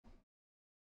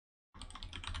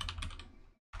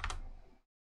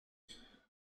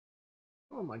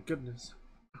Oh my goodness.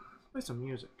 Play some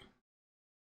music.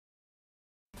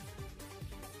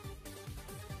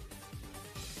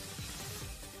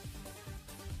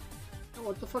 Oh,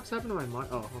 what the fuck's happened to my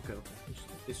mic? Oh, okay, okay.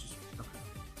 It's just okay.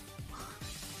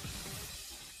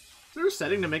 Is there a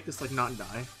setting to make this like not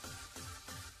die?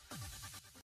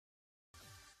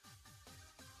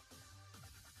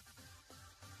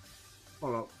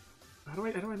 Hold up. How do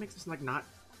I make this like not?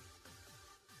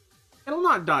 It'll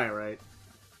not die, right?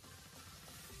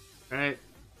 Right?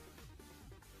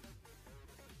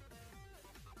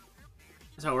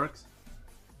 That's how it works.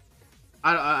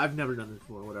 I've never done this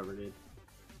before. Whatever, dude.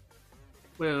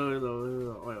 Wait,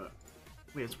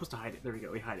 it's supposed to hide it. There we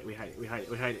go. We hide it. We hide it. We hide it.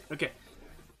 We hide it. Okay.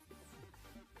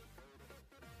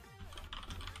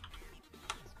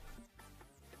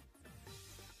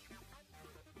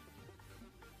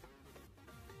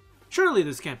 Surely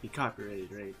this can't be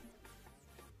copyrighted, right?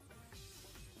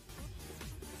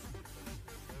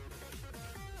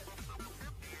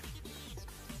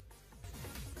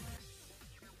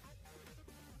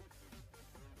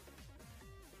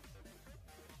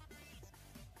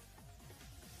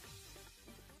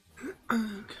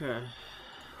 Okay.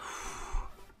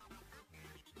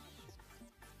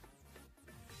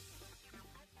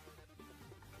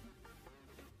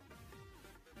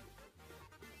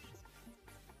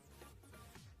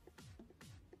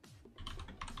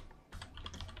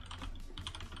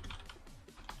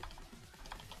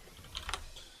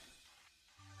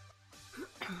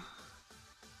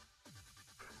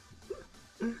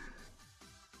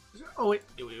 Oh wait.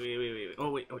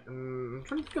 Oh wait. I'm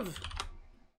trying to think of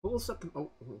what will set them.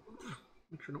 Oh,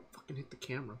 make sure I don't fucking hit the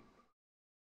camera.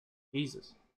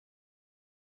 Jesus.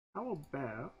 How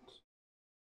about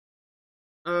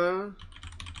how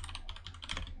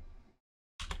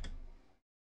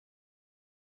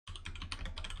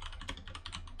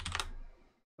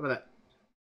about that?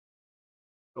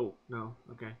 Oh no.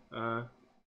 Okay.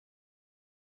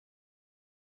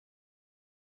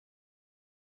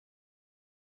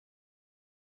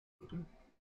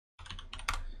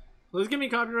 Will this get me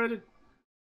copyrighted?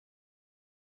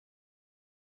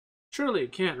 Surely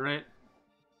it can't, right?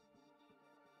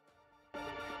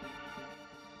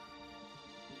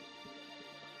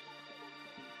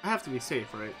 I have to be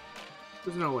safe, right?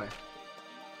 There's no way.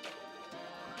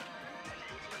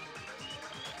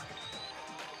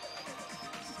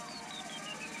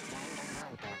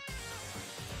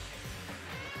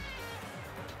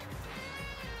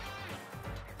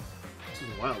 This is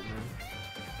wild, man.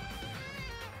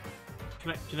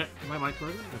 Can I, am I mic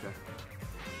recording? Okay.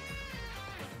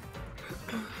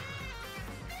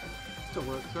 Still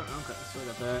works. Okay, so I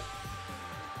got that.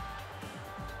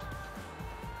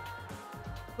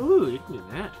 Ooh, you can do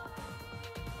that.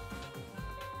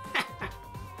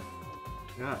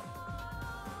 God.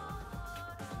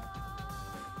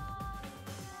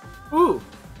 Ooh!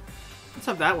 Let's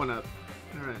have that one up.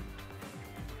 Alright.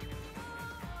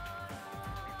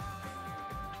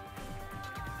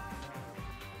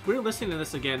 It's weird listening to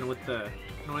this again with the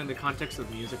knowing the context of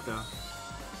the music though.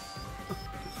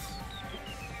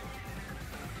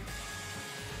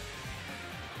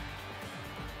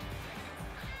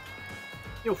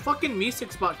 Yo, fucking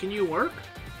Me6bot, can you work?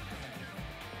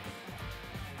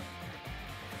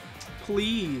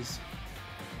 Please.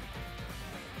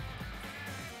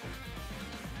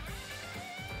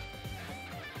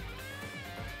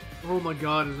 Oh my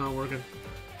god, it's not working.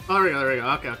 Oh, there we go, there we go.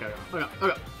 Okay, okay, okay.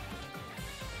 Okay.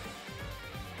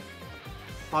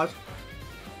 Pause.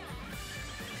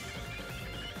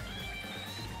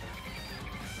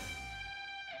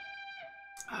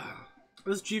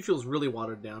 This G Fuel's really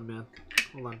watered down, man.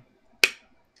 Hold on.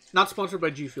 Not sponsored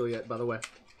by G Fuel yet, by the way.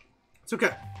 It's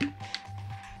okay.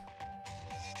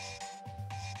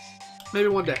 Maybe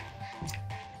one day.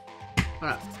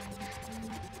 Alright.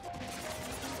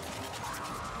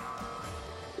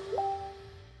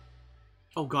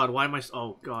 Oh god, why am I...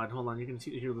 Oh god, hold on. You can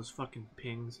hear those fucking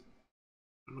pings.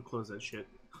 I'm gonna close that shit.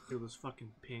 Hear those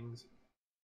fucking pings.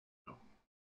 Oh.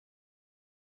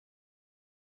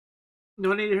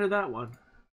 No, I need to hear that one.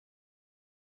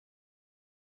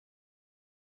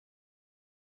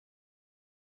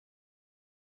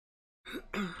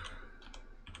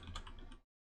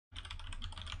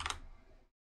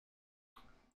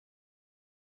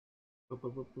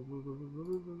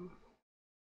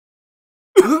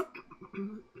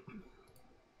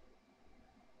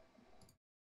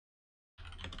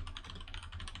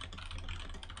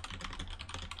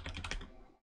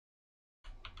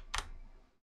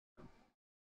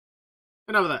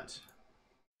 Enough of that.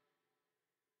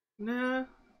 Nah.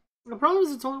 The problem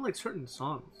is it's only like certain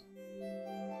songs.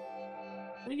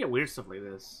 I get weird stuff like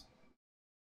this.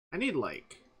 I need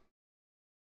like...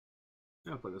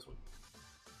 I'll play this one.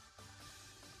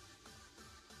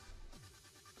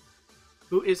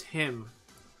 Who is him?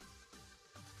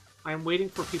 I'm waiting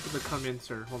for people to come in,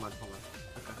 sir. Hold on, hold on.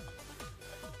 Okay.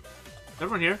 Is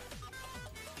everyone here?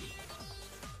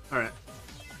 Alright.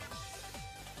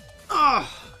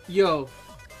 Ah, yo.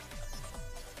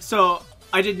 So,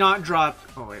 I did not drop...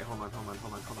 Oh, wait, hold on.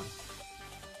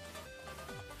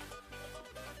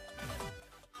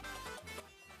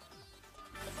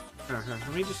 Here,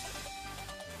 let me just...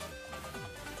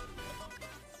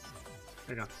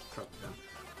 There you go. Drop it down.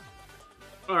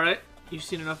 Alright, you've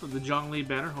seen enough of the Zhongli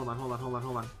banner. Hold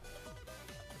on.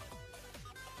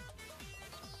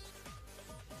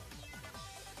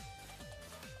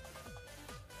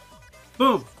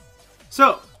 Boom!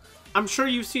 So, I'm sure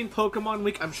you've seen Pokemon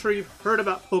Week. I'm sure you've heard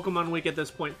about Pokemon Week at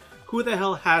this point. Who the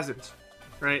hell hasn't?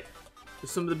 Right?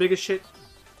 There's some of the biggest shit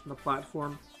on the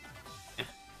platform.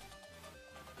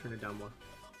 Turn it down more.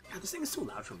 God, this thing is so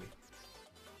loud for me.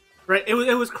 Right? It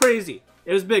was crazy.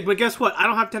 It was big. But guess what? I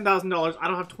don't have $10,000. I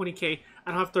don't have 20K.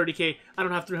 I don't have 30K. I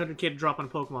don't have 300K to drop on a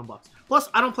Pokemon box. Plus,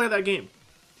 I don't play that game.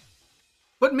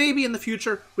 But maybe in the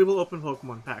future, we will open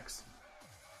Pokemon packs.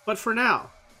 But for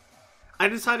now, I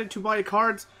decided to buy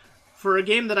cards for a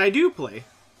game that I do play,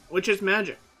 which is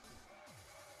Magic.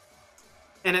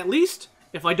 And at least,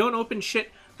 if I don't open shit,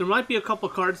 there might be a couple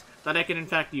cards that I can in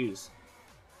fact use.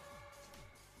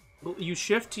 Will you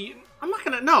shift to... I'm not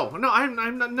gonna... No, I'm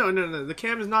not... No. The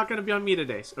cam is not gonna be on me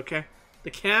today, okay?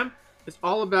 The cam is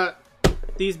all about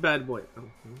these bad boys. Oh,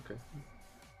 okay.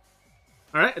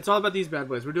 Alright, it's all about these bad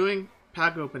boys. We're doing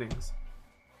pack openings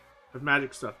of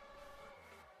Magic stuff.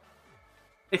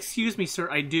 Excuse me, sir,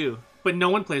 I do. But no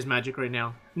one plays Magic right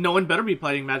now. No one better be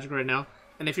playing Magic right now.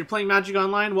 And if you're playing Magic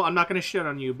Online, well, I'm not gonna shit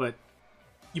on you, but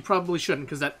you probably shouldn't,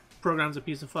 because that program's a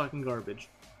piece of fucking garbage.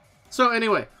 So,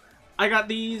 anyway... I got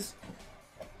these,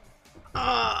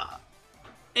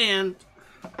 and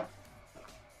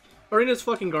Arena's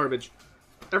fucking garbage.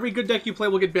 Every good deck you play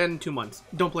will get banned in 2 months.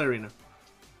 Don't play Arena.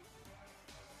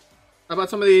 I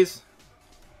bought some of these,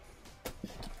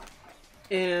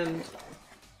 and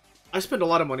I spent a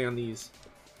lot of money on these,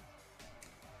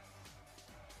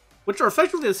 which are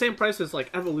effectively the same price as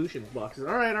like Evolutions boxes.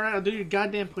 All right, I'll do your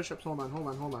goddamn push-ups. Hold on.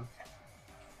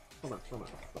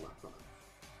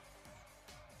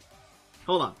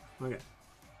 Hold on. Okay.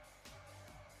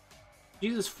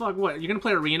 Jesus fuck, what? You're gonna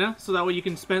play Arena? So that way you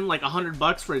can spend like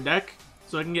 $100 for a deck?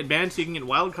 So I can get banned so you can get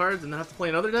wild cards and then have to play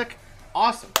another deck?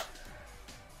 Awesome.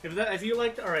 If you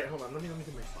like... Alright, hold on. Let me do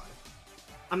my 5.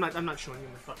 I'm not showing you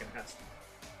my fucking ass.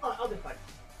 I'll do 5.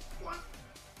 1,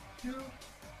 2,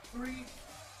 3,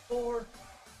 4,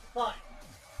 5.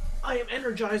 I am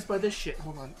energized by this shit.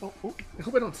 Hold on. Oh, I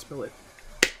hope I don't spill it.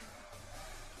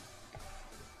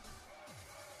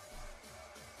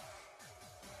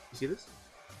 You see this?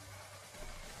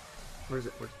 Where is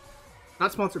it?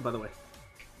 Not sponsored, by the way.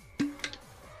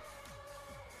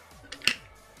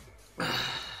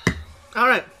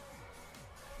 Alright.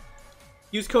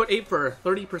 Use code 8 for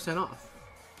 30% off.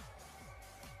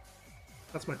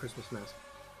 That's my Christmas mask.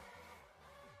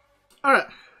 Alright.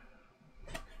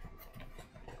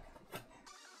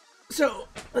 So,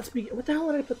 let's begin. What the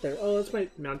hell did I put there? Oh, that's my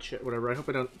mount shit, whatever. I hope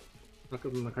I don't knock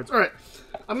over my cards. Alright.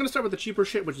 I'm gonna start with the cheaper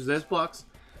shit, which is this box.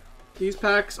 These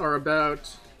packs are about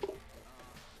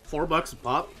 $4 a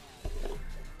pop.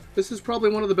 This is probably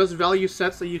one of the best value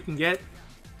sets that you can get.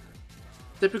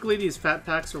 Typically, these fat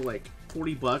packs are like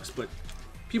 $40, but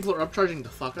people are upcharging the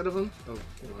fuck out of them. Oh,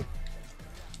 hold on.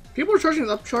 People are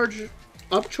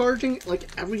upcharging like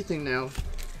everything now,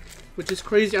 which is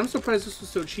crazy. I'm surprised this was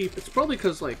so cheap. It's probably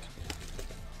because like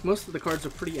most of the cards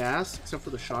are pretty ass, except for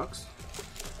the shocks.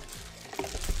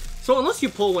 So unless you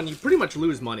pull one, you pretty much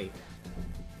lose money.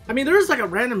 I mean, there is like a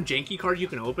random janky card you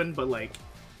can open, but like,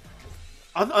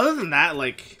 other than that,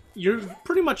 like, you're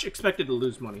pretty much expected to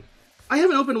lose money. I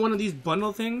haven't opened one of these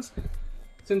bundle things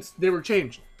since they were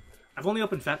changed. I've only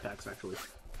opened fat packs, actually.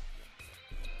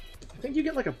 I think you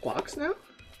get like a box now?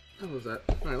 How was that?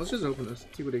 Alright, let's just open this,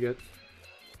 see what I get.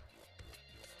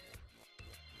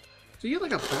 So you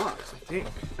get like a box, I think.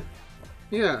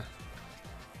 Yeah.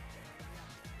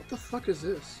 What the fuck is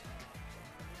this?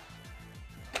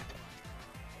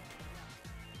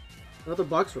 Another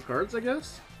box for cards, I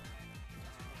guess?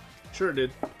 Sure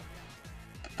did.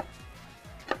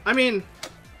 I mean,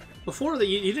 before that,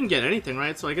 you didn't get anything,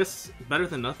 right? So I guess better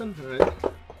than nothing, right?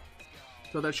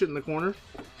 Throw that shit in the corner.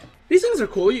 These things are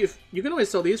cool. You can always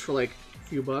sell these for like a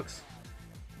few bucks.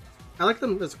 I like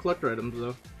them as collector items,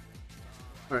 though.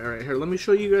 Alright, here, let me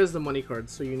show you guys the money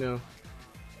cards so you know.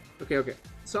 Okay.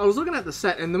 So I was looking at the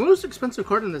set, and the most expensive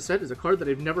card in the set is a card that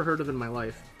I've never heard of in my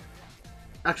life.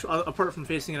 Actually, apart from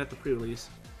facing it at the pre-release.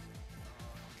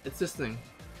 It's this thing.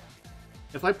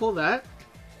 If I pull that,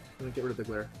 let me get rid of the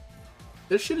glare.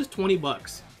 This shit is 20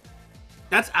 bucks.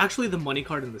 That's actually the money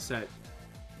card in the set.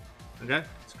 Okay?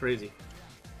 It's crazy.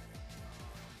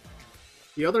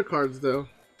 The other cards, though,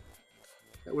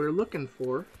 that we're looking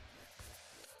for...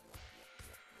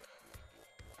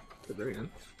 at the very end.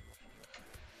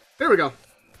 There we go.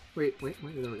 Wait, there we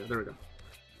go.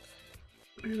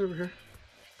 Here's over here.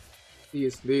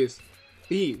 These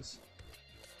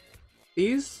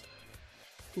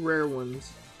rare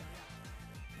ones.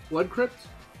 Blood Crypt,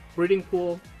 Breeding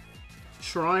Pool,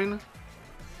 Shrine,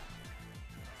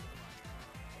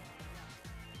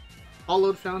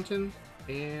 Hollowed Fountain,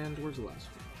 and where's the last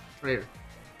one? Right here.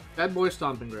 Bad Boy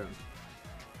Stomping Ground.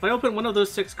 If I open one of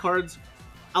those 6 cards,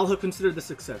 I'll have considered this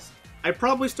success. I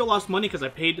probably still lost money because I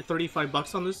paid 35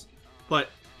 bucks on this, but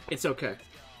it's okay.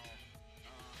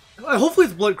 Hopefully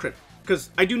it's Blood Crypt, because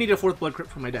I do need a 4th Blood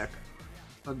Crypt for my deck.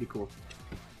 That'd be cool.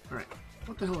 Alright,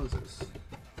 what the hell is this?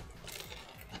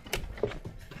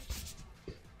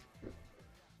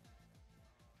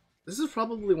 This is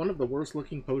probably one of the worst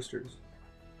looking posters.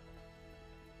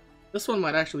 This one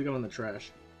might actually go in the trash.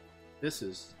 This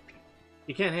is...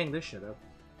 you can't hang this shit up.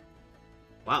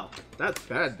 Wow, that's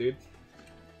bad, dude.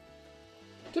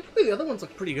 Typically the other ones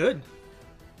look pretty good.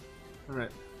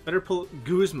 Alright, better pull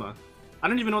Guzma. I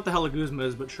don't even know what the hell a Guzma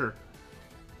is, but sure.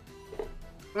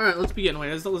 Alright, let's begin.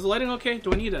 Wait, is the lighting okay?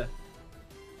 Do I need a...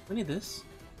 I need this?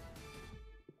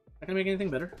 I can make anything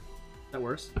better? Is that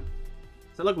worse? Does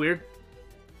that look weird?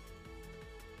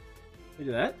 Can you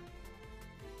do that?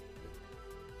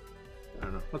 I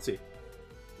don't know. Let's see.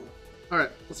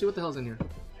 Alright, let's see what the hell's in here.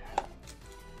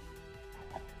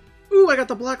 Ooh, I got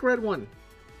the black-red one!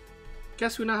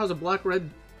 Guess who now has a black-red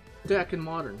deck in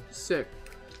Modern? Sick.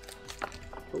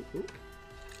 Oh, oh. What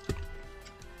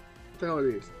the hell are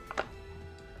these?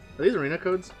 Are these arena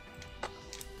codes?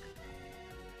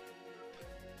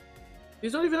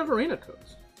 These don't even have arena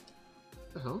codes.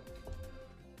 What the hell?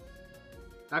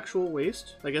 Actual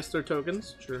waste? I guess they're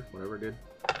tokens. Sure, whatever, dude.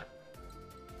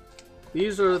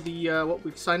 These are the, what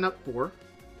we signed up for.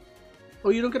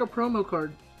 Oh, you don't get a promo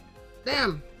card.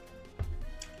 Damn!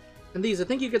 And these, I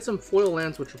think you get some foil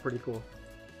lands, which are pretty cool.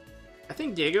 I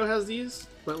think Diego has these,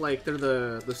 but, like, they're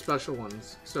the special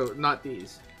ones. So, not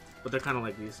these. But they're kind of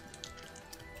like these.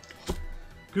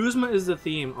 Guzma is the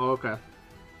theme. Oh, okay.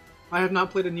 I have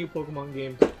not played a new Pokemon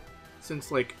game since,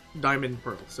 like, Diamond and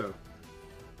Pearl, so...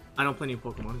 I don't play new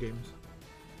Pokemon games.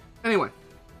 Anyway.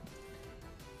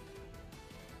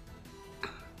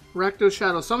 Rakdos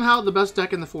Shadow. Somehow the best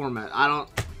deck in the format. I don't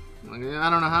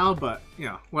know how, but,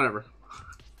 yeah, whatever.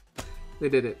 They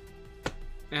did it.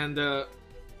 And, I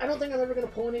don't think I'm ever going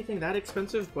to pull anything that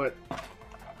expensive, but...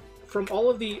 From all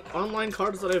of the online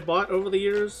cards that I've bought over the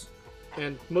years,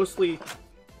 and mostly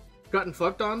gotten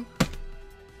fucked on,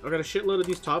 I've got a shitload of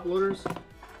these top loaders.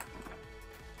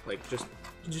 Like, just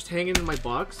hanging in my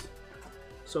box,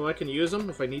 so I can use them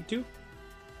if I need to.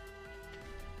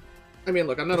 I mean,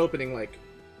 look, I'm not opening, like,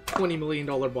 $20 million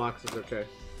boxes, okay?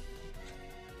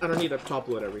 I don't need to top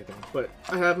load everything, but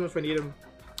I have them if I need them.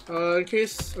 In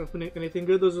case I open anything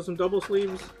good, those are some double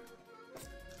sleeves.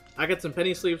 I got some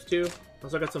penny sleeves, too.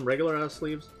 Also got some regular ass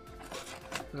sleeves.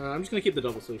 I'm just gonna keep the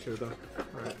double sleeves here, though.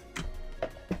 Alright.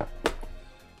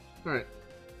 Alright.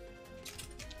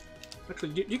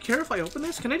 Actually, do you care if I open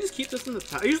this? Can I just keep this in the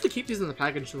package? I usually keep these in the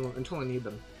package until I need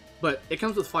them. But it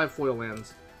comes with 5 foil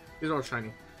lands. These are all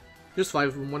shiny. Just 5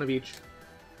 of them, 1 of each.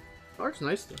 The art's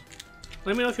nice, though.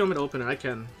 Let me know if you want me to open it. I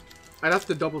can. I'd have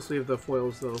to double sleeve the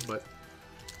foils, though, but...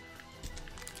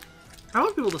 I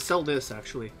want people to sell this,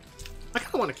 actually. I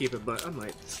kind of want to keep it, but I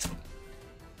might.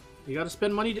 You gotta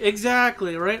spend money to...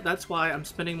 Exactly, right? That's why I'm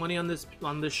spending money on this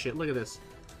shit. Look at this.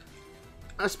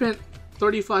 I spent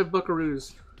 35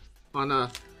 buckaroos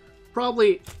on,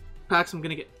 probably packs I'm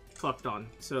gonna get fucked on.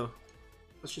 So,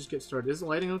 let's just get started. Is the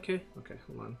lighting okay? Okay,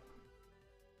 hold on.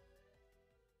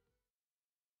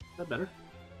 Is that better?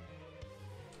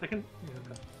 I can...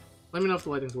 Yeah, okay. Let me know if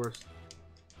the lighting's worse.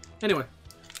 Anyway.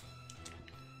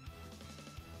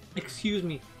 Excuse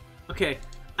me. Okay.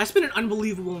 I spent an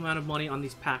unbelievable amount of money on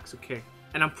these packs, okay?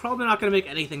 And I'm probably not going to make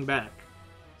anything back.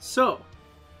 So.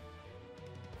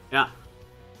 Yeah.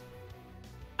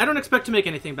 I don't expect to make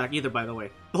anything back either, by the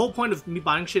way. The whole point of me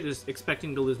buying shit is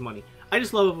expecting to lose money. I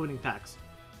just love opening packs.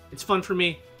 It's fun for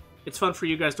me. It's fun for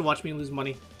you guys to watch me lose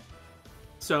money.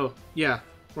 So, yeah.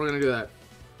 We're going to do that.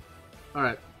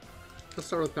 Alright. Let's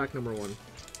start with pack number 1.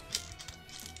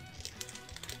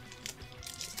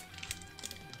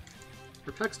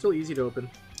 Are packs still easy to open?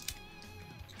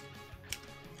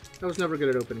 I was never good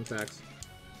at opening packs.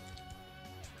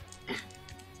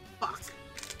 Fuck.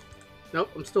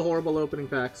 Nope, I'm still horrible at opening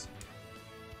packs.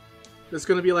 It's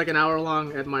gonna be like an hour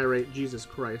long at my rate. Jesus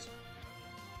Christ.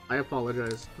 I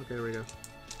apologize. Okay, there we go.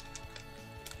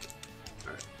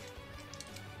 Alright.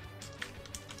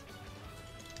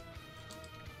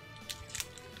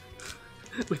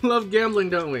 We love gambling,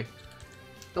 don't we?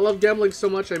 I love gambling so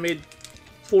much I made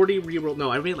 40 reroll. No,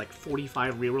 I made like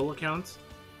 45 reroll accounts.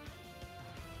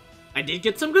 I did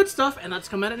get some good stuff, and that's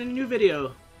coming out in a new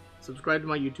video. Subscribe to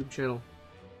my YouTube channel.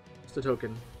 Just a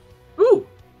token. Ooh!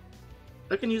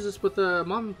 I can use this with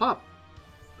Mom and Pop.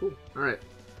 Cool. Alright.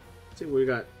 Let's see what we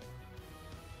got.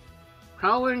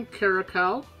 Prowling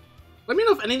Caracal. Let me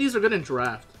know if any of these are good in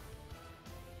draft.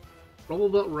 Rumble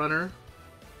Belt Runner.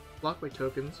 Blocked by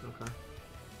tokens. Okay.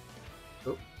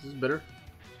 Oh, this is better.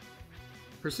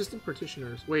 Persistent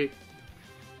Partitioners. Wait.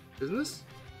 Isn't this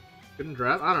good in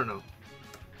draft? I don't know.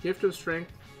 Gift of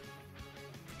Strength.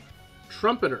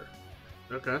 Trumpeter.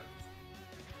 Okay.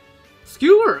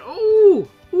 Skewer! Oh!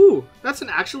 Ooh! That's an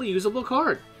actually usable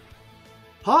card.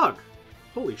 Pog!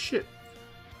 Holy shit.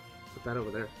 Put that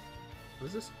over there. What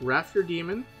is this? Rafter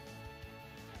Demon.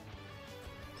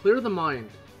 Clear the Mind.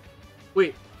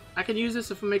 Wait. I can use this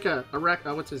if I make a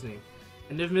what's his name?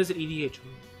 A Niv-Miz at EDH.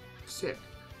 Sick.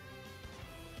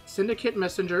 Syndicate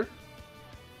Messenger.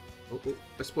 Oh,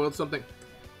 I spoiled something.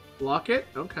 Locket?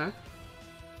 Okay.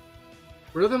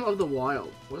 Rhythm of the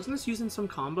Wild. Wasn't this using some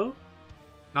combo?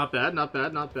 Not bad, not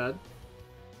bad, not bad.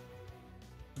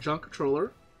 Junk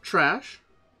Controller. Trash.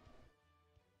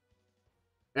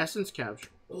 Essence Capture.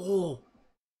 Oh!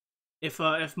 If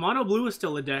Mono Blue is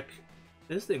still a deck,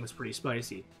 this thing was pretty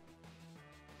spicy.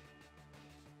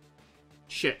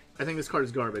 Shit. I think this card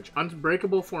is garbage.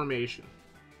 Unbreakable Formation.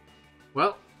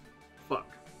 Well, fuck.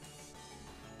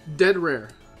 Dead Rare.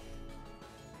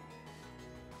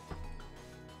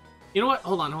 You know what?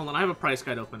 Hold on, hold on. I have a price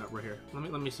guide open up right here.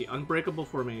 Let me see. Unbreakable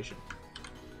Formation.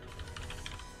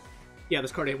 Yeah,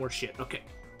 this card ain't worth shit. Okay.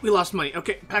 We lost money.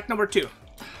 Okay, pack number 2.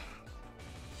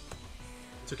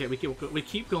 It's okay. We keep going. We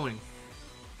keep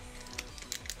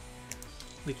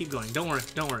going. Don't worry.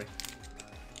 Don't worry.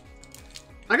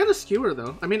 I got a skewer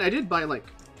though. I mean, I did buy like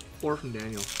 4 from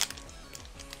Daniel.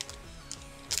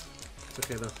 It's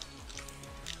okay though.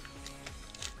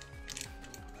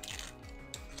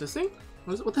 This thing?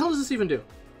 What the hell does this even do?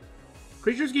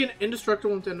 Creatures gain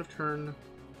indestructible at the end of turn.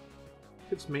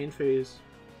 Its main phase.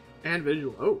 And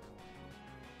visual. Oh.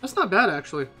 That's not bad,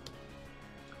 actually.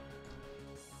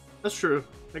 That's true.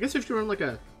 I guess if you run like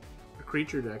a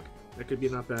creature deck, that could be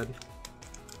not bad.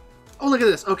 Oh, look at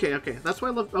this. Okay, okay. That's why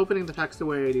I love opening the packs the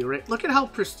way I do, right? Look at how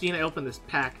pristine I opened this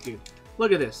pack, dude.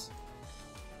 Look at this.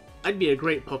 I'd be a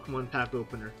great Pokemon pack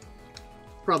opener.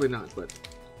 Probably not, but...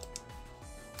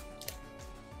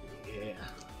 yeah.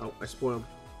 Oh, I spoiled.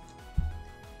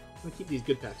 Let me keep these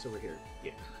good packs over here.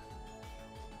 Yeah.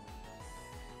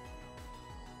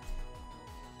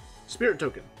 Spirit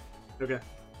Token. Okay.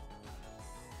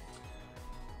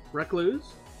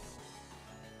 Recluse.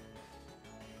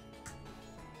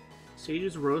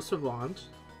 Sage's Rose Savant.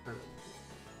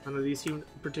 None of these seem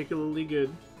particularly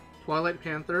good. Twilight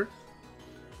Panther.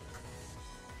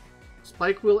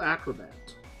 Spike Wheel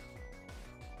Acrobat.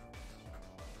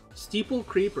 Steeple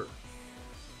Creeper.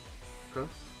 Okay.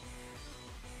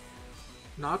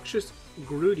 Noxious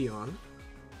Grudion.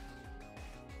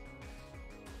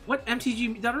 What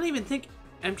MTG? I don't even think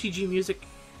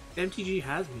MTG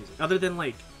has music other than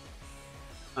like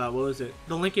what was it?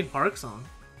 The Linkin Park song.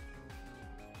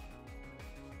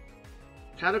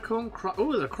 Catacomb.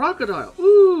 Oh, the crocodile.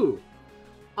 Ooh.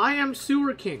 I am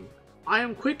Sewer King. I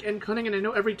am quick and cunning, and I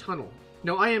know every tunnel.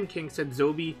 No, I am king, said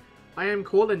Zobi. I am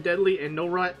cold and deadly, and no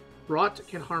rot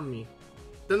can harm me.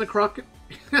 Then the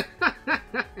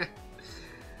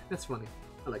That's funny.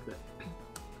 I like that.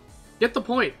 Get the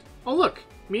point. Oh look,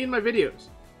 me and my videos.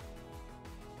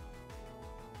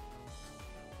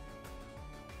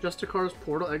 Justicar's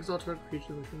Portal, exile target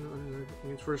creature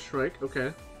against first strike.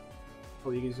 Okay.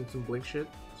 Oh, you're using some blink shit.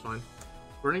 It's fine.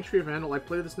 Burning Tree Vandal. I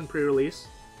played this in pre-release.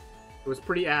 It was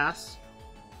pretty ass.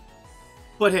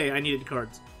 But hey, I needed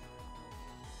cards.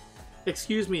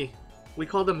 Excuse me. We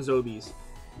call them Zobies.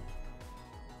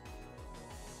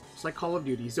 It's like Call of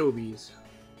Duty. Zobies.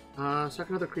 Second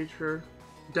another creature.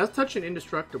 Death Touch and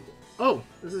Indestructible. Oh,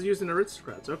 this is used in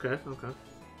Aristocrats. Okay, okay.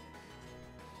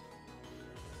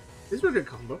 These are a good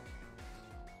combo.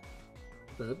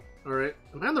 Good. Alright.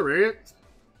 Am I on the rare yet?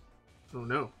 Oh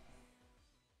no.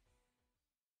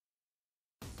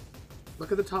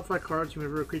 Look at the top 5 cards. You may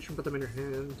reveal a creature and put them in your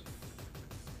hand.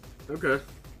 Okay.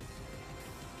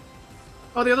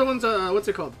 Oh, the other one's what's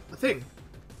it called? A thing.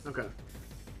 Okay.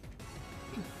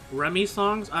 Remy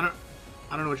songs? I don't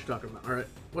know what you're talking about. All right.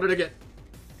 What did I get?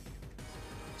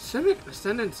 Simic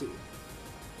Ascendancy.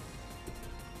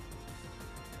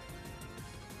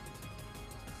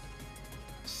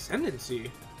 Ascendancy?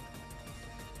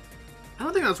 I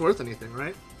don't think that's worth anything,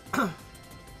 right?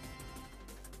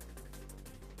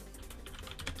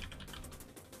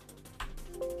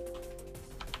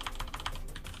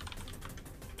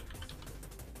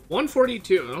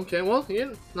 $142. Okay, well,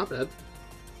 yeah, not bad.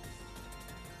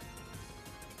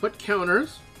 Put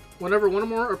counters. Whenever one or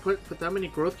more, or put that many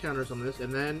growth counters on this,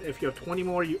 and then if you have 20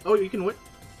 more, you can win.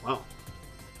 Wow.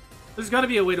 There's got to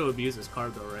be a way to abuse this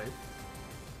card, though, right?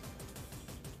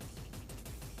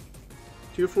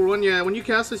 2 for 1. Yeah, when you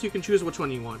cast this, you can choose which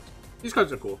one you want. These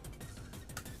cards are cool.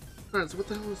 All right, so what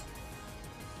the hell is?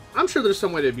 I'm sure there's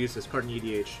some way to abuse this card in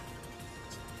EDH. Is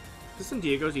this in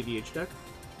Diego's EDH deck?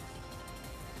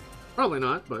 Probably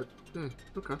not, but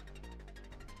okay.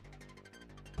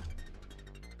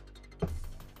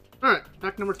 Alright,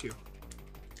 pack number 2.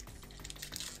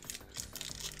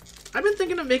 I've been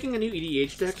thinking of making a new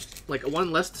EDH deck, like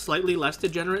one slightly less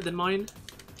degenerate than mine,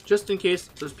 just in case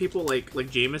there's people like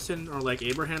Jameson or like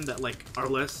Abraham that like are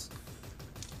less,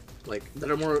 like,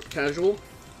 that are more casual,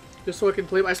 just so I can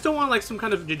play. I still want like some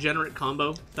kind of degenerate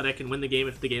combo that I can win the game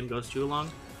if the game goes too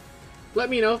long. Let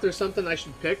me know if there's something I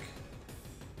should pick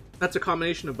that's a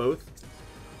combination of both.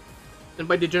 And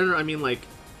by degenerate, I mean like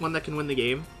one that can win the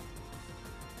game.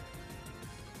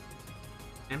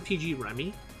 MTG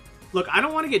Remy? Look, I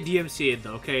don't want to get DMCA'd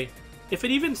though, okay? If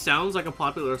it even sounds like a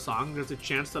popular song, there's a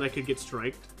chance that I could get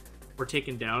striked or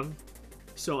taken down.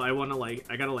 So I want to like,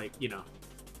 I gotta like, you know,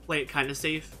 play it kind of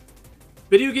safe.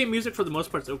 Video game music for the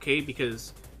most part is okay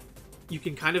because you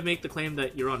can kind of make the claim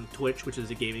that you're on Twitch, which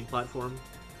is a gaming platform.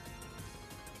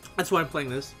 That's why I'm playing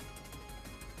this.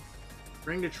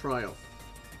 Bring to trial.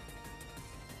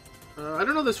 I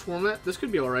don't know this format. This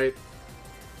could be alright.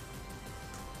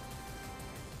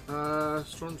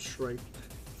 Storm Strike.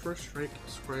 First strike,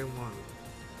 scry 1.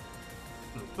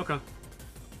 Okay.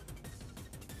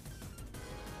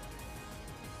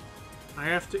 I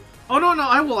have to... Oh, no,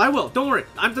 I will. Don't worry.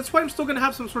 That's why I'm still going to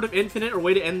have some sort of infinite or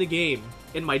way to end the game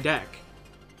in my deck.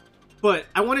 But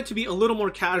I want it to be a little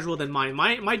more casual than mine.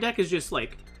 My deck is just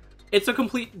like... It's a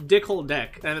complete dickhole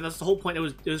deck. And that's the whole point. It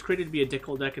was created to be a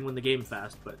dickhole deck and win the game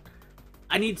fast. But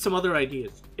I need some other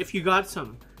ideas. If you got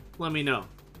some, let me know.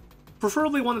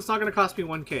 Preferably one that's not going to cost me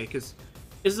 1k, because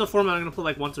this is a format I'm going to play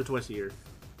like once or twice a year.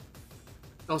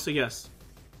 Also, yes.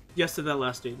 Yes to that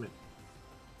last statement.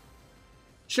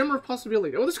 Shimmer of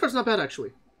Possibility. Oh, this card's not bad,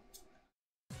 actually.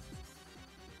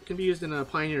 It can be used in a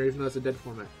Pioneer, even though it's a dead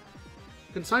format.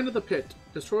 Consign to the Pit.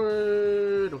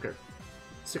 Destroy... Don't care.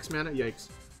 6 mana. Yikes.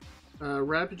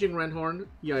 Ravaging Renhorn.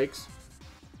 Yikes.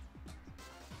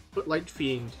 Footlight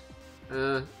Fiend.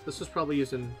 This was probably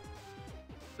used in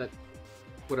that...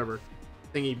 whatever.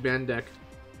 Thingy band deck.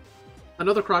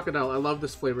 Another Crocodile. I love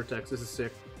this flavor text. This is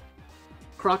sick.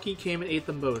 Crocky came and ate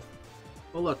them both.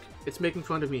 Oh look, it's making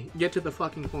fun of me. Get to the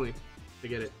fucking point. I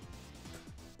get it.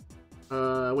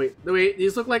 Wait,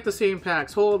 these look like the same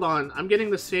packs. Hold on, I'm getting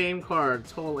the same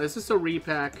cards. Is this a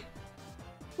repack?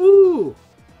 Ooh!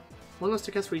 One less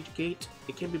to cast for each gate.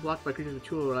 It can be blocked by creating the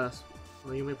 2 or less.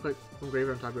 Well, you may put one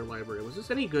graveyard on top of your library. Was this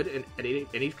any good in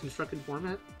any constructed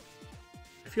format?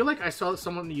 I feel like I saw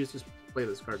someone play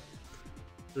this card.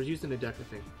 It was used in a deck, I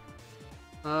think.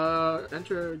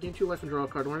 Enter gain 2 life and draw a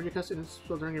card. Whenever you cast it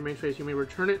during your main phase, you may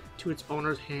return it to its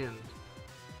owner's hand.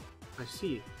 I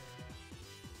see.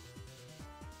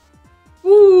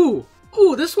 Ooh!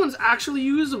 Ooh, this one's actually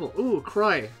usable. Ooh,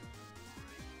 Cry.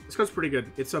 This card's pretty good.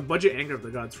 It's a budget Anger of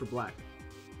the Gods for black.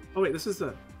 Oh wait, this is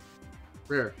the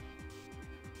rare.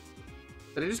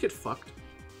 Did I just get fucked?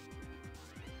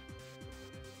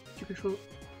 Did you control...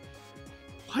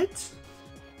 What?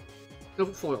 No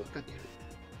foil. God damn it.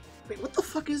 Wait, what the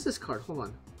fuck is this card? Hold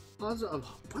on. Plaza of...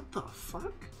 What the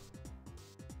fuck?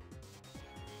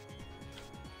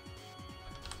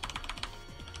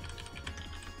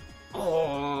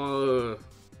 Oh,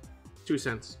 2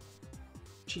 cents.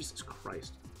 Jesus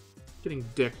Christ. Getting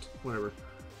dicked. Whatever.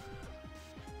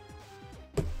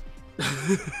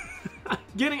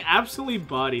 Getting absolutely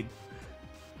bodied.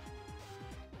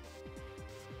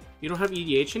 You don't have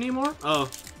EDH anymore? Oh.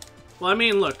 Well, I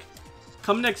mean, look.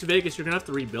 Come next Vegas, you're gonna have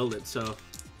to rebuild it, so...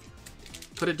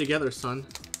 Put it together, son.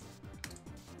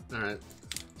 Alright.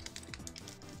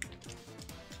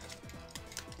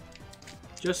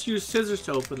 Just use scissors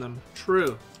to open them.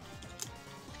 True.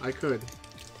 I could.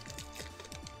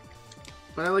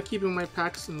 But I like keeping my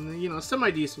packs in, you know,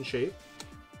 semi-decent shape.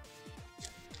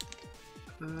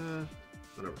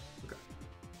 Whatever. Okay.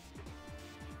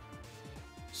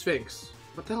 Sphinx.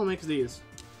 What the hell makes these?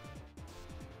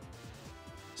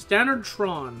 Standard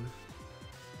Tron.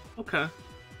 Okay.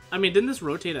 I mean, didn't this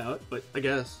rotate out? But I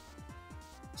guess.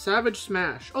 Savage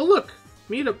Smash. Oh, look!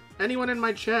 Meet anyone in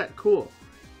my chat. Cool.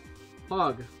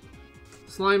 Hog.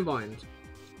 Slimebind.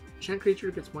 Enchant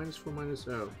creature gets -4,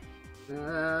 -0.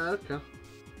 Okay.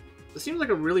 This seems like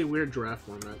a really weird draft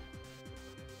format.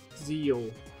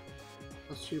 Zeal.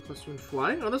 +2/+2 and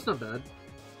flying? Oh, that's not bad.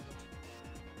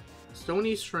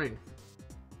 Stony Strength.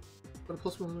 Put a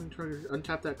 +1 target.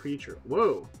 Untap that creature.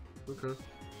 Whoa. Okay.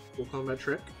 Cool combat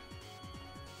trick.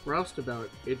 Roustabout.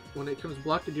 When it comes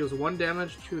blocked, it deals 1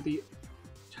 damage to the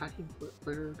attacking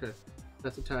player. Okay.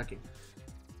 That's attacking.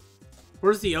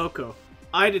 Where's the Oko?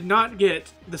 I did not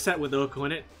get the set with Oko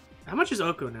in it. How much is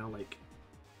Oko now? Like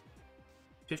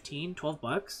 15, 12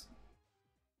 bucks?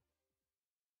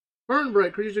 Burn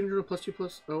Bright. Creatures injured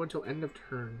 +2/+0 until end of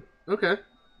turn. Okay.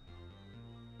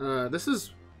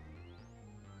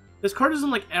 This card is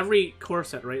in like every core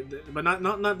set, right? But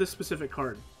not this specific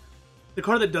card. The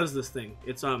card that does this thing.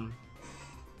 It's Oh,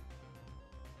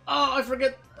 I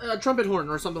forget. Trumpet Horn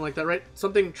or something like that, right?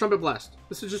 Something Trumpet Blast.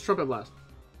 This is just Trumpet Blast.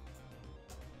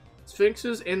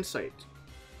 Sphinx's Insight.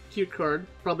 Cute card.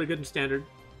 Probably good in Standard.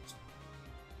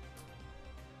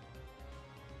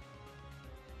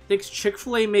 Thinks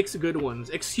Chick-fil-A makes good ones.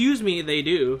 Excuse me, they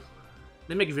do.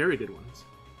 They make very good ones.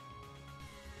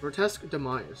 Grotesque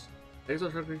Demise.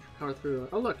 Exiles creature power through.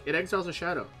 Oh look, it exiles a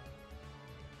shadow.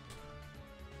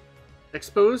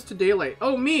 Exposed to daylight.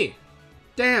 Oh, me!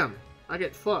 Damn! I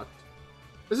get fucked.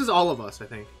 This is all of us, I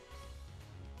think.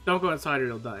 Don't go outside or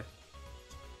you'll die.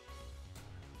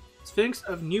 Sphinx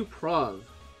of New Prov.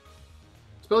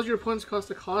 Spells your opponents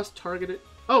cost a cost targeted.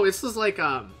 Oh, this is like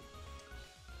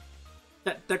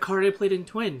that card I played in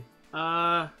Twin.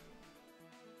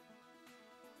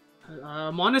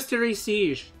 Monastery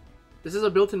Siege. This is a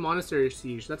built-in Monastery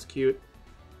Siege. That's cute.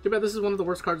 Too bad this is one of the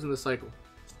worst cards in this cycle.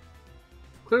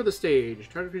 Clear the stage.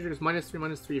 Target creature is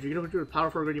 -3/-3. If you get a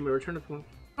powerful upgrade, you may return it to one.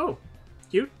 Oh,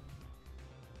 cute.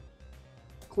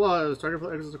 Claws. Target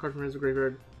player exits a card from his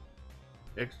graveyard.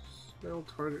 Expel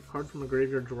target card from a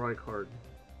graveyard. Draw a card.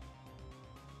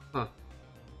 Huh.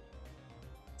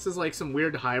 This is like some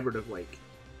weird hybrid of like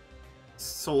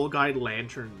Soul Guide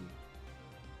Lantern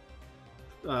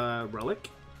relic.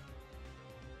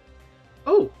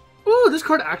 Oh! Oh, this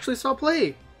card actually saw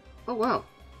play! Oh, wow.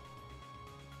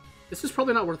 This is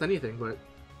probably not worth anything, but...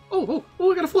 Oh,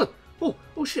 I got a flip!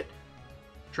 Oh, shit!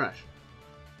 Trash.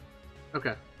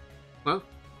 Okay. Well,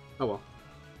 oh well.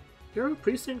 Hero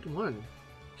Precinct 1.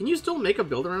 Can you still make a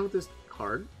build around with this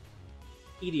card?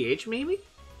 EDH, maybe?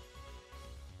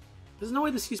 There's no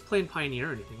way this he's playing Pioneer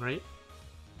or anything, right?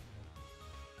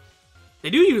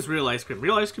 They do use Real Ice Cream.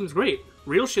 Real Ice Cream's great.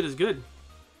 Real shit is good.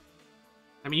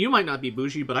 I mean, you might not be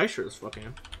bougie, but I sure as fuck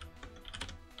am.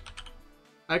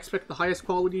 I expect the highest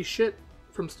quality shit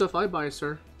from stuff I buy,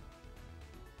 sir.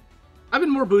 I've been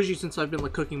more bougie since I've been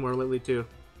like cooking more lately too.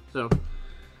 So,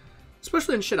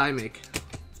 especially in shit I make.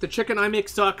 If the chicken I make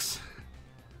sucks,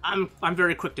 I'm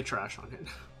very quick to trash on it.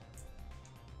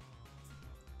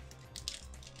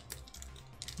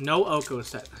 No Oko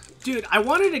set. Dude, I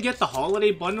wanted to get the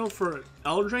holiday bundle for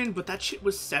Eldraine, but that shit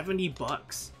was 70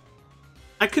 bucks.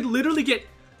 I could literally get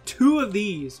 2 of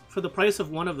these for the price of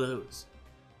 1 of those.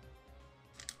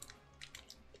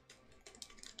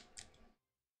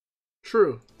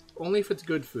 True. Only if it's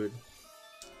good food.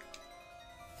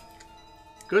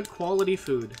 Good quality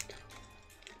food.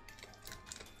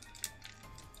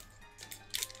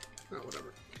 Oh,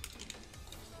 whatever.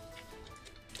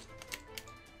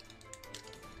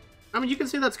 I mean, you can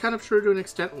say that's kind of true to an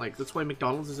extent, like, that's why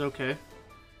McDonald's is okay.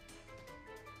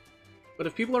 But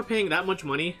if people are paying that much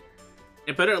money,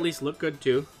 it better at least look good,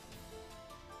 too.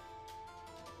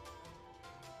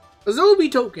 A Zombie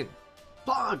token!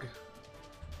 Bog!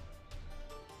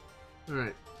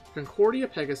 Alright. Concordia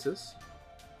Pegasus.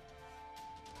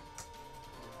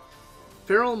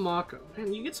 Feral Mako.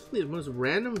 Man, you get some of the most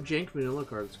random jank vanilla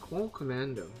cards. Qual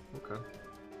Commando. Okay.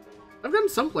 I've gotten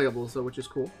some playables, though, which is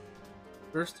cool.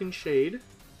 Bursting Shade.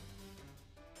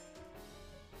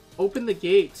 Open the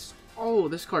Gates. Oh,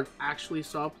 this card actually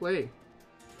saw play.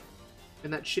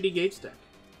 In that shitty Gates deck.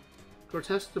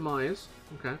 Grotesque Demise.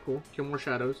 Okay, cool. Kill more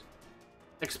shadows.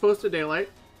 Exposed to Daylight.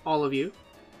 All of you.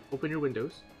 Open your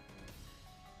windows.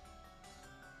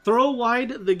 Throw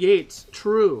wide the gates.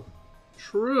 True.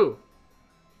 True.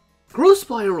 Growth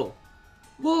Spiral.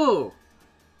 Whoa.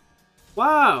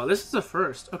 Wow, this is a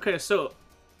first. Okay, so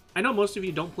I know most of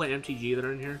you don't play MTG that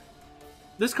are in here.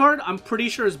 This card, I'm pretty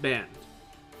sure is banned.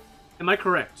 Am I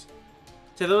correct?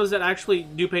 To those that actually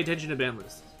do pay attention to ban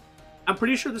lists. I'm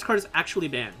pretty sure this card is actually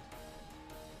banned.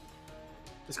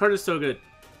 This card is so good.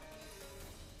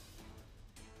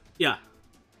 Yeah.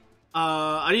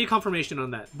 I need confirmation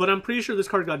on that. But I'm pretty sure this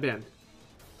card got banned.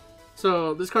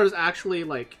 So, this card is actually,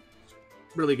 like,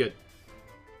 really good.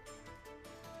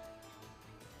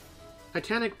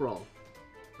 Titanic Brawl.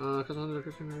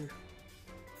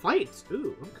 Fights!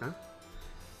 Ooh, okay.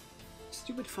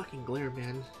 Stupid fucking glare,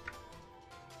 man.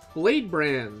 Blade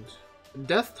Brand.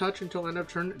 Death Touch until end of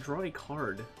turn. Draw a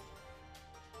card.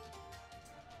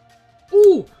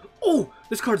 Ooh! Oh!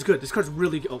 This card's good. This card's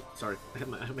really good. Oh, sorry. I hit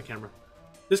my camera.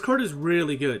 This card is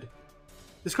really good.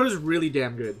 This card is really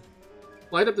damn good.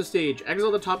 Light up the stage.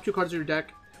 Exile the top 2 cards of your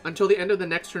deck. Until the end of the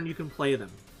next turn, you can play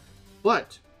them.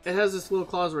 But it has this little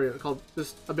clause right called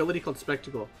this ability called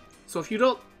Spectacle. So if you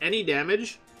dealt any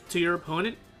damage to your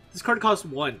opponent, this card costs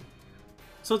 1.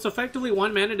 So it's effectively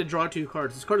 1 mana to draw 2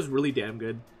 cards. This card is really damn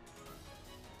good.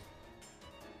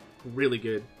 Really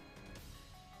good.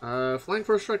 Flying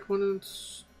First Strike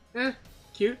opponents,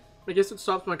 cute. I guess it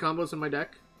stops my combos in my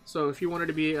deck. So if you wanted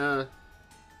to be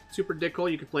super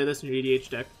dickhole, you could play this in your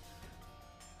EDH deck.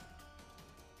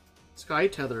 Sky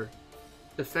Tether.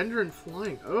 Defender and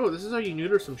Flying. Oh, this is how you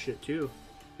neuter some shit too.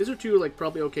 These are 2 like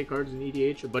probably okay cards in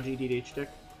EDH, a budget EDH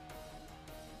deck.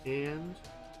 And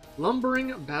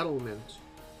Lumbering Battlement.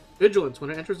 Vigilance. When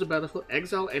it enters the battlefield,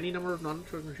 exile any number of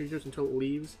non-token creatures until it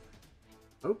leaves.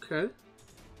 Okay.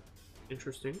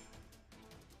 Interesting.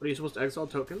 What are you supposed to exile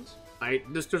tokens?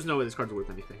 There's no way this card's worth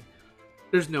anything.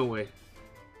 There's no way.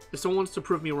 If someone wants to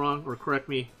prove me wrong or correct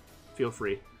me, feel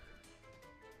free.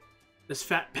 This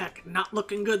fat pack not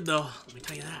looking good though. Let me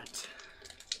tell you that.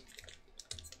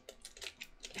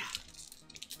 Yeah.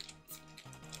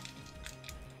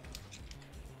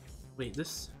 Wait,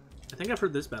 this... I think I've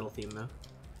heard this battle theme though.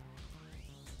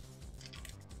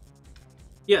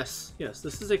 Yes, yes,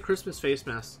 this is a Christmas face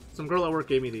mask. Some girl at work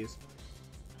gave me these.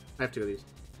 I have 2 of these.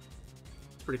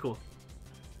 It's pretty cool.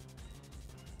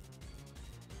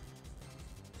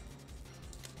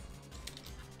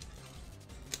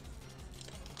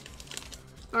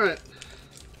 Alright.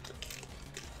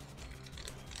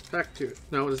 Pack 2.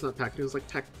 No, it is not pack 2. It's like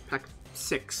pack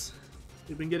 6.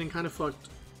 We've been getting kind of fucked.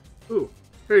 Ooh,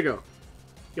 here you go.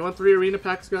 You want 3 arena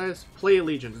packs, guys? Play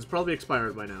Allegiance. It's probably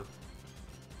expired by now.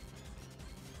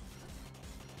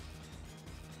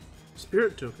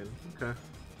 Spirit token. Okay.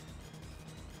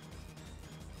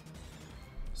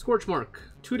 Scorch Mark.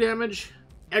 2 damage.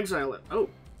 Exile it. Oh.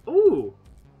 Ooh.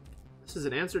 This is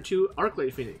an answer to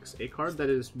Arclight Phoenix, a card that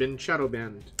has been shadow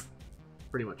banned.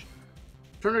 Pretty much.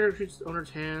 Turn it to its owner's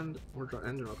hand or draw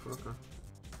end. Okay.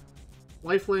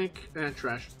 Lifelink and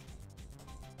trash.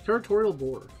 Territorial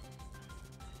Boar.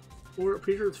 Or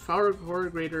creature with Power Horror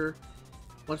Greater,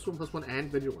 +1/+1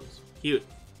 and Vigilance. Cute.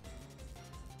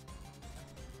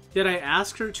 Did I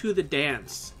ask her to the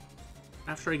dance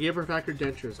after I gave her back her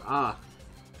dentures? Ah,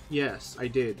 yes, I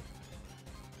did.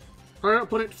 Target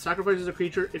opponent sacrifices a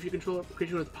creature. If you control a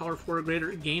creature with power 4 or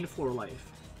greater, gain 4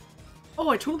 life. Oh,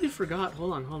 I totally forgot.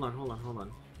 Hold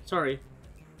on. Sorry.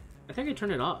 I think I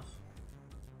turned it off.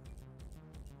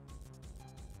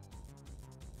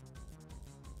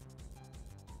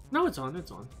 No, it's on.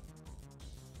 It's on.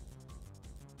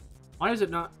 Why is it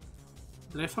not...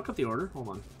 Did I fuck up the order? Hold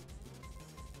on.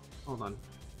 Hold on.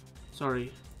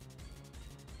 Sorry.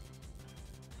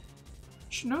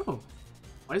 No.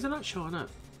 Why is it not showing up?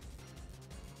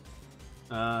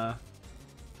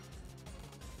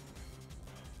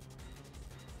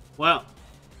 Well.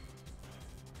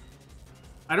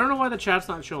 I don't know why the chat's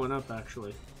not showing up,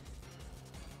 actually.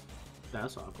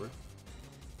 That's awkward.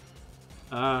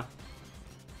 Oh,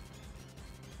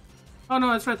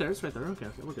 no, it's right there. It's right there. Okay,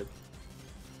 okay, we're good.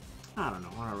 I don't know.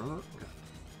 Whatever. Okay.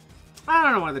 I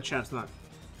don't know why the chat's not...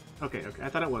 Okay, okay. I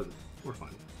thought it wasn't. We're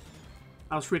fine.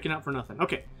 I was freaking out for nothing.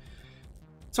 Okay.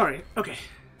 Sorry. Okay.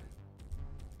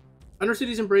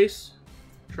 Undercity's Embrace.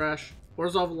 Trash.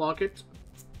 Orzhov Locket.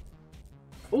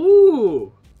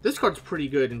 Ooh! This card's pretty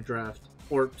good in draft.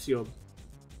 Or sealed.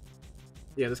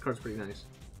 Yeah, this card's pretty nice.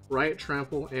 Riot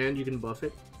Trample, and you can buff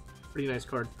it. Pretty nice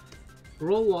card.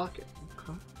 Roll Locket.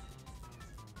 Okay.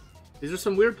 These are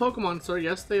some weird Pokemon, sir.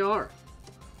 Yes, they are.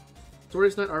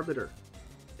 Story's Night Arbiter.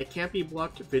 It can't be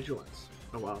blocked. Vigilance.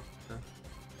 Oh, wow. Okay.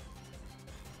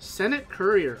 Senate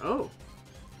Courier. Oh.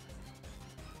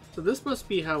 So this must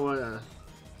be how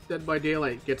Dead by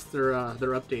Daylight gets their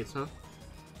updates, huh?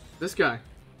 This guy.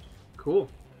 Cool.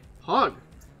 Hog.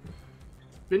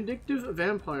 Vindictive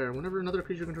Vampire. Whenever another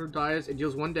creature controller dies, it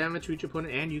deals 1 damage to each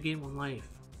opponent and you gain 1 life.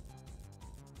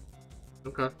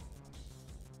 Okay.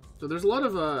 So there's a lot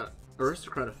of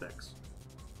aristocrat effects.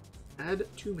 Add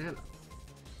 2 mana.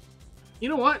 You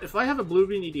know what? If I have a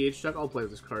blue-green EDH deck, I'll play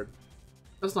this card.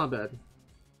 That's not bad.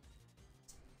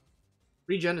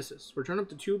 Regenesis. Return up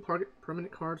to 2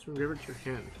 permanent cards from graveyard to your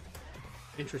hand.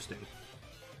 Interesting.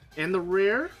 And the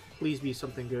rare? Please be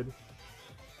something good.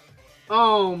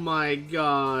 Oh my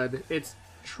god. It's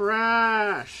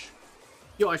trash.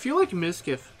 Yo, I feel like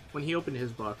Miskiff when he opened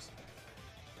his box.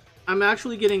 I'm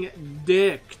actually getting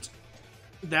dicked.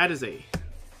 That is a...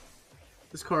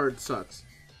 This card sucks.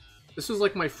 This was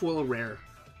like my full rare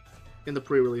in the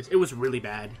pre-release. It was really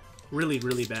bad. Really,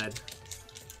 really bad.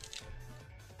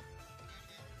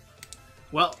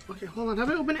 Well, okay, hold on. Have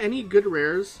I opened any good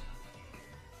rares?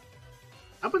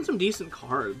 I opened some decent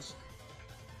cards.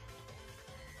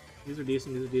 These are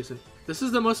decent, these are decent. This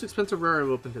is the most expensive rare I've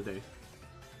opened today.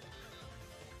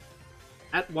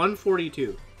 At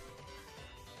 142.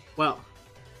 Well,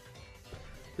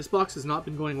 this box has not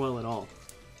been going well at all.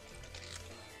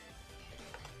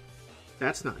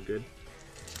 That's not good.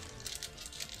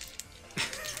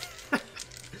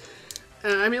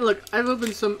 I mean, look, I've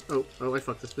opened some... Oh, I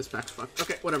fucked this. This pack's fucked.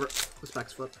 Okay, whatever. This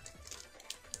pack's fucked.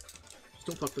 Just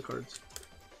don't fuck the cards.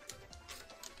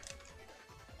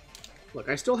 Look,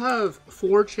 I still have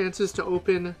 4 chances to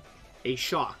open a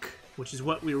shock, which is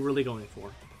what we were really going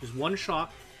for. Just 1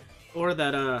 shock, or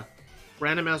that,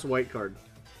 random ass white card.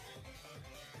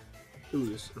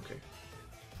 Ooze. Okay.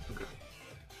 Okay.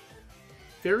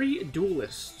 Fairy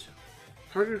Duelist.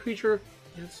 Target creature.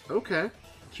 Yes. Okay.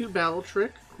 Cute battle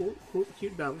trick. Cool. Cool.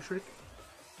 Cute battle trick.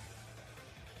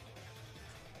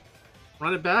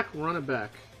 Run it back. Run it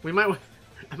back. We might.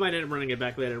 I might end up running it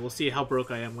back later. We'll see how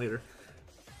broke I am later.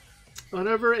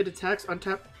 Whenever it attacks,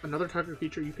 untap another target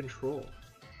creature you control.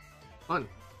 Fun.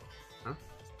 Huh?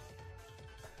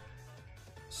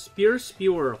 Spear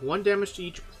Spewer. 1 damage to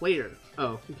each player.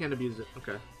 Oh, you can't abuse it.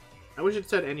 Okay. I wish it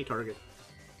said any target.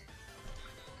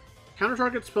 Counter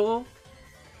target spell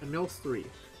and mills 3.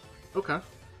 Okay.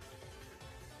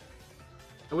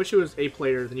 I wish it was a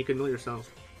player, then you could mill yourself.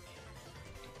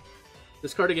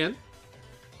 Discard again.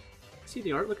 See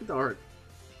the art? Look at the art.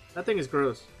 That thing is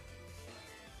gross.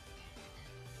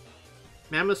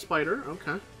 Mammoth Spider.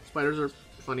 Okay. Spiders are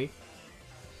funny.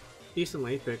 Decent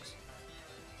late picks.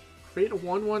 Create a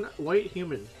 1/1 white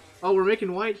human. Oh, we're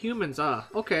making white humans. Ah,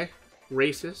 okay.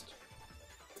 Racist.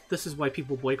 This is why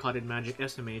people boycotted Magic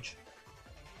SMH.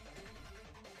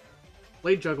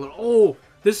 Blade Juggler. Oh,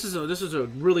 this is a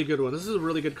really good one. This is a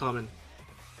really good common.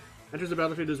 Enters the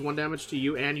battlefield, does 1 damage to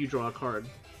you, and you draw a card.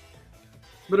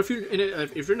 But if you're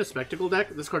in a Spectacle deck,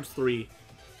 this card's 3.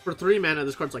 For 3 mana,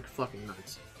 this card's like fucking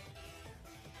nuts.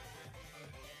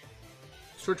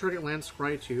 Destroy target land,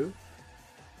 scry 2.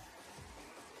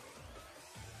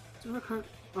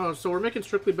 Oh, so we're making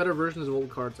strictly better versions of old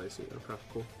cards, I see. Okay,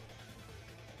 cool.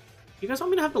 You guys want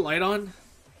me to have the light on?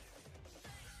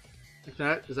 Like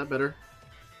that? Is that better?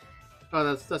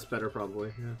 Oh, that's better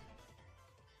probably, yeah.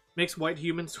 Makes white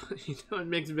humans, you know, it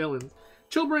makes villains.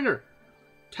 Chillbringer!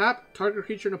 Tap, target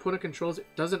creature an opponent controls it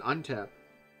doesn't untap.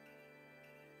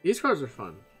 These cards are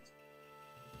fun.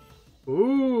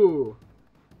 Ooh!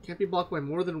 Can't be blocked by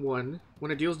more than 1. When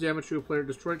it deals damage to a player,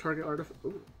 destroy target artifact.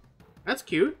 Ooh. That's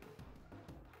cute.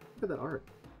 Look at that art.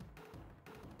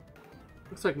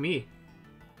 Looks like me.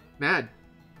 Mad.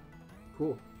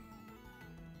 Cool.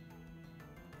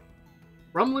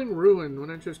 Rumbling Ruin. When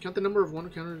I choose, count the number of 1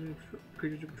 counter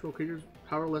creatures you control. Creatures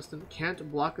power less than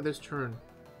can't block this turn.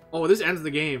 Oh, this ends the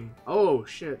game. Oh,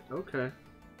 shit. Okay.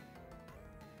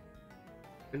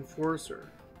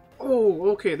 Enforcer. Oh,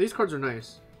 okay. These cards are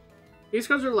nice. These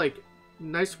cards are like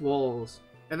nice walls.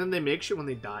 And then they make shit when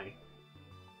they die.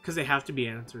 Because they have to be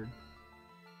answered.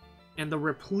 And the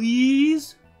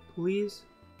please? Please?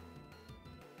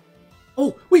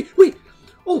 Oh, wait!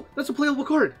 Oh, that's a playable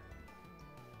card!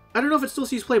 I don't know if it still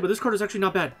sees play, but this card is actually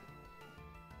not bad.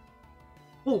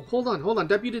 Oh, hold on.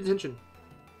 Deputy Detention.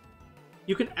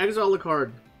 You can exile a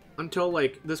card until,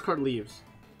 like, this card leaves.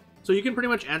 So you can pretty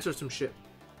much answer some shit.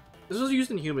 This was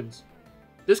used in humans.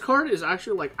 This card is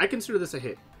actually, like, I consider this a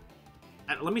hit.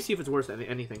 Let me see if it's worth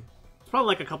anything. It's probably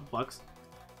like a couple bucks.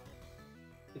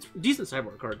 It's a decent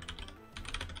sideboard card.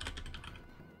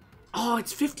 Oh,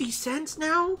 it's 50 cents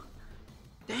now?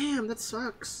 Damn, that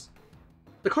sucks.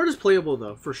 The card is playable,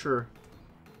 though, for sure.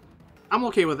 I'm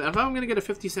okay with it. If I'm going to get a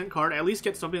 50-cent card, at least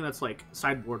get something that's, like,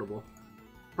 sideboardable.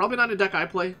 Probably not a deck I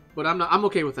play, but I'm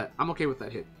okay with that. I'm okay with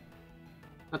that hit.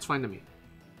 That's fine to me.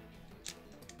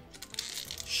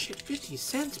 Shit, 50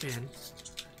 cents, man.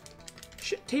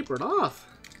 Shit, tapered off.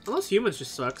 Unless humans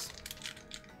just sucks.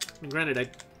 I mean, granted, I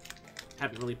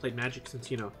haven't really played Magic since,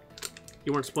 you know,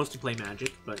 you weren't supposed to play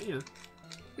Magic, but, you know.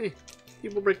 Hey,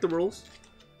 people break the rules.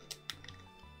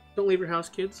 Don't leave your house,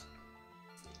 kids.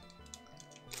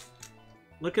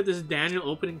 Look at this Daniel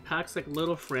opening packs like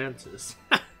little Francis.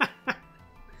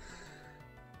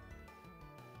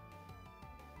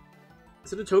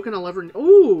 Is it a token I'll ever...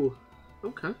 Ooh!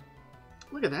 Okay.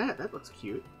 Look at that. That looks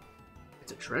cute.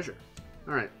 It's a treasure.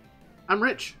 Alright. I'm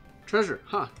rich. Treasure.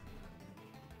 Huh.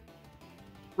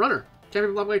 Runner. Can't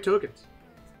be blocked by tokens.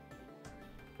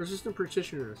 Resistant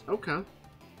practitioners. Okay.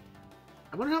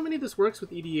 I wonder how many of this works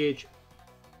with EDH.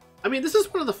 I mean, this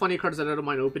is one of the funny cards that I don't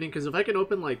mind opening, because if I can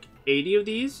open, like, 80 of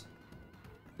these,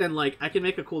 then, like, I can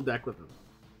make a cool deck with them.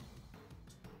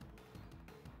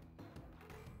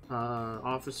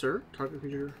 Officer. Target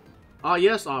creature. Ah,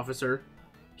 yes, officer.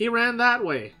 He ran that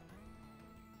way.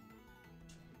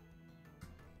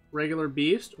 Regular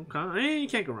beast. Okay. You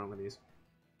can't go wrong with these.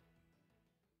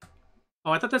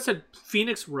 Oh, I thought that said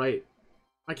Phoenix Wright.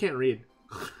 I can't read.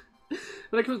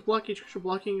 But I could block each creature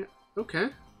blocking. Okay.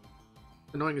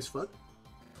 Annoying as fuck.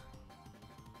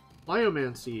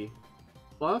 Biomancy.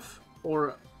 Buff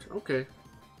or... Okay.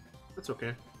 That's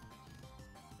okay.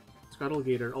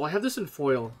 Scuttlegator. Oh, I have this in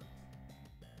foil.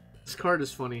 This card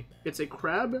is funny. It's a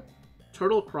crab,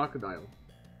 turtle, crocodile.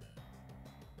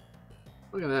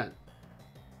 Look at that.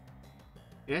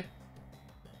 Yeah?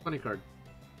 Funny card.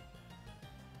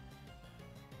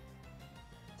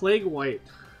 Plague White.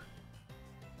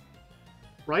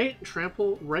 Right?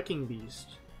 Trample, Wrecking Beast.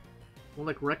 More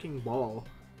like Wrecking Ball.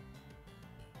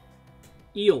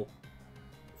 Eel.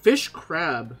 Fish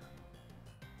Crab.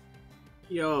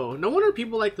 Yo, no wonder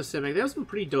people like the Simic. They have some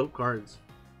pretty dope cards.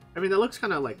 I mean, that looks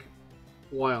kind of like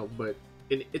wild, but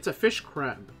it's a fish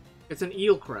crab. It's an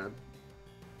eel crab.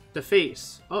 The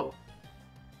face. Oh.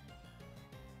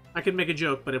 I could make a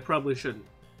joke, but I probably shouldn't.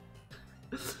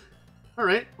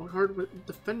 Alright, card with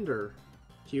Defender.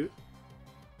 Cute.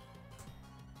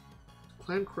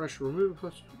 Clan Crush, remove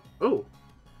plus. Oh!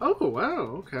 Oh, wow,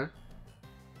 okay.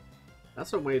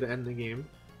 That's a way to end the game.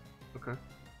 Okay.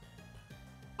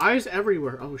 Eyes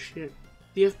everywhere. Oh, shit.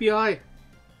 The FBI!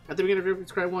 At the beginning of every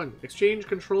scry 1. Exchange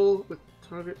control with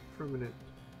target permanent.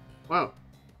 Wow.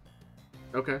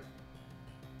 Okay.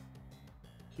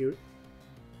 Cute.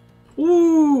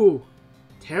 Ooh!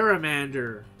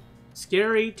 Terramander.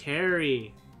 Scary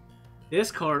Terry.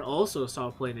 This card also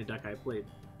saw play in a deck I played.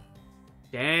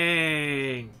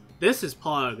 Dang. This is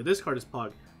Pog. This card is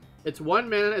Pog. It's 1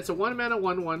 mana. It's a 1 mana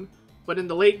 1/1, but in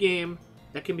the late game,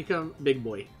 that can become Big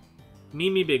Boy.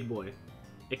 Mimi Big Boy.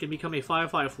 It can become a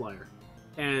 5/5 flyer.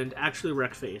 And actually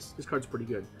wreck face. This card's pretty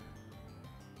good.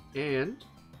 And...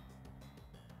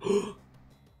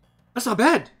 That's not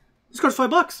bad! This card's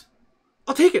 $5!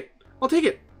 I'll take it! I'll take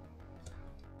it!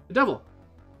 The Devil.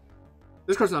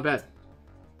 This card's not bad.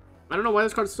 I don't know why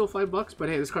this card's still $5, but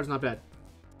hey, this card's not bad.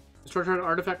 Destroy target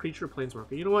artifact, creature,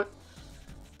 planeswalker. You know what?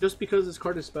 Just because this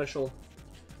card is special,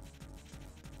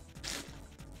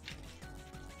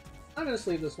 I'm gonna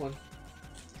sleeve this one.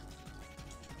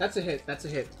 That's a hit. That's a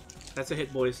hit. That's a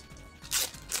hit, boys.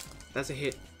 That's a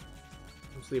hit.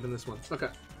 I'm sleeving this one. Okay.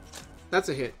 That's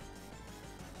a hit.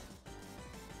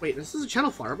 Wait, this is a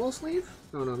Channel Fireball sleeve?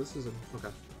 No, no, this isn't. Okay.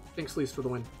 Pink sleeves for the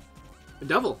win. The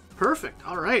Devil. Perfect.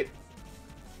 Alright.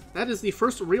 That is the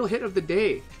first real hit of the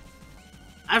day.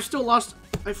 I've still lost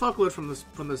my fuckload from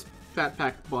this Fat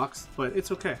Pack box, but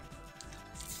it's okay.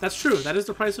 That's true. That is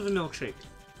the price of a milkshake.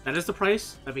 That is the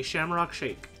price of a Shamrock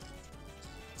Shake.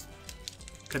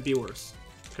 Could be worse.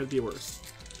 Could be worse.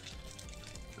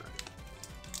 Right.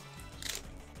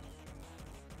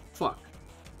 Fuck.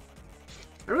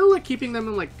 I really like keeping them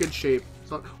in like good shape.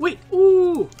 So, wait!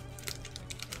 Ooh!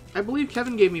 I believe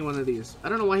Kevin gave me one of these. I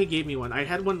don't know why he gave me one. I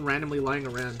had one randomly lying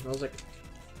around. I was like,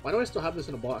 why do I still have this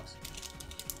in a box?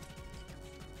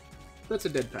 That's a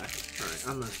dead pack. Alright,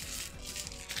 I'm not...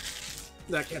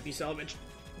 That can't be salvaged.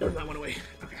 Throw that one away.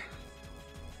 Okay.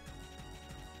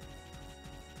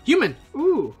 Human!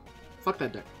 Ooh! Fuck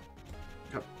that deck.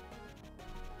 Okay.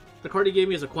 The card he gave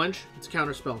me is a Quench. It's a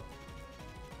counterspell.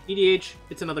 EDH,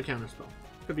 it's another counterspell.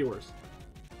 Could be worse.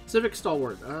 Civic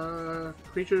Stalwart.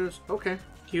 Creatures. Okay.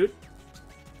 Cute.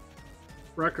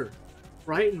 Wrecker.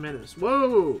 Bright and Menace.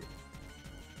 Whoa!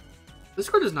 This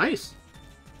card is nice.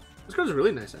 This card is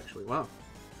really nice, actually. Wow.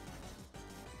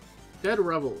 Dead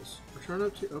Rebels. Return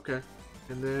up to... Okay.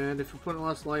 And then if your opponent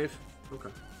lost life... Okay.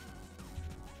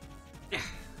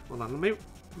 Hold on.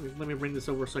 Let me bring this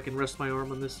over so I can rest my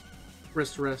arm on this.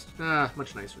 Wrist to rest. Ah,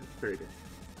 much nicer. Very good.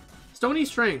 Stony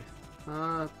Strength.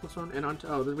 Plus one. And on...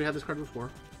 Oh, we had this card before.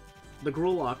 The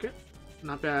Gruul Locket.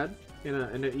 Not bad. In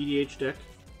an EDH deck.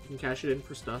 You can cash it in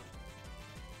for stuff.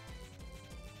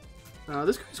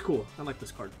 This card's cool. I like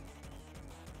this card.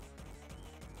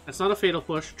 It's not a fatal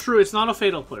push. True, it's not a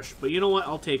fatal push, but you know what?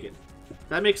 I'll take it.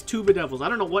 That makes 2 Bedevils. I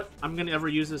don't know what I'm gonna ever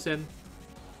use this in,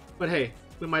 but hey,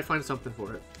 we might find something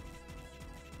for it.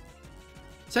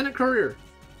 Senate Courier.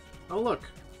 Oh look,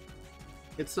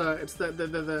 it's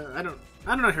the I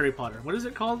don't know Harry Potter. What is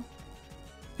it called?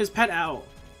 His pet owl.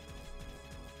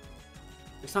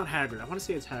 It's not Hagrid. I want to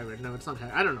say it's Hagrid. No, it's not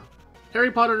Hagrid. I don't know.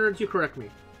 Harry Potter nerds, you correct me.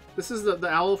 This is the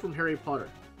owl from Harry Potter.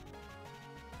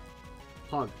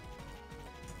 Pog.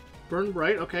 Burn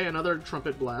Bright. Okay, another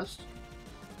Trumpet Blast.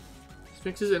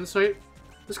 Sphinx's Insight.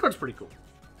 This card's pretty cool.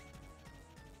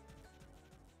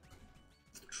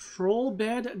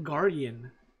 Trollbed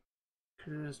Guardian.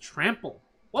 Trample.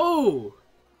 Whoa!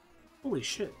 Holy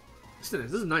shit. This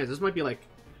is nice. This might be like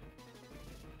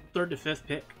 3rd to 5th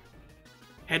pick.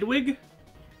 Hedwig?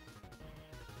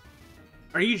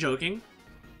 Are you joking?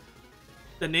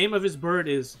 The name of his bird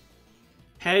is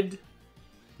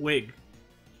Hedwig.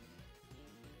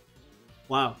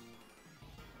 Wow.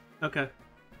 Okay.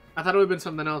 I thought it would have been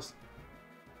something else.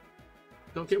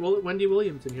 Don't get Wendy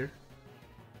Williams in here.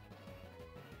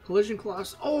 Collision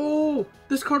Class. Oh!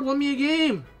 This card won me a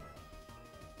game!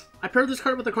 I paired this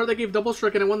card with the card that gave Double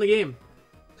Strike and I won the game.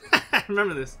 I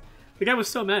remember this. The guy was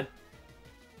so mad.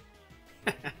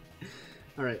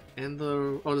 Alright, and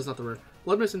the... Oh, this is not the rare.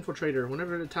 Bloodmist Infiltrator.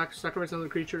 Whenever it attacks, sacrifice another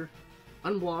creature.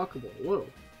 Unblockable. Whoa.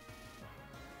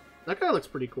 That guy looks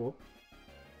pretty cool.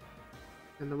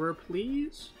 And the rare,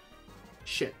 please?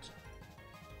 Shit.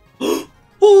 Oh!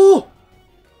 Oh!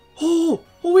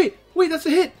 Oh, wait! Wait, that's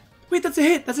a hit! Wait, that's a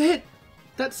hit! That's a hit!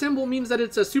 That symbol means that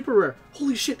it's a super rare.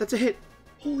 Holy shit, that's a hit!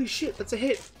 Holy shit, that's a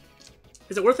hit!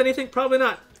 Is it worth anything? Probably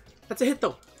not. That's a hit,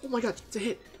 though. Oh my god, it's a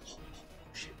hit. Oh,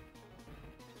 shit.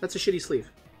 That's a shitty sleeve.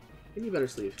 Give me a better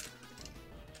sleeve.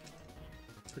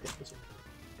 Okay, this one.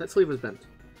 That sleeve was bent.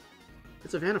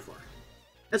 It's a Vannifar.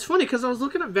 It's funny, because I was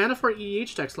looking at Vannifar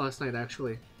EDH decks last night,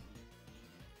 actually.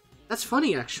 That's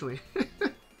funny, actually.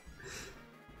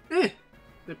 Eh.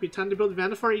 Might be time to build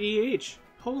Vannifar EDH.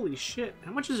 Holy shit.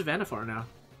 How much is Vannifar now?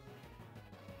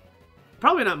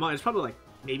 Probably not much. It's probably like,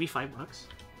 maybe $5.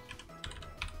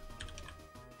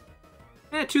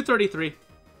 Eh, 233.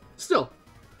 Still.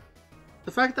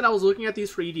 The fact that I was looking at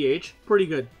these for EDH, pretty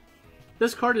good.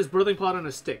 This card is Birthing Pod on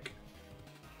a stick.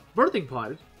 Birthing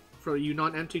Pod, for you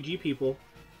non-MTG people,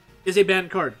 is a banned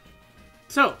card.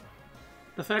 So,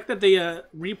 the fact that they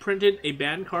reprinted a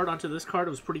banned card onto this card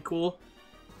was pretty cool.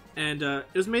 And it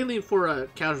was mainly for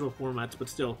casual formats, but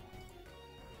still.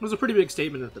 It was a pretty big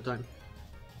statement at the time.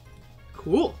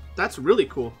 Cool. That's really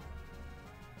cool.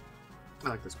 I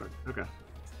like this card. Okay.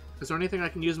 Is there anything I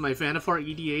can use in my Vannifar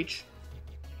EDH?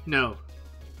 No.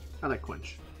 I like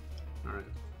Quench. Alright.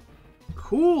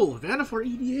 Cool! Vannifar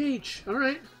EDH!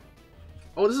 Alright.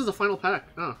 Oh, this is the final pack.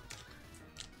 Oh.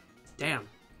 Damn.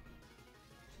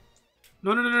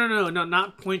 No,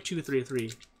 not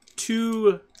 0.233.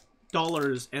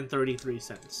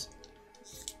 $2.33.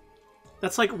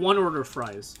 That's like 1 order of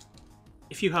fries.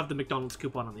 If you have the McDonald's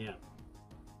coupon on the app.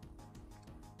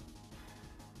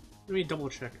 Let me double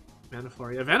check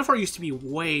Vannifar. Yeah, Vannifar used to be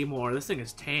way more. This thing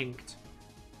is tanked.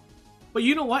 But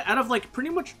you know what? Out of like pretty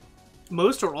much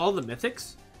most or all the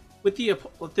mythics, with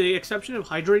the exception of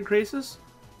Hydroid Krasis,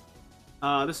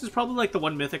 this is probably like the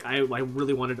one mythic I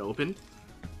really wanted to open.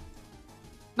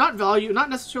 Not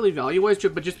necessarily value-wise,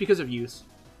 but just because of use.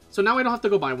 So now I don't have to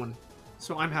go buy one.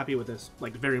 So I'm happy with this,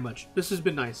 like very much. This has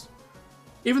been nice.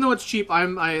 Even though it's cheap,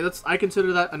 I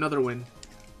consider that another win,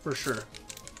 for sure.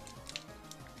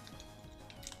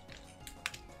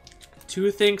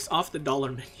 2 things off the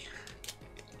dollar menu.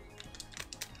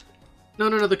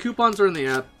 No, the coupons are in the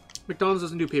app. McDonald's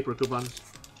doesn't do paper coupons.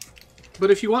 But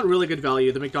if you want really good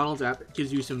value, the McDonald's app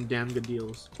gives you some damn good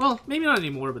deals. Well, maybe not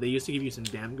anymore, but they used to give you some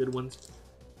damn good ones.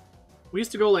 We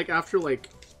used to go, like, after, like,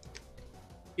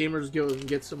 Gamers Guild and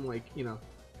get some, like, you know,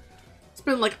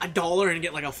 spend, like, $1 and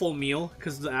get, like, a full meal,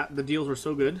 because the deals were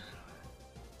so good.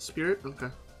 Spirit? Okay,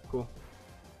 cool.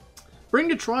 Bring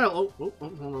to trial. Oh,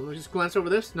 hold on. Let me just glance over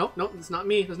this. Nope, it's not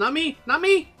me. It's not me. Not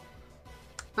me.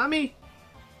 Not me.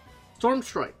 Storm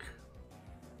Strike.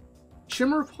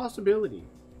 Shimmer of Possibility.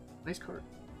 Nice card.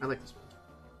 I like this one.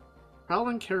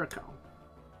 Prowling Caracal.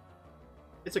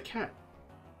 It's a cat.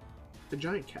 It's a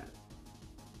giant cat.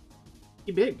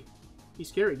 He's big. He's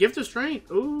scary. Gift of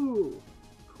Strength. Ooh.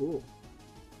 Cool.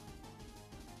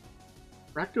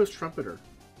 Rakdos Trumpeter.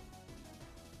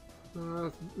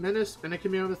 Menace, and it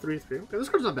can be on a 3/3. Okay, this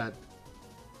card's not bad.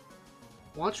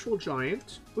 Watchful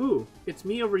Giant. Ooh, it's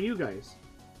me over you guys.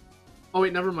 Oh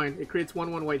wait, never mind. It creates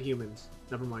 1/1 white humans.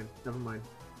 Never mind.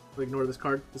 I'll ignore this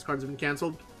card. This card's been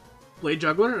cancelled. Blade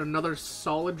Juggler, another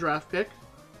solid draft pick.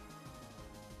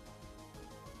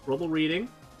 Rubble reading.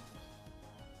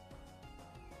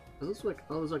 Those like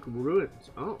ruins.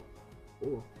 Oh.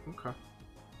 Oh, okay.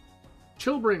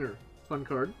 Chillbringer. Fun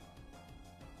card.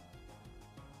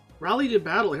 Rally to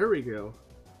battle. Here we go.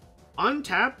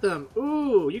 Untap them.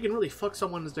 Ooh, you can really fuck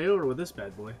someone's day over with this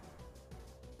bad boy.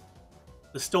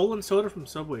 The stolen soda from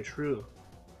Subway. True.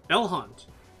 Bell Hunt.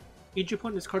 Each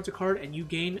opponent discards a card and you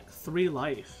gain 3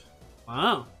 life.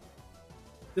 Wow.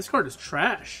 This card is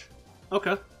trash.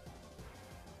 Okay.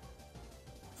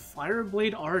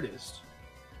 Fireblade Artist.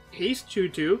 Haste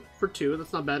 2/2 for 2.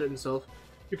 That's not bad in itself.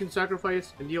 You can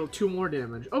sacrifice and deal 2 more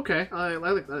damage. Okay, I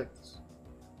like this.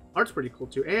 Art's pretty cool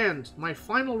too. And my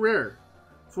final rare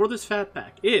for this fat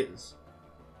pack is...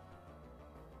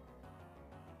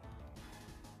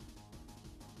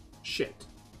 Shit.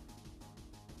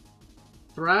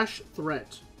 Thrash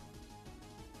Threat.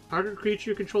 Target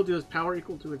creature you control deals power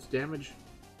equal to its damage.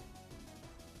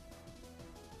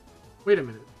 Wait a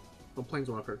minute. Oh,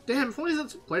 Planeswalker. Damn, if only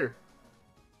that's a player.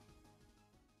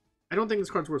 I don't think this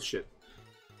card's worth shit.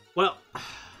 Well,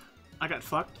 I got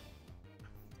fucked.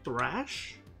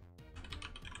 Thrash?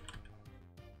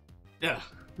 Yeah,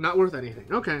 not worth anything.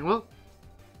 Okay, well.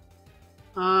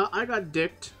 I got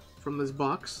dicked from this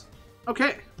box.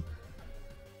 Okay.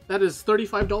 That is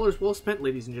 $35 well spent,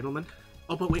 ladies and gentlemen.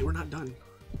 Oh, but wait, we're not done.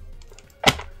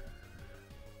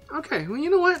 Okay, well, you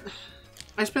know what?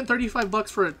 I spent 35 bucks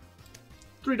for a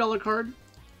 $3 card.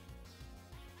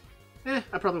 I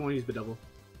probably won't use the double.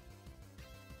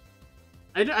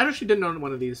 I actually didn't own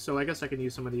one of these, so I guess I can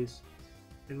use some of these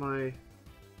in my...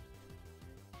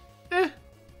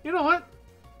 You know what?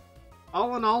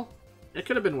 All in all, it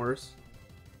could have been worse.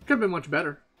 It could have been much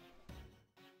better.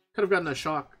 Could have gotten a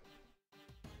shock.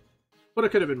 But it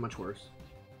could have been much worse.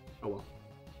 Oh well.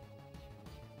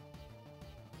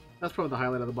 That's probably the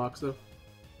highlight of the box, though.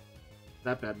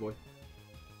 That bad boy.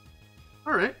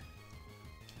 Alright.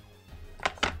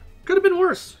 Could have been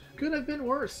worse. Could have been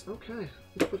worse. Okay.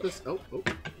 Let's put this... Oh.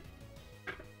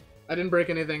 I didn't break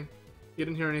anything. You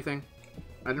didn't hear anything.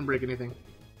 I didn't break anything.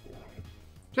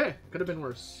 Okay. Could have been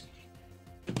worse.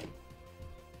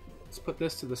 Let's put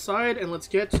this to the side, and let's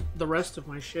get the rest of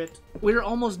my shit. We're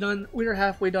almost done. We're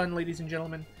halfway done, ladies and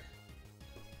gentlemen.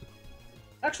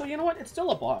 Actually, you know what? It's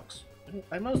still a box.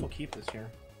 I might as well keep this here.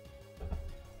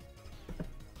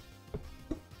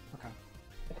 Okay.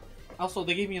 Also,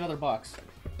 they gave me another box.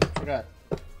 Forgot.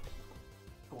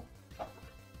 Cool.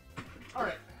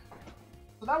 Alright.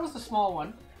 So that was the small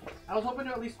one. I was hoping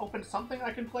to at least open something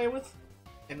I can play with.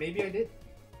 And maybe I did.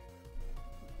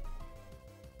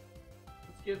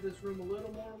 Let's give this room a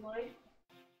little more light.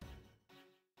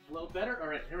 A little better.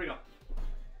 Alright, here we go.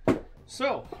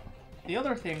 So, the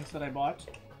other things that I bought,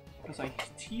 because I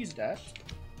teased at,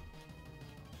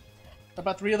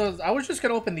 about 3 of those. I was just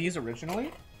going to open these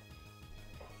originally.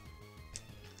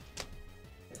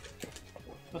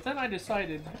 But then I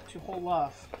decided to hold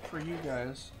off for you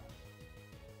guys.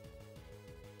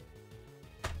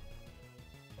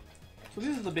 So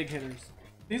these are the big hitters.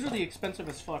 These are the expensive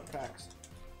as fuck packs.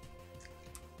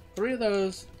 3 of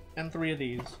those and 3 of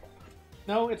these.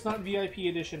 No, it's not VIP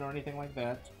edition or anything like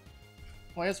that.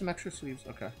 Oh, I have some extra sleeves.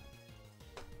 Okay.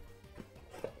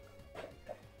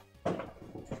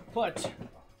 But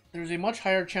there's a much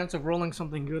higher chance of rolling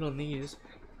something good on these.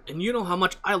 And you know how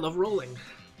much I love rolling.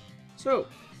 So,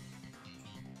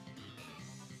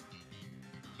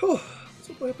 let's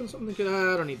hope I open something good.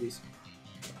 I don't need these.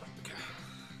 Okay.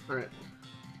 Alright.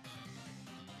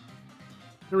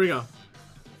 Here we go.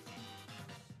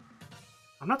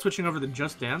 I'm not switching over to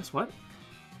Just Dance. What?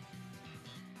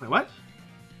 Wait, what?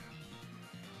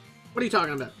 What are you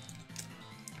talking about?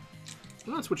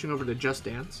 I'm not switching over to Just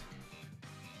Dance.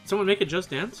 Someone make it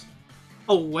Just Dance?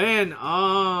 Oh, when? You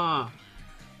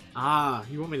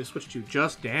want me to switch to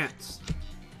Just Dance.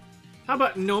 How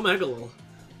about No Megalol?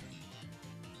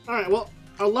 Alright, well,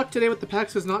 our luck today with the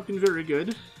packs has not been very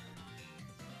good.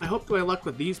 I hope my luck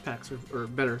with these packs are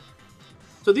better.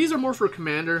 So these are more for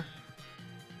Commander.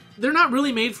 They're not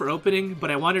really made for opening,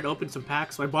 but I wanted to open some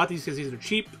packs, so I bought these because these are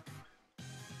cheap.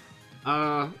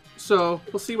 So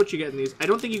we'll see what you get in these. I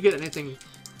don't think you get anything...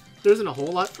 There isn't a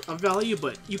whole lot of value,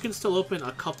 but you can still open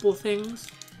a couple things.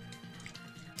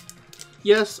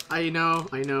 Yes, I know,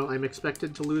 I'm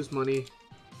expected to lose money.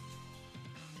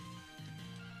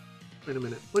 Wait a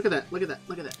minute. Look at that, look at that,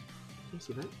 look at that. Can you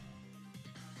see that?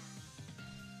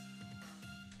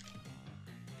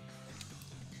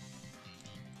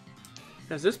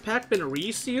 Has this pack been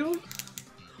resealed?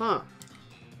 Huh.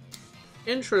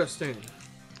 Interesting.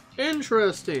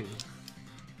 Interesting.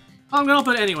 I'm gonna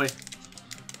open it anyway.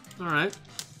 Alright.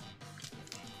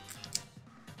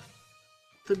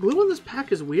 The glue on this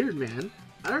pack is weird, man.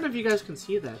 I don't know if you guys can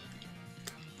see that.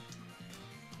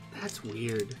 That's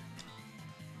weird.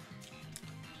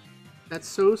 That's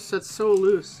so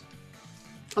loose.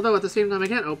 Although at the same time I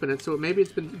can't open it, so maybe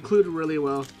it's been included really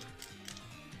well.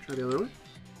 Try the other one.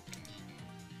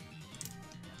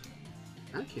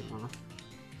 That came off.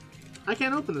 I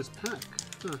can't open this pack.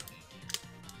 Huh.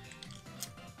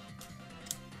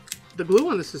 The glue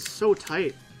on this is so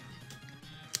tight.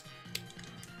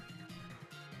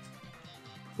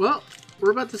 Well,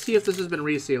 we're about to see if this has been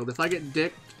resealed. If I get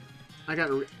dicked,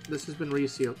 this has been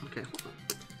resealed. Okay, hold on.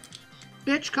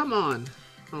 Bitch, come on!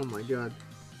 Oh my god.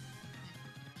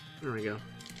 There we go.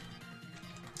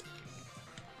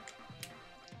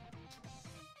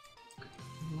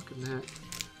 Look at that.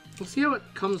 We'll see how it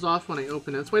comes off when I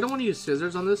open it. That's why I don't want to use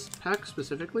scissors on this pack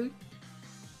specifically.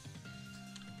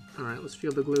 Alright, let's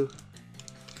feel the glue.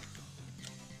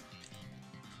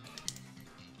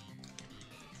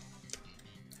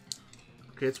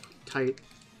 Okay, it's tight.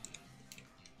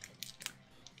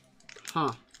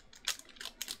 Huh.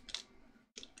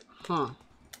 Huh.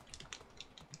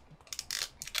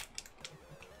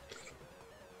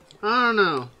 I don't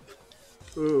know.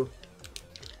 Ooh.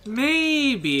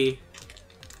 Maybe.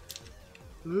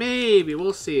 Maybe.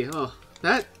 We'll see. Oh,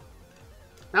 that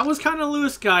was kind of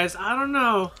loose, guys. I don't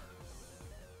know.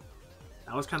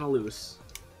 That was kind of loose.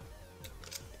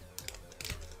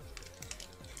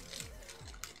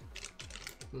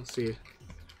 Let's see.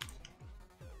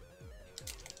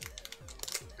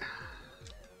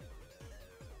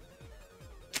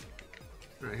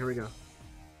 Alright, here we go.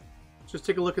 Let's just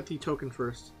take a look at the token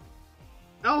first.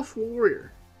 Elf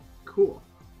Warrior. Cool.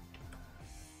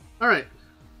 Alright.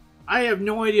 I have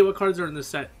no idea what cards are in this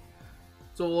set.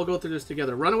 So we'll go through this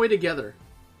together. Runaway Together.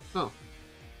 Oh.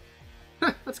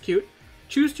 That's cute.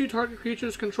 Choose 2 target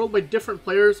creatures controlled by different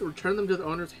players. Return them to the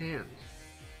owner's hand.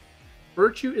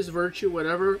 Virtue is virtue,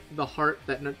 whatever the heart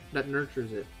that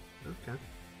nurtures it. Okay.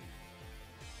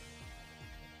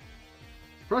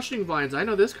 Crushing Vines. I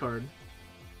know this card.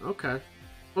 Okay.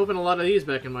 Opened a lot of these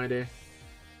back in my day.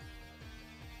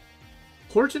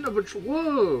 Portent of a...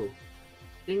 Whoa!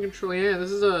 In control. Yeah,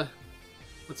 this is a...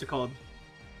 What's it called?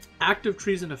 Active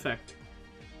Treason effect.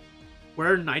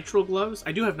 Wear nitro gloves?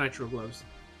 I do have nitro gloves.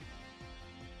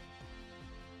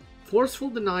 Forceful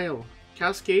Denial.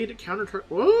 Cascade, counter...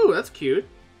 Whoa, that's cute.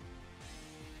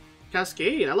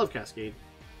 Cascade. I love Cascade.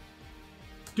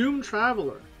 Doom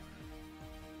Traveler.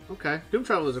 Okay. Doom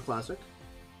Traveler is a classic.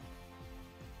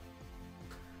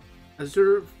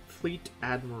 Azure Fleet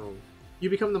Admiral. You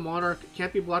become the Monarch.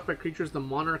 Can't be blocked by creatures the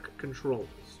Monarch controls.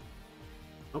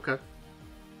 Okay.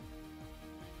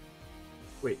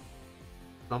 Wait.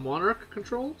 The Monarch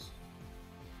controls?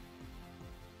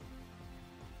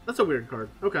 That's a weird card.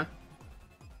 Okay.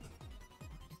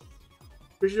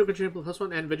 Creature can change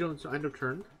 +1 and Vigilance to end of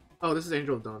turn. Oh, this is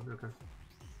Angel of Dawn. Okay.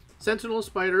 Sentinel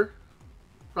Spider.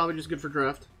 Probably just good for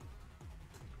draft.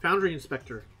 Foundry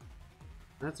Inspector.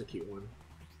 That's a cute one.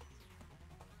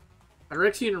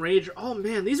 Phyrexian Rager. Oh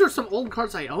man, these are some old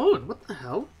cards I own. What the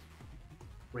hell?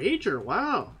 Rager,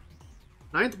 wow.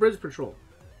 9th Bridge Patrol.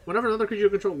 Whenever another creature you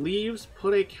control leaves,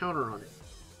 put a counter on it.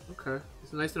 Okay.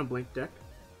 It's nice in a blink deck.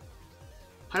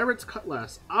 Pirate's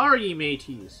Cutlass. Are ye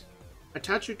mateys?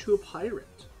 Attach it to a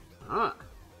pirate. Ah.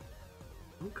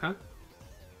 Okay.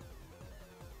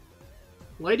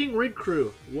 Lighting Rig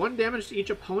Crew. 1 damage to each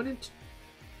opponent.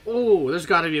 Oh, there's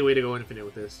got to be a way to go infinite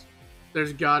with this.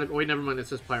 There's got to... Oh, wait, never mind. It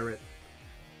says pirate.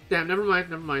 Damn, never mind.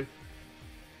 Never mind.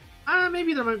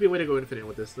 Maybe there might be a way to go infinite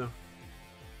with this, though.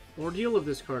 Ordeal of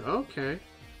this card. Okay.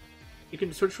 You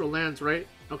can search for lands, right?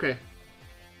 Okay.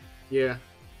 Yeah.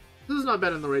 This is not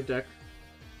bad in the right deck.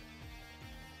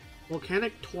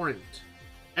 Volcanic Torrent.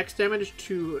 X damage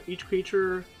to each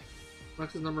creature.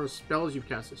 Flex the number of spells you've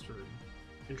cast this turn.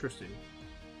 Interesting.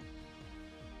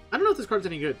 I don't know if this card's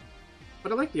any good,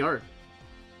 but I like the art.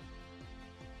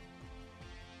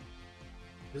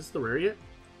 Is this the rare yet?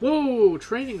 Whoa!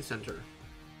 Training Center.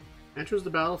 Enters the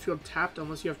battlefield tapped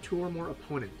unless you have 2 or more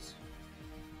opponents.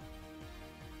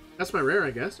 That's my rare,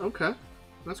 I guess. Okay.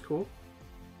 That's cool.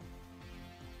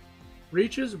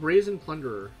 Reaches Brazen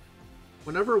Plunderer.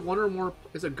 Whenever 1 or more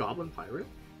is a Goblin Pirate.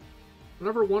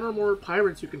 Whenever 1 or more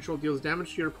pirates you control deals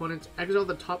damage to your opponents, exile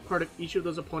the top card of each of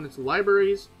those opponents'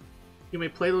 libraries. You may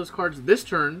play those cards this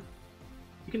turn.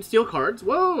 You can steal cards.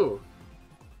 Whoa!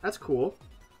 That's cool.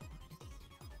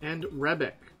 And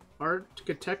Rebek.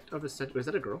 Architect of Ascent. Is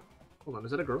that a girl? Hold on,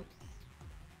 is that a girl?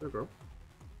 Is that a girl?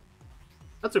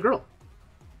 That's a girl.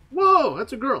 Whoa!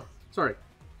 That's a girl. Sorry.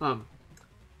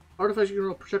 Artifacts you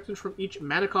control protection from each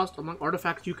mana cost among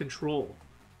artifacts you control.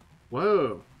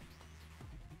 Whoa.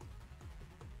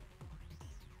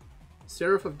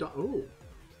 Seraph of Dawn. Oh,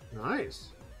 nice.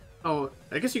 Oh,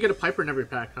 I guess you get a Piper in every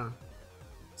pack, huh?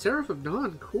 Seraph of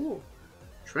Dawn, cool.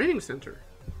 Training Center.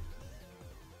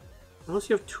 Unless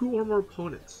you have 2 or more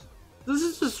opponents. This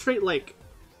is just straight, like,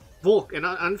 Volk, an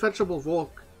unfetchable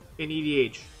Volk in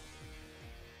EDH.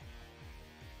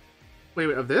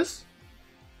 Wait, of this?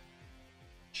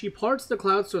 She parts the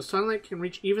clouds so sunlight can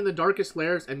reach even the darkest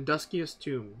lairs and duskiest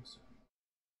tombs.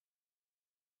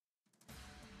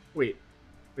 Wait,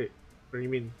 what do you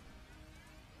mean?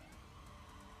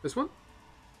 This one?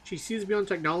 She sees beyond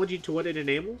technology to what it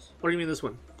enables? Or do you mean this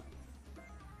one?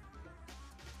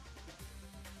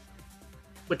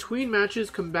 Between matches,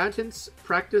 combatants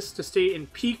practice to stay in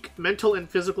peak mental and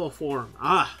physical form.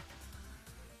 Ah.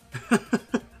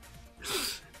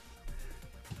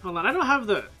 Hold on, I don't have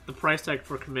the price tag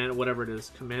for Command, whatever it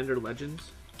is. Commander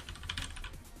Legends.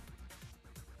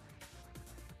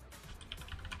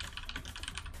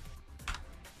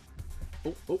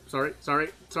 Oh, sorry.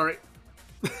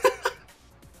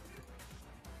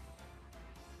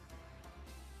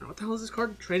 What the hell is this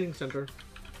card? Training Center.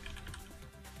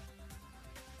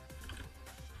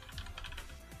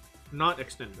 Not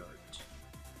extended art.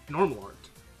 Normal art.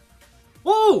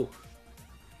 Whoa!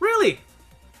 Really?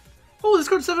 Oh, this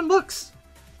card's $7.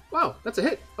 Wow, that's a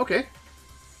hit. Okay.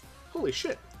 Holy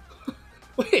shit.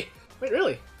 Wait,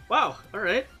 really? Wow,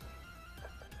 alright.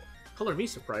 Color me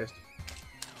surprised.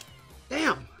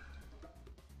 Damn!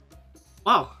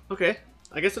 Wow, okay.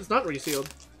 I guess it's not resealed.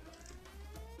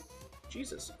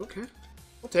 Jesus, okay.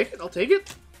 I'll take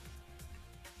it.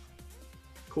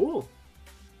 Cool.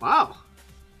 Wow.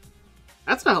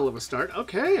 That's a hell of a start.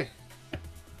 Okay.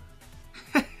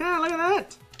 Look at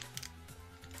that.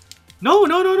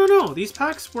 No. These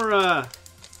packs were,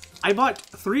 I bought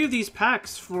 3 of these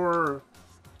packs for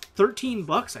 $13,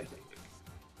 I think.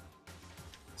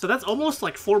 So that's almost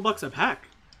like $4 a pack.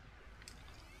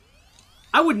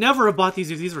 I would never have bought these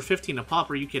if these were 15 a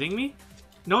pop. Are you kidding me?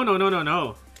 No.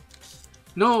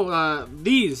 No,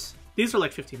 these are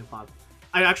like 15 a pop.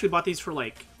 I actually bought these for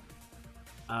like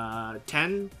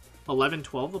 10, 11,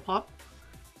 12 a pop.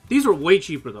 These were way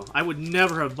cheaper though. I would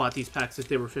never have bought these packs if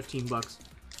they were $15.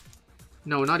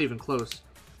 No, not even close.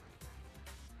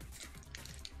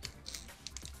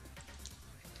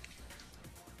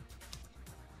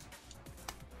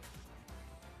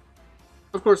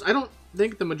 Of course, I don't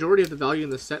think the majority of the value in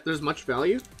the set, there's much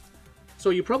value. So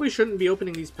you probably shouldn't be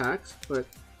opening these packs, but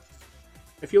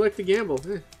if you like to gamble,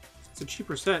 it's a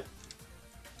cheaper set.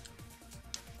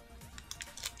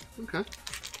 Okay.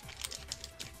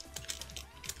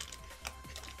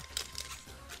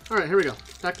 Alright, here we go.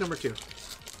 Pack number 2.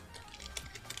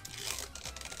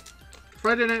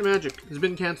 Friday Night Magic has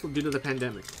been cancelled due to the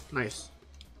pandemic. Nice.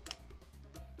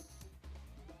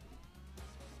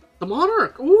 The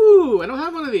Monarch! Ooh, I don't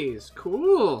have one of these.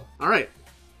 Cool. Alright.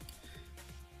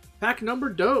 Pack number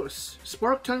dose.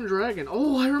 Spark Tongue Dragon.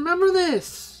 Oh, I remember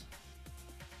this!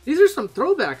 These are some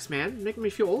throwbacks, man. Making me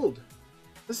feel old.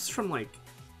 This is from, like,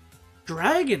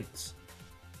 Dragons.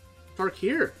 Dark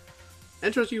here.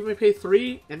 Enters, you may pay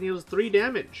 3 and deals 3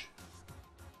 damage.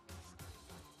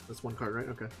 That's one card, right?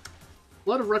 Okay.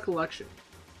 Blood of Recollection.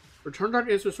 Return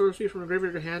target instant sorcery from the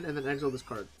graveyard to your hand and then exile this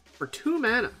card. For 2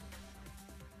 mana.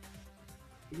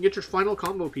 You can get your final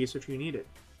combo piece if you need it.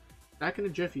 Back in a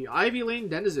jiffy. Ivy Lane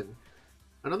Denizen.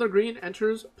 Another green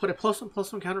enters, put a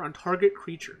 +1/+1 counter on target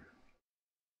creature.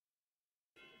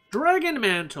 Dragon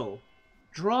Mantle.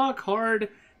 Draw a card.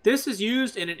 This is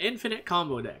used in an infinite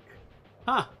combo deck.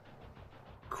 Huh.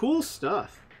 Cool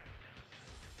stuff.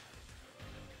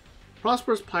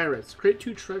 Prosperous Pirates. Create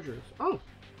 2 treasures. Oh,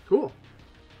 cool.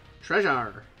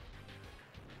 Treasure.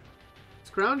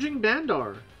 Scrounging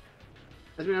Bandar.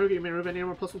 As we navigate, you may remove any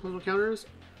more +1/+1 counters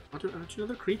onto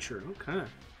another creature. Okay.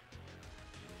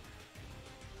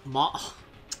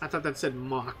 I thought that said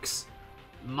Mox.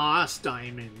 Moss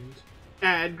Diamond.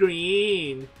 Add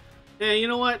green. Hey, you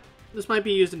know what? This might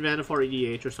be used in Vannifar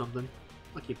EDH or something.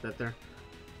 I'll keep that there.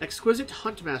 Exquisite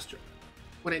Huntmaster.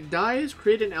 When it dies,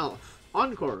 create an elf.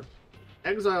 Encore.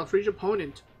 Exile for each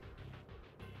opponent.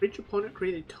 For each opponent,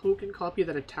 create a token copy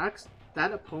that attacks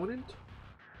that opponent.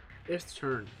 Its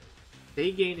turn.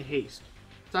 They gain haste.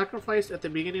 Sacrifice at the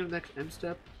beginning of the next end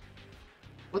step.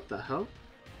 What the hell?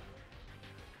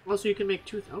 Also, you can make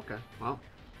 2... Okay, wow.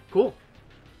 Cool.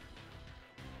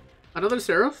 Another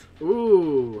Seraph?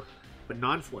 Ooh. But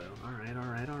non-foil.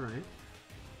 Alright.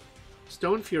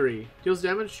 Stone Fury. Deals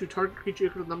damage to target creature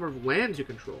equal to the number of lands you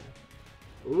control.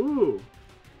 Ooh.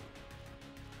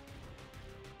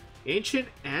 Ancient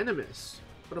Animus.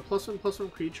 Put a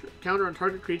 +1/+1 creature counter on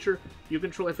target creature you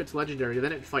control if it's legendary.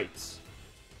 Then it fights.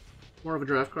 More of a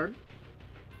draft card.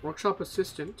 Workshop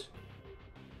Assistant.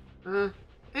 Not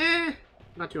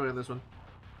too high on this one.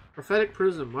 Prophetic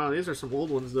Prism. Wow, these are some old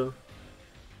ones, though.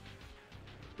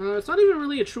 It's not even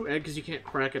really a true egg because you can't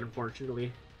crack it,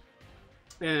 unfortunately.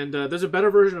 And there's a better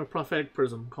version of Prophetic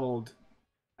Prism called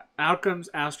Outcomes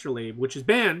Astrolabe, which is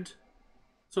banned.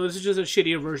 So this is just a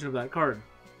shittier version of that card.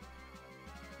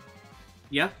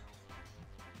 Yeah?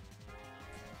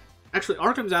 Actually,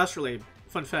 Arkham's Astrolabe,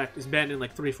 fun fact, is banned in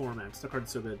like 3 formats. The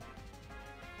card's so good.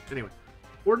 Anyway.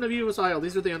 Warden of Evil's Isle.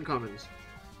 These are the uncommons.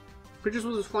 Creatures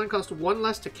with flying cost 1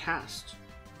 less to cast.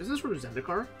 Is this from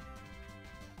Zendikar?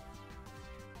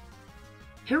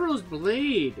 Hero's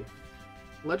Blade.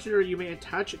 Legendary, you may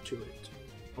attach it to it.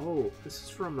 Oh, this is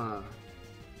from,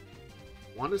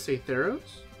 want to say Theros?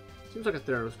 Seems like a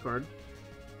Theros card.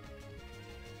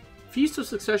 Feast of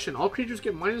Succession. All creatures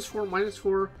get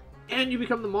 -4/-4, and you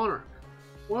become the monarch.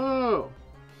 Whoa!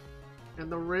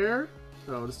 And the rare?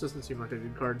 Oh, this doesn't seem like a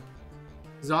good card.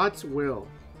 Zot's Will.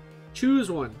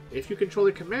 Choose one. If you control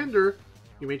a commander,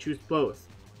 you may choose both.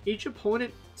 Each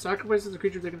opponent sacrifices the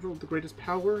creature they control with the greatest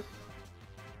power.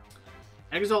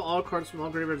 Exile all cards from all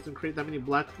graveyards and create that many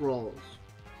black thralls.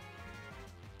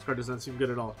 This card does not seem good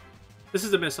at all. This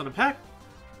is a miss on a pack.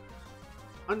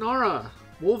 Anara.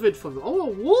 Wolvid from... Oh,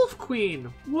 a Wolf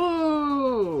Queen!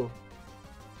 Whoa!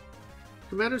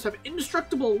 Commanders have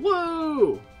indestructible!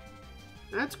 Whoa!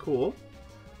 That's cool.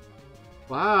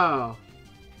 Wow.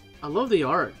 I love the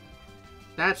art.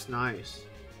 That's nice.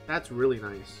 That's really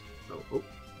nice. Oh.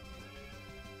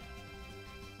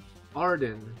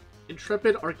 Arden.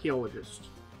 Intrepid Archaeologist.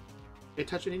 They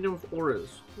touch any number of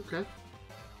auras. Okay.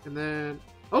 And then...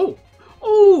 Oh!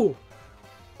 Oh!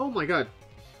 Oh my god.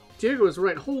 Diego is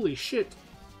right. Holy shit.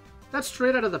 That's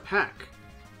straight out of the pack.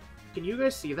 Can you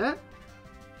guys see that?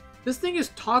 This thing is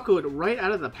tacoed right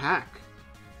out of the pack.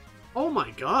 Oh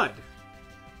my god.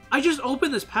 I just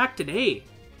opened this pack today.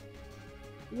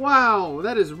 Wow,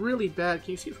 that is really bad.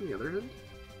 Can you see it from the other end?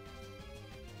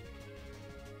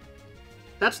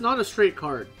 That's not a straight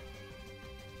card.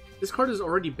 This card is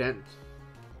already bent.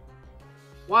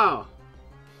 Wow.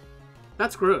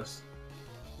 That's gross.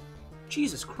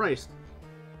 Jesus Christ.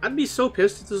 I'd be so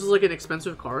pissed if this was like an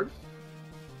expensive card.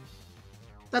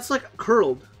 That's like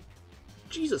curled.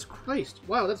 Jesus Christ.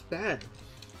 Wow, that's bad.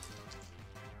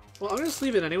 Well, I'm gonna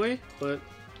sleeve it anyway, but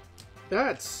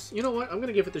that's... You know what? I'm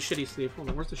gonna give it the shitty sleeve. Hold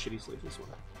on, where's the shitty sleeve? This one.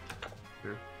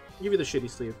 Here. I'll give you the shitty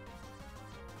sleeve.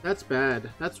 That's bad.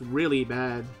 That's really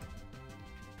bad.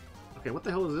 Okay, what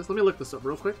the hell is this? Let me look this up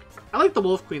real quick. I like the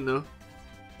Wolf Queen, though.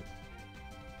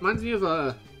 Reminds me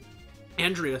of,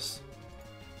 Andreas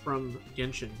from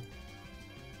Genshin.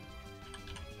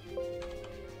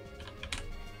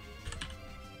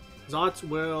 Zot's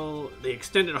Will... The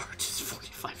extended art is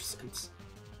 45 cents.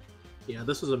 Yeah,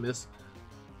 this was a miss.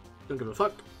 Don't give a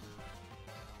fuck.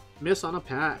 Miss on a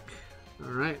pack.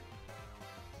 Alright.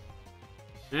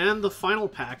 And the final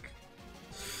pack.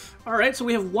 Alright, so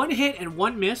we have 1 hit and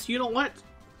 1 miss. You know what?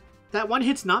 That 1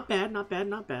 hit's not bad, not bad,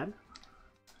 not bad.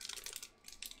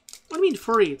 What do you mean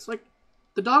furry? It's like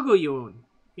the doggo you own.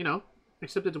 You know,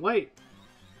 except it's white.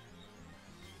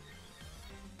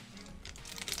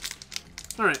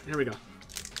 Alright, here we go.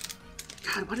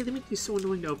 God, why did they make these so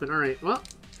annoying to open? Alright, well.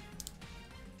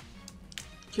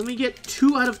 Can we get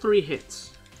 2 out of 3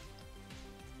 hits?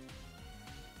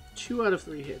 2 out of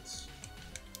 3 hits.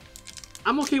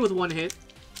 I'm okay with 1 hit.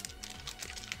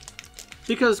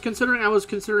 Because considering I was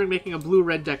considering making a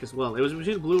blue-red deck as well. It was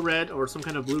between blue-red or some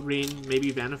kind of blue-green,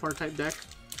 maybe Vannifar type deck.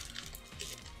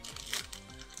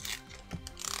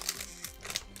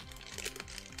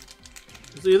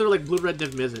 It's either like blue-red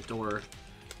Niv Mizzet or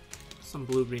some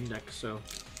blue-green deck, so.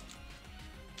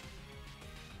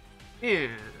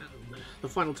 And the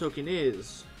final token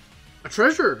is a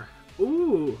treasure.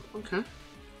 Ooh, okay.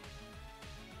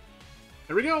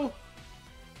 There we go.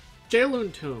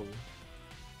 Jaloon Tome.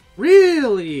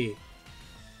 Really?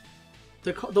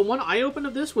 The one I opened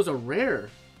of this was a rare.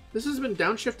 This has been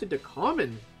downshifted to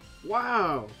common.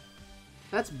 Wow.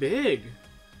 That's big.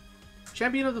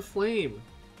 Champion of the Flame.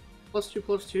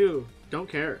 +2/+2. Don't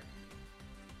care.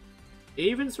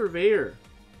 Aven Surveyor.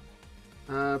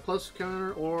 Plus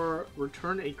counter or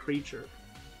return a creature.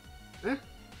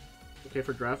 Okay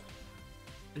for draft.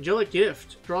 Angelic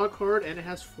Gift. Draw a card and it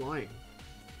has flying.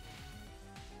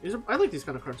 I like these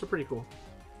kind of cards. They're pretty cool.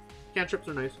 Cantrips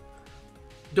are nice.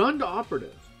 Dund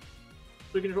Operative.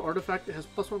 So you can control artifact that has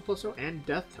 +1/+0 and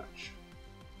Death Touch.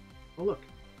 Oh look.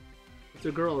 It's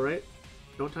a girl, right?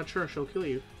 Don't touch her, she'll kill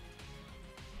you.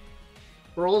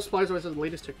 For all spies always have the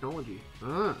latest technology.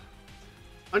 Ah.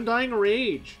 Undying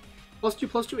Rage.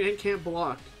 +2/+2 and can't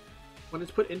block. When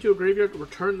it's put into a graveyard,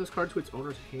 return this card to its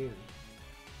owner's hand.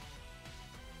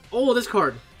 Oh, this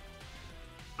card!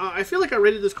 I feel like I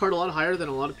rated this card a lot higher than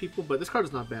a lot of people, but this card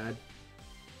is not bad.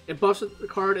 It buffs the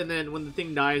card, and then when the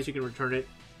thing dies, you can return it.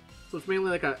 So it's mainly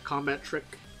like a combat trick.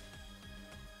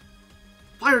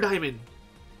 Fire Diamond!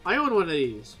 I own one of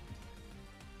these.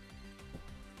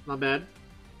 Not bad.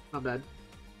 Not bad.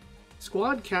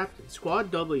 Squad Captain.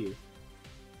 Squad W.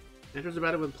 Enters the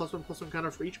battle with +1/+1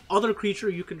 counter for each other creature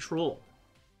you control.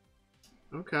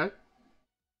 Okay.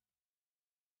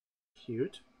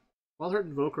 Cute. Wildheart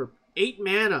Invoker. 8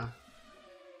 mana.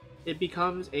 It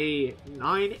becomes a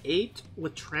 9/8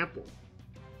 with trample.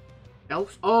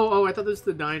 Elf. Oh, I thought this was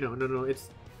the Dino. No, it's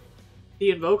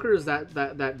the Invoker is that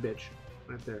bitch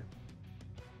right there.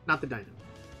 Not the Dino.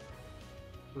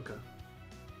 Okay.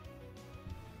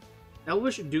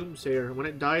 Elvish Doomsayer. When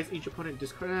it dies, each opponent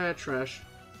discard trash.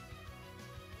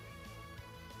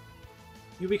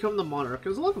 You become the Monarch.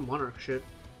 There's a lot of Monarch shit.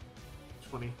 It's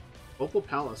funny. Opal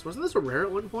Palace. Wasn't this a rare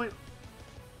at one point?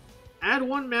 Add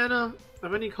 1 mana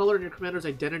of any color in your commander's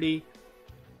identity.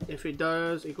 If it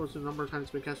does, equals to the number of times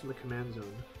it's been cast in the command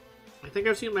zone. I think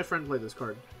I've seen my friend play this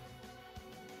card.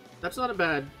 That's not a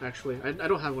bad, actually. I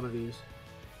don't have one of these.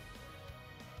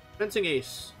 Fencing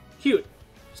Ace. Cute.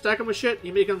 Stack him with shit,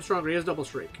 he becomes stronger. He has double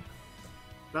strike.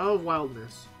 Vow of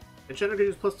Wildness. Enchanter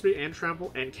creatures +3 and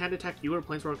trample and can't attack you or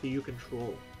planeswalker you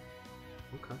control.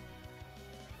 Okay.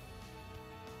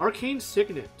 Arcane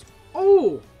Signet.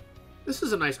 Oh! This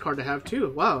is a nice card to have too.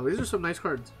 Wow, these are some nice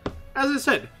cards. As I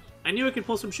said, I knew I could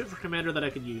pull some shit for Commander that I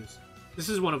could use. This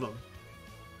is one of them.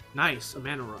 Nice, a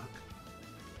Mana Rock.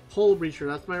 Hull Breacher,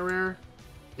 that's my rare.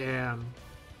 Damn.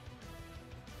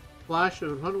 Flash,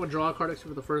 if opponent would draw a card except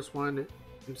for the first one,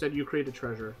 instead you create a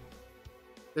treasure.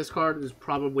 This card is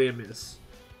probably a miss.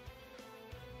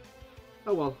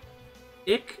 Oh well.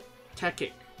 Ik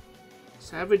Tekik.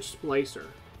 Savage Splicer.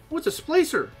 Oh, it's a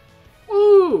Splicer!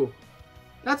 Ooh!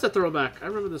 That's a throwback. I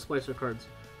remember the Splicer cards.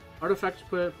 Artifacts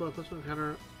put a +1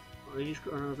 counter on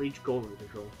each goal in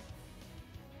control.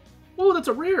 Oh, that's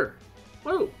a rare!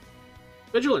 Whoa!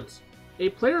 Vigilance. A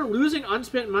player losing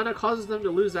unspent mana causes them to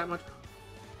lose that much.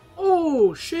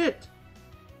 Oh, shit!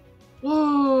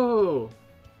 Whoa!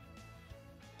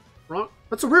 Wrong.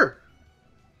 That's a rare!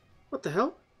 What the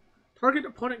hell? Target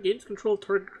opponent gains control of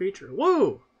target creature.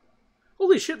 Whoa!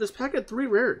 Holy shit, this pack had 3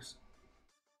 rares.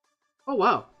 Oh,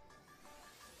 wow.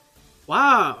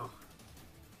 Wow!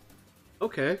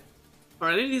 Okay.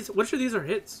 Alright, which of these are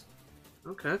hits?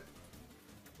 Okay.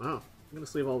 Wow. I'm gonna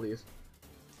sleeve all these.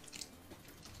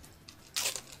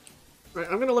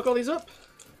 Alright, I'm gonna look all these up.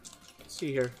 Let's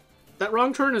see here. That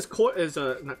wrong turn is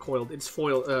not coiled, it's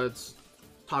foiled, it's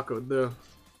tacoed. The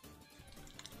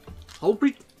Hull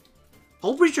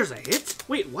Breacher's a hit?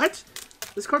 Wait, what?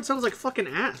 This card sounds like fucking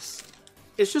ass.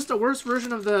 It's just a worse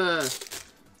version of the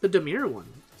Dimir one.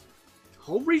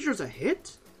 Hull Breacher's a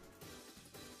hit?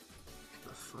 What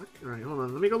the fuck? Alright, hold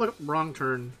on. Let me go look up wrong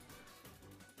turn.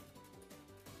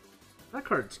 That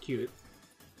card's cute.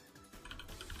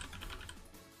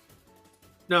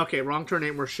 No, okay, wrong turn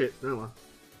ain't worth shit. Oh well.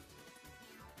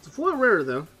 It's a foil rare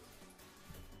though.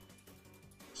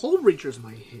 Hull Breacher's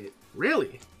my hit.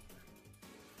 Really?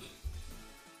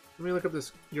 Let me look up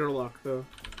this Yurlock though.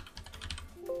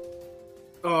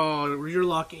 Oh,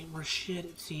 Yurlock ain't worth shit,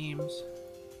 it seems.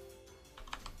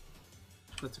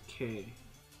 That's okay.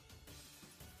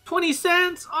 20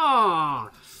 cents? Aw,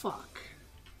 oh, fuck.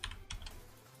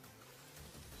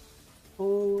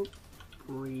 Hull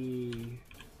Breacher.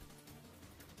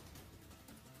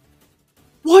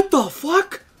 What the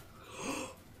fuck?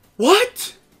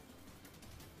 What?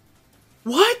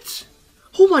 What?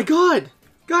 Oh my god!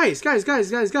 Guys.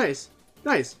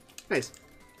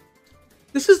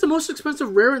 This is the most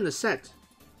expensive rare in the set.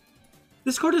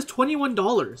 This card is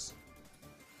 $21.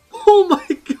 Oh my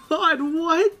god,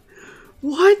 what?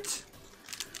 What?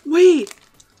 Wait,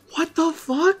 what the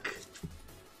fuck?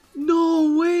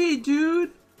 No way,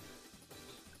 dude.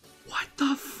 What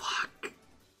the fuck?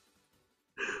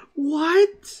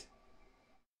 What?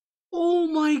 Oh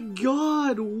my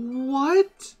god,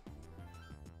 what?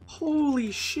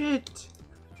 Holy shit.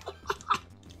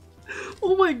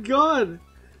 Oh my god.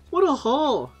 What a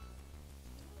haul.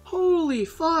 Holy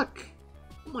fuck.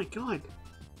 Oh my god.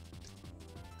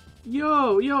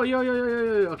 Yo.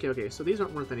 Okay, so these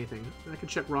aren't worth anything. I can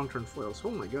check wrong turn foils. Oh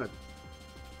my god.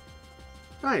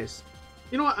 Guys,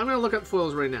 you know what? I'm gonna look up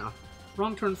foils right now.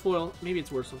 Wrong turn foil, maybe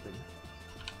it's worth something.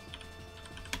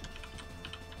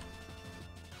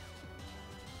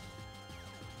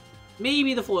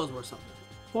 Maybe the foil's worth something.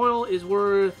 Foil is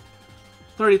worth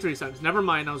 33 cents. Never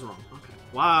mind, I was wrong. Okay.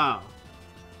 Wow.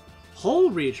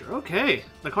 Hole Rager, okay.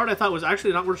 The card I thought was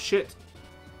actually not worth shit.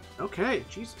 Okay,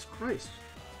 Jesus Christ.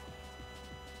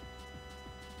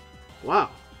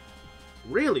 Wow.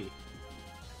 Really?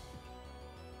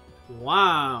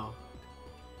 Wow.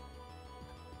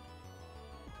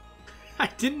 I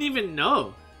didn't even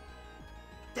know.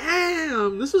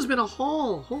 Damn, this has been a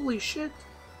haul. Holy shit.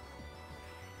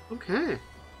 Okay.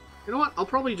 You know what? I'll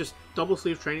probably just double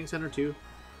sleeve Training Center too.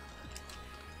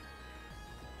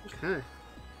 Okay.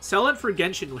 Sell it for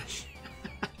Genshin Wish.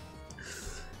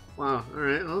 Wow,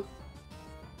 alright, well.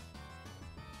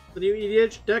 The new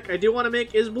EDH deck I do want to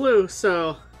make is blue,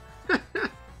 so...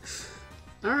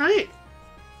 Alright.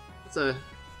 That's a...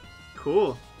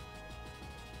 Cool.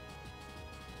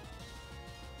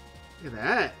 Look at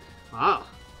that. Wow.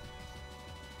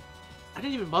 I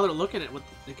didn't even bother looking at what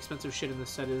the expensive shit in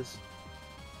this set is.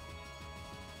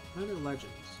 Other Legends.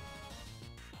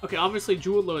 Okay, obviously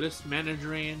Jewel Lotus, Mana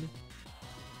Drain,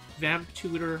 Vamp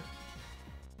Tutor,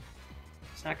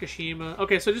 Sakashima.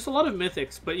 Okay, so just a lot of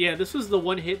mythics, but yeah, this was the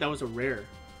one hit that was a rare.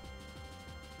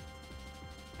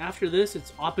 After this,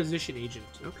 it's Opposition Agent.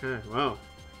 Okay, wow.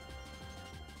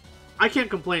 I can't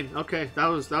complain. Okay, that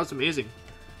was amazing.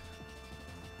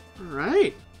 All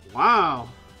right, wow.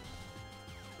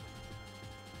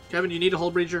 Kevin, you need a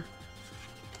Hull Breacher?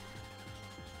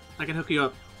 I can hook you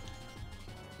up.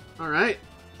 All right,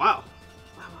 wow.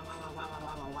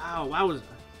 Wow, was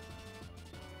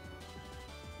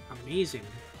amazing.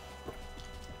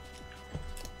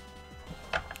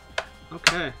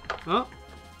 Okay, well.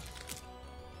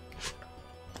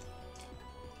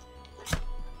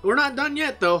 We're not done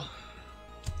yet, though.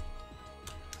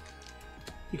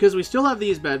 Because we still have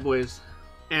these bad boys.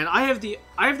 And I have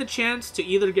the chance to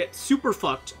either get super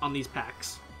fucked on these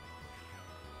packs.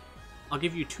 I'll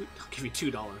give you $2,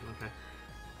 okay.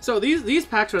 So these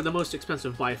packs are the most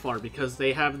expensive by far because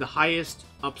they have the highest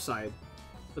upside.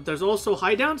 But there's also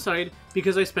high downside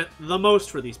because I spent the most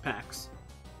for these packs.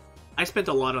 I spent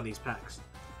a lot on these packs.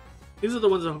 These are the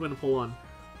ones I'm going to pull on.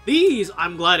 These,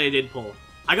 I'm glad I did pull.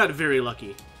 I got very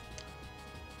lucky.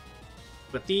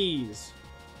 But these...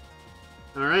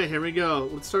 Alright, here we go.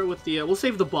 Let's start with the... we'll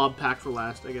save the Bob pack for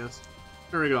last, I guess.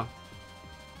 Here we go.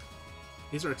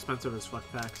 These are expensive as fuck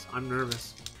packs. I'm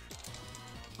nervous.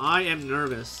 I am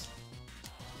nervous.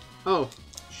 Oh,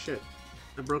 shit.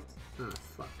 I broke... Oh,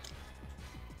 fuck.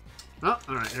 Oh,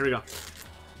 alright, here we go.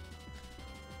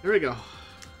 Here we go.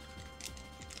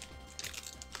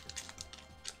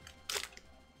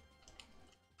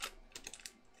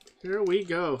 Here we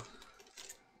go.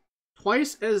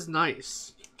 Twice as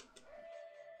nice.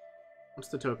 What's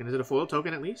the token? Is it a foil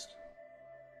token at least?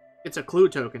 It's a clue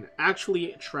token.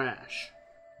 Actually trash.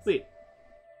 Wait.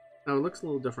 Oh, it looks a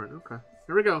little different. Okay.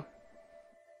 Here we go.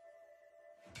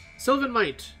 Sylvan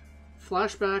Might.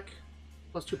 Flashback.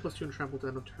 +2/+2 and trample to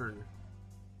end of turn.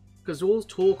 Gazul's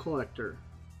Tool Collector.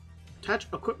 Attach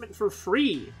equipment for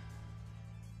free.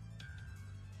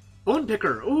 Bone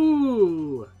Picker.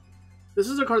 Ooh. This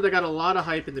is a card that got a lot of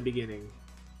hype in the beginning.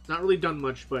 It's not really done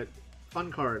much, but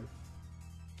fun card.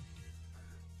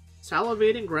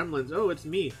 Salivating Gremlins. Oh, it's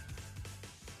me.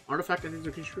 Artifact and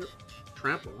execution.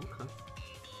 Trample. Okay.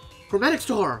 Chromatic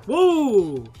Star.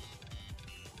 Whoa.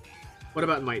 What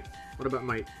about Might? What about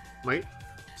Might? Might?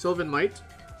 Sylvan Might?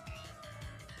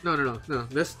 No.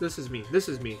 This is me. This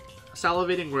is me. A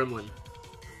Salivating Gremlin.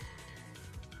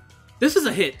 This is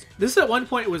a hit. This at one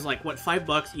point was like, what,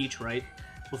 $5 each, right?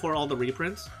 Before all the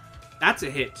reprints. That's a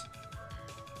hit.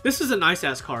 This is a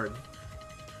nice-ass card.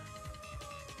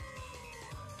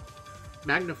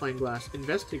 Magnifying Glass.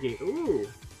 Investigate. Ooh.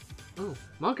 Oh.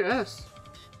 Monka S.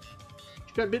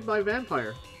 She got bit by a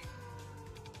vampire.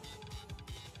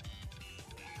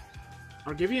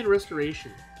 Argivian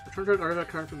Restoration. Return to an artifact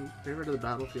card from favorite to the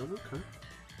battlefield. Okay.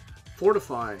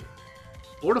 Fortify.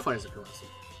 Fortify is aggressive.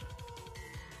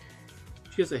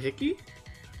 She has a Hickey?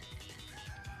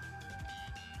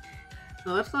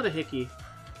 No, that's not a Hickey.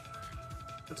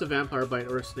 That's a Vampire Bite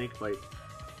or a Snake Bite.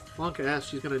 Blanca S,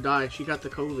 she's gonna die. She got the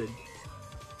COVID.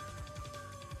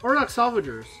 Ordox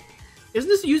Salvagers. Isn't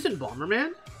this used in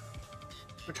Bomberman?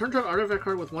 Return to an artifact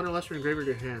card with one or less from your graveyard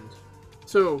to your hand.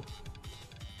 So,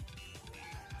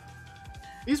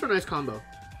 these were a nice combo.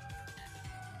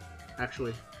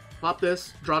 Actually. Pop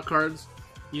this, draw cards,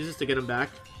 use this to get them back.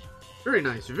 Very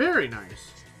nice, very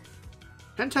nice.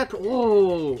 Pentat.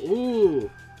 Oh,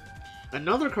 ooh.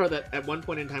 Another card that at one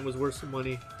point in time was worth some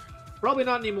money. Probably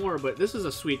not anymore, but this is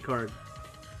a sweet card.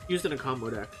 Used in a combo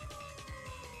deck.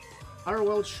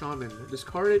 Fireweld Shaman.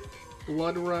 Discard it.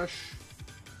 Blood Rush.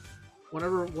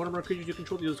 Whenever one or more creatures you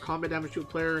control deals combat damage to a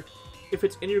player, if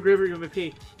it's in your graveyard, you may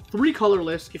pay 3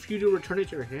 colorless. If you do, return it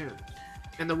to your hand.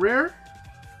 And the rare?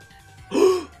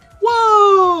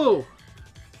 Whoa!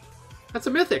 That's a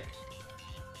mythic.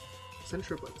 Send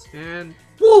triplets. And...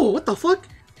 Whoa! What the fuck?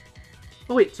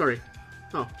 Oh, wait. Sorry.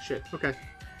 Oh, shit. Okay.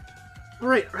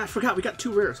 Alright. I forgot. We got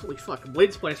 2 rares. Holy fuck.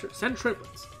 Blade Splicer. Send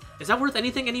triplets. Is that worth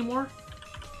anything anymore?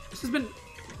 This has been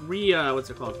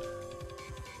what's it called?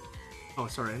 Oh,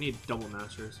 sorry. I need double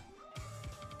masters.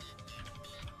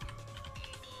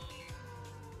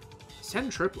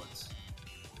 Send triplets.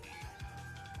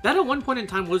 That at one point in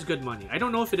time was good money. I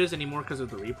don't know if it is anymore because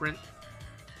of the reprint.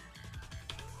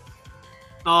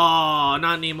 Oh,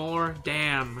 not anymore.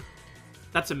 Damn.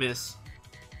 That's a miss.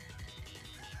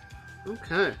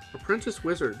 Okay. Apprentice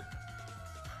Wizard.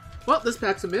 Well, this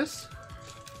pack's a miss.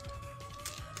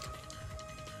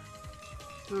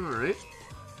 Alright.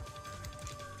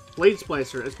 Blade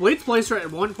Splicer. It's Blade Splicer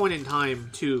at one point in time,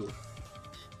 too.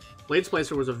 Blade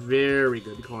Splicer was a very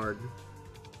good card.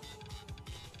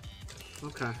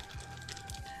 Okay.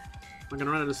 I'm gonna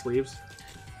run out of sleeves.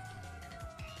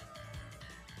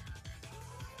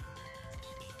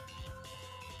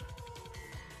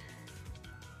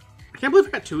 I can't believe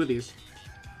I got 2 of these.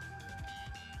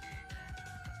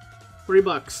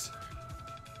 $3.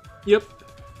 Yep.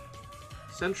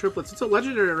 Send triplets. It's a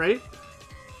legendary, right?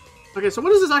 Okay, so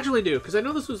what does this actually do? Because I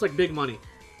know this was like big money.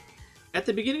 At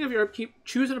the beginning of your upkeep,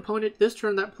 choose an opponent. This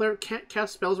turn, that player can't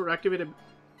cast spells or activate a...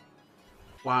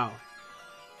 Wow.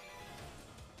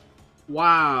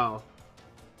 Wow.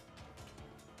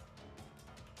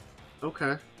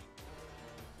 Okay.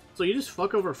 So you just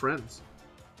fuck over friends.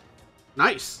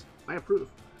 Nice. I approve.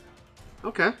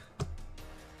 Okay.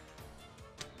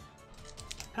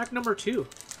 Pack number 2.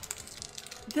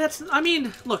 That's... I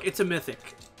mean, look, it's a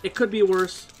mythic. It could be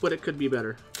worse, but it could be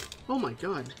better. Oh my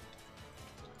god.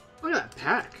 Look at that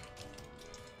pack.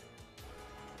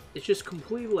 It's just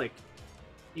completely like...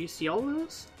 Do you see all of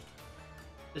this?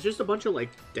 It's just a bunch of like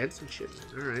dents and shit.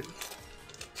 Alright.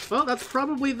 Well, that's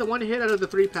probably the one hit out of the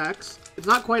 3 packs. It's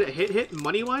not quite a hit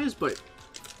money-wise, but...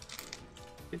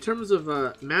 In terms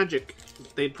of magic,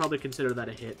 they'd probably consider that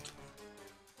a hit.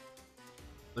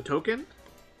 The token?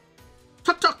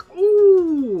 Tuk Tuk!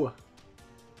 Ooh!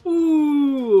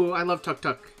 Ooh! I love Tuk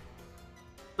Tuk.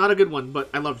 Not a good one, but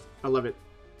I love it.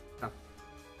 Yeah.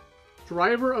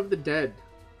 Driver of the Dead.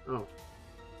 Oh.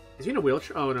 Is he in a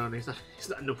wheelchair? Oh no, he's not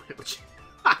in a wheelchair.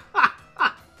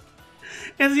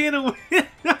 Is he in a wheelchair?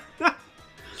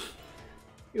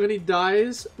 When he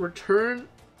dies, return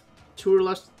to or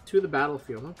less to the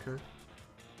battlefield. Okay.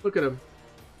 Look at him.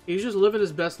 He's just living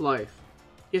his best life.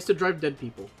 He has to drive dead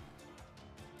people.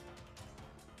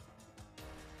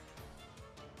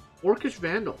 Orcish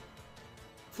Vandal.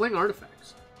 Fling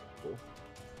artifacts. Cool.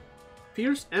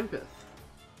 Fierce Empath.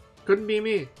 Couldn't be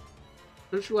me.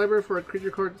 Search your library for a creature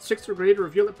card 6 or greater,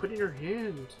 reveal it, put it in your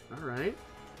hand. Alright.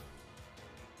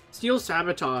 Steel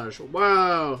Sabotage.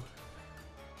 Wow.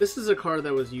 This is a card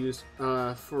that was used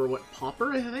for what,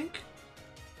 Pauper, I think?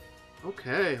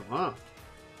 Okay, wow.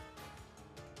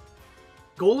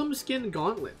 Golem Skin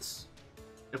Gauntlets.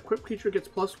 Equipped creature gets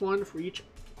 +1 for each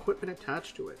equipment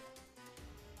attached to it.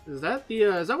 Is that the,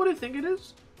 is that what I think it is?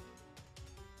 Is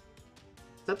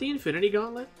that the Infinity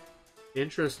Gauntlet?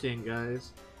 Interesting,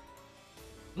 guys.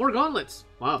 More gauntlets!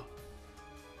 Wow.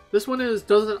 This one is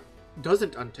doesn't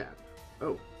untap.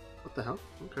 Oh. What the hell?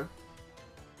 Okay.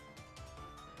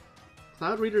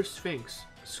 Cloud Reader Sphinx.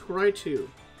 Scry 2.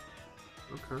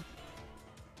 Okay.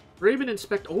 Raven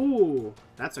Inspect. Oh,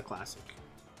 that's a classic.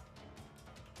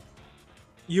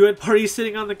 You had party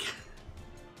sitting on the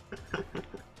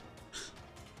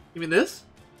You mean this?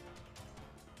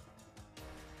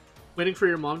 Waiting for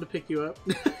your mom to pick you up?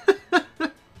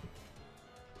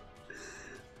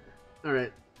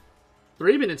 Alright.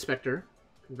 Raven Inspector.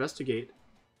 Investigate.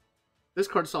 This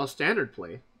card saw standard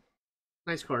play.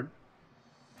 Nice card.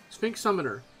 Sphinx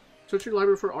Summoner. Search your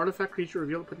library for artifact creature,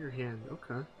 reveal it, put in your hand.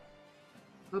 Okay.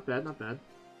 Not bad, not bad.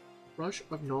 Rush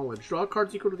of Knowledge. Draw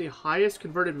cards equal to the highest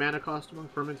converted mana cost among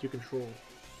permanents you control.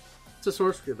 It's a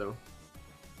sorcery, though.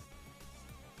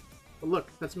 But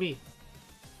look, that's me.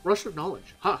 Rush of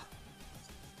Knowledge. Ha!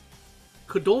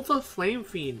 Kodoltha Flame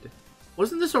Fiend.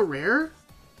 Wasn't this a rare?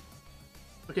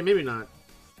 Okay, maybe not.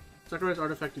 Sacrifice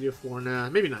artifact to deal 4. Nah,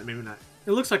 maybe not, maybe not.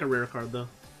 It looks like a rare card, though.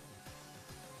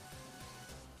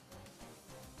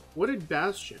 Wooded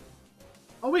Bastion.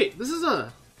 Oh, wait, this is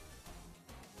a...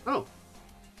 Oh.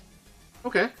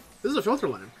 Okay, this is a filter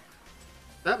line.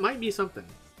 That might be something.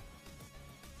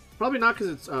 Probably not because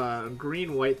it's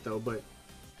green-white, though, but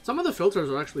some of the filters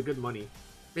are actually good money.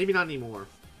 Maybe not anymore.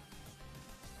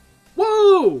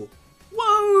 Whoa!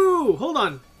 Whoa! Hold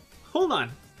on. Hold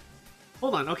on.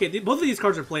 Hold on. Okay, both of these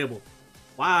cards are playable.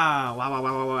 Wow, wow, wow,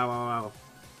 wow, wow, wow, wow, wow.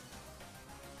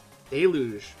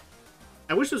 Deluge.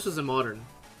 I wish this was a modern.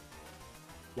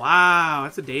 Wow,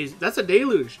 that's a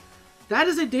deluge. That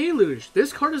is a deluge.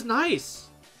 This card is nice.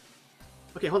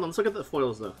 Okay, hold on. Let's look at the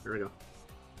foils though. Here we go.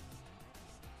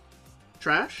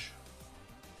 Trash.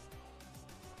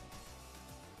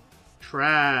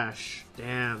 Trash.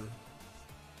 Damn.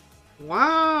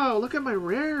 Wow, look at my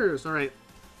rares. All right.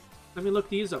 Let me look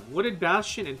these up. Wooded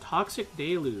Bastion and Toxic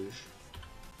Deluge.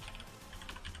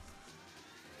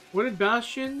 Wooded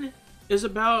Bastion is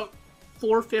about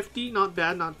 450. Not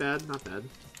bad, not bad, not bad.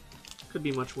 Could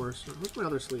be much worse. What's my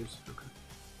other sleeves? Okay.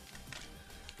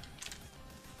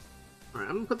 Alright,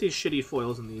 I'm gonna put these shitty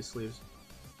foils in these sleeves.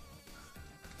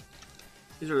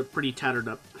 These are pretty tattered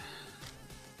up.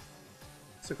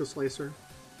 Sickle Slicer.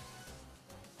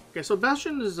 Okay, so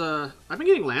Bastion is, I've been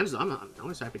getting lands. I'm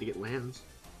always happy to get lands.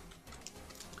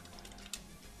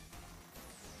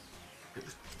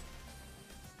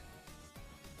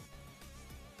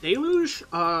 Deluge,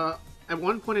 at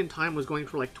one point in time was going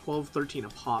for like 12, 13 a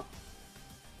pop.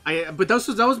 But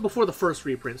that was before the first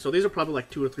reprint, so these are probably like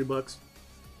 $2 or $3.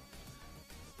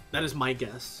 That is my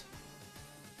guess.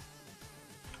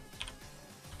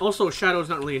 Also, Shadow's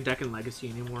not really a deck in Legacy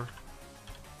anymore.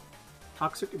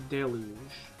 Toxic Deluge.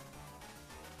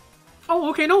 Oh,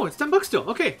 okay, no, it's $10 still.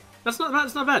 Okay, that's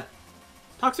not bad.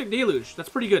 Toxic Deluge, that's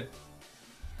pretty good.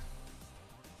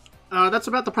 That's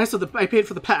about the price of I paid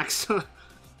for the packs.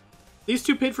 These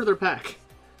two paid for their pack,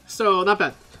 so not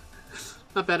bad.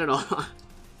 Not bad at all.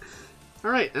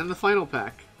 Alright, and the final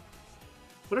pack.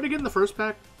 What did I get in the first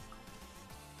pack?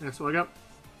 Yeah, so I got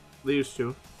these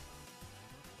two.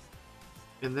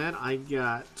 And then I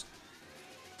got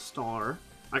Star.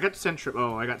 I got Centrip.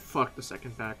 Oh, I got fucked the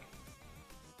second pack.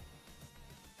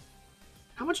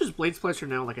 How much is Blade Splicer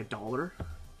now? Like $1?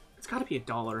 It's gotta be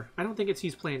 $1. I don't think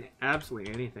he's playing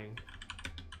absolutely anything.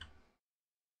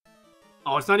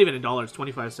 Oh, it's not even $1. It's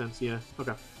 25 cents. Yeah.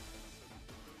 Okay.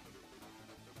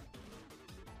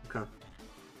 Okay. Let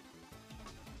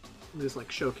me just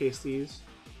like showcase these.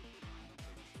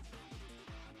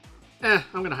 I'm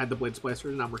gonna hide the Blade Splicer.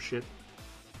 They're not worth shit.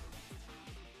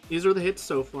 These are the hits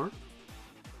so far.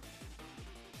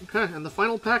 Okay, and the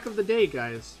final pack of the day,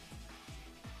 guys.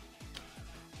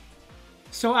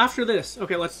 So after this,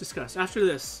 okay, let's discuss. After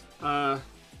this,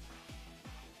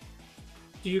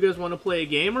 do you guys want to play a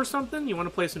game or something? You want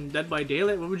to play some Dead by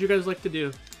Daylight? What would you guys like to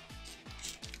do?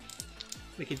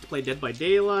 We could play Dead by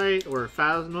Daylight, or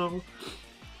Phasmo,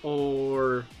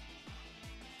 or...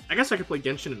 I guess I could play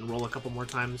Genshin and roll a couple more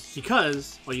times,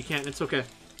 because... Oh, you can't, it's okay.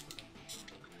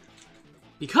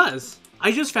 Because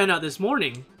I just found out this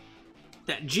morning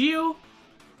that Geo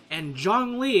and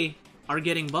Zhongli are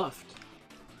getting buffed.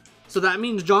 So that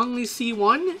means Zhongli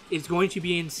C1 is going to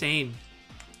be insane.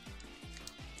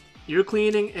 You're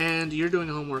cleaning and you're doing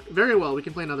homework. Very well, we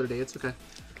can play another day, it's okay.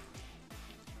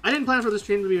 I didn't plan for the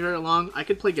stream to be very long. I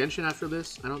could play Genshin after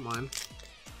this, I don't mind.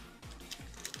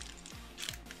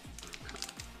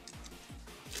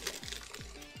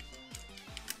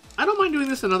 I don't mind doing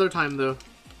this another time though.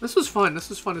 This was fun, this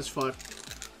was fun as fuck.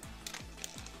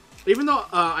 Even though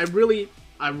I really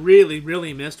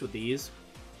missed with these.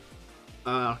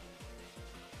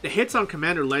 The hits on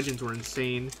Commander Legends were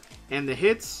insane. And the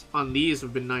hits on these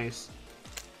have been nice.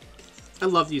 I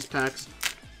love these packs.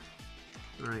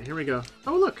 Alright, here we go.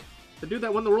 Oh, look! The dude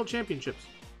that won the World Championships.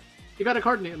 He got a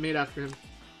card made after him.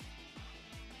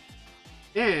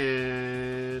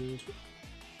 And...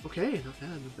 okay, not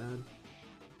bad, not bad.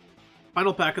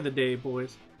 Final pack of the day,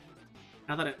 boys.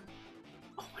 Now that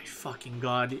oh my fucking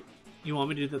god. You want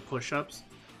me to do the push-ups?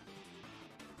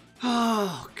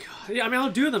 Oh, god. Yeah, I mean,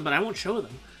 I'll do them, but I won't show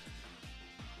them.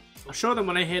 I'll show them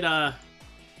when I hit a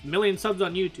million subs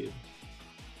on YouTube.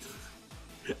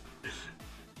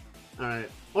 Alright.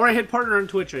 Or I hit partner on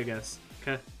Twitch, I guess.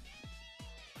 Okay.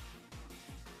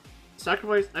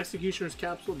 Sacrifice Executioner's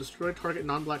Capsule. Destroy target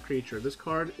non-black creature. This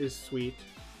card is sweet.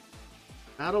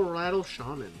 Battle Rattle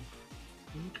Shaman.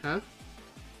 Okay.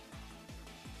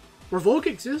 Revoke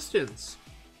Existence.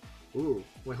 Ooh.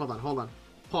 Wait, hold on.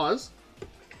 Pause.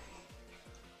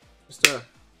 Just, I'm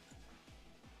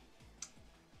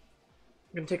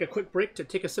gonna take a quick break to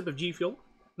take a sip of G Fuel.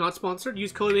 Not sponsored.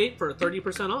 Use code 8 for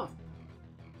 30% off.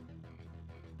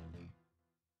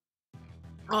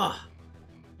 Ah.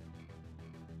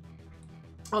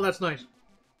 Oh, that's nice.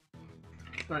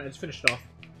 Alright, let's finish it off.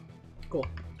 Cool.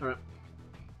 Alright.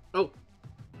 Oh.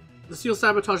 The Seal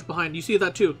Sabotage behind. You see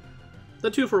that too.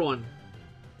 The 2-for-1.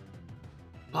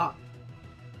 Ah.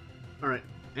 Alright.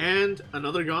 And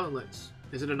another Gauntlets.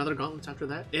 Is it another Gauntlets after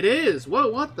that? It is! Whoa,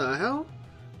 what the hell?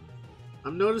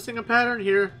 I'm noticing a pattern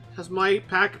here. Has my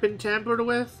pack been tampered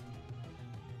with?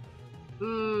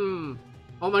 Oh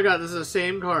my god, this is the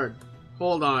same card.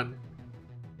 Hold on.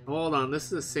 Hold on, this is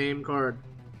the same card.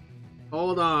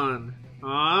 Hold on.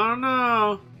 I don't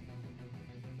know.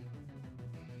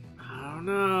 I don't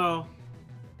know.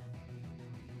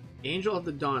 Angel of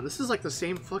the Dawn. This is like the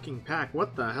same fucking pack.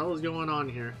 What the hell is going on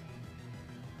here?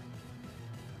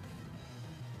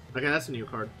 Okay, that's a new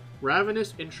card.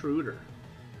 Ravenous Intruder.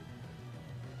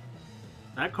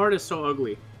 That card is so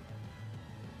ugly.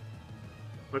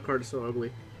 That card is so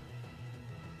ugly.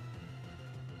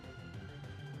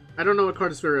 I don't know what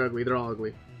card is very ugly. They're all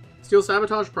ugly. Steel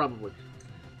Sabotage? Probably.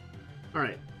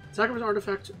 Alright. Sacrifice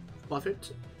Artifact. Buff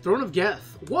it. Throne of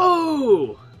Geth.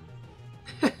 Whoa!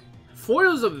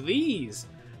 Foils of these!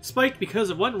 Spiked because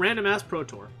of one random-ass Pro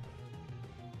Tour.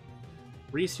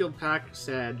 Resealed Pack.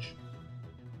 Sag.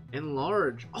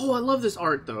 Enlarge. Oh, I love this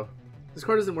art, though. This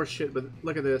card isn't worth shit, but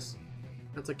look at this.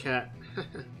 That's a cat.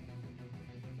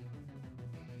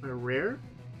 A rare?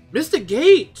 Mystic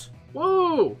Gate!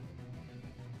 Whoa!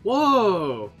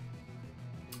 Whoa!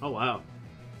 Oh, wow.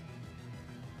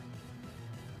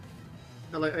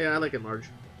 I like Enlarge.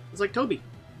 It's like Toby.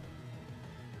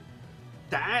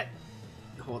 That?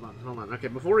 Hold on, hold on. Okay,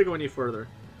 before we go any further.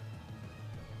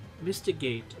 Mystic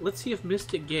Gate. Let's see if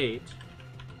Mystic Gate...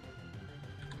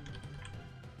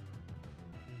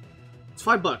 It's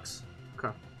 $5.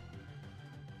 Okay.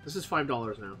 This is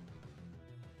 $5 now.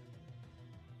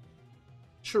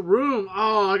 Shroom.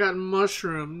 Oh, I got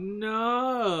Mushroom.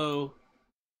 No.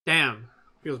 Damn.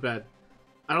 Feels bad.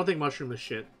 I don't think Mushroom is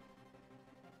shit.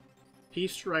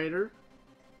 Peace Rider.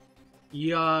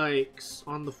 Yikes.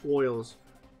 On the foils.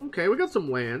 Okay, we got some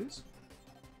lands.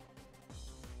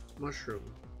 Mushroom.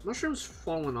 Mushroom's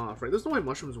fallen off, right? There's no way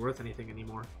Mushroom's worth anything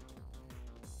anymore.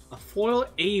 A foil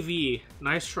AV.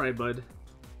 Nice try, bud.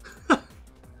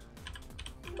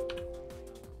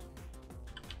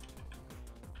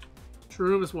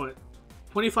 Shroom is what?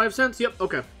 25 cents? Yep,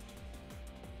 okay.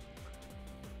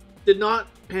 Did not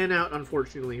pan out,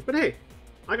 unfortunately. But hey,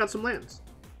 I got some lands.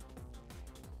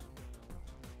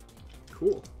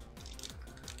 Cool.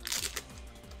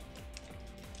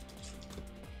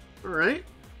 Alright.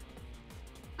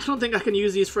 I don't think I can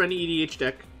use these for any EDH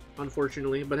deck,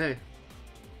 unfortunately, but hey.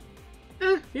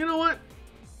 You know what?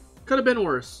 Could have been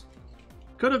worse.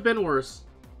 Could have been worse.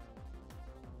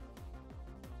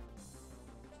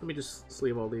 Let me just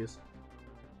sleeve all these.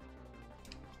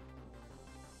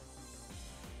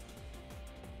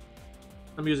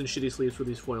 I'm using shitty sleeves for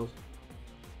these foils.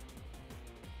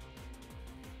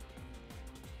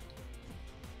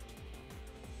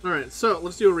 Alright, so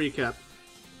let's do a recap.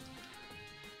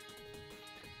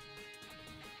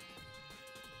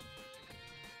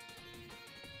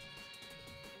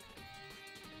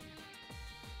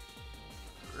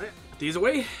 Alright, put these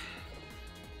away.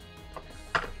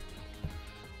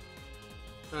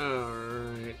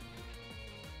 Alright.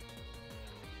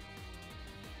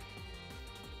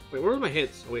 Wait, where are my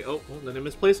hits? Oh, wait, oh, did I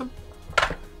misplace them?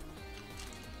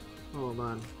 Hold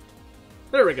on.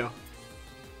 There we go.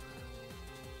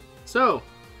 So,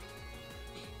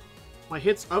 my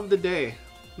hits of the day.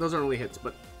 Those aren't really hits,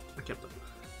 but I kept them.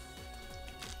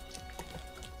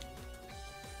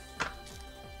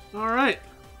 Alright.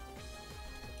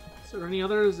 Is there any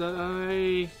others that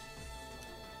I...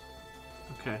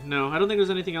 Okay, no, I don't think there's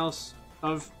anything else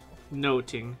of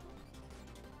noting.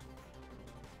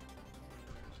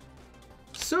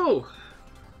 So,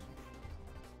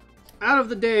 out of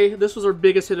the day, this was our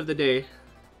biggest hit of the day.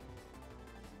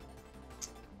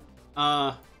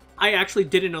 I actually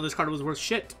didn't know this card was worth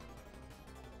shit.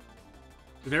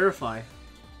 Verify.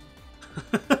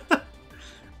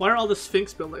 Why are all the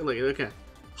Sphinx built like, okay.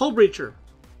 Hull Breacher.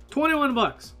 21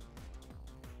 bucks.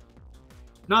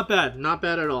 Not bad. Not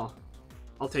bad at all.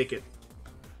 I'll take it.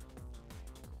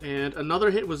 And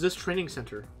another hit was this Training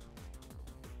Center,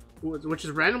 which is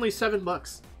randomly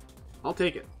 $7. I'll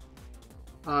take it.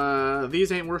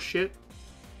 These ain't worth shit.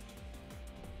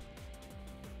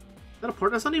 Is that a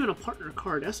part? That's not even a partner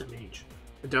card. SMH.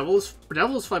 The Devil is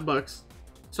 $5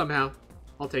 somehow.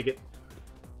 I'll take it.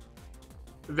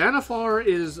 Vannifar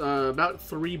is about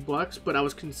 $3, but I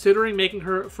was considering making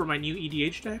her for my new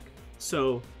EDH deck,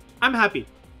 so I'm happy.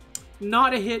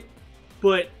 Not a hit,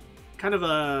 but kind of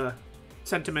a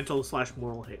sentimental /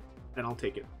 moral hit, and I'll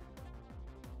take it.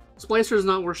 Splicer is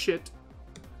not worth shit.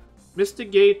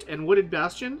 Mystic Gate and Wooded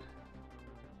Bastion.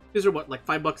 These are what, like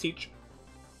 $5 each?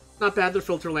 Not bad, they're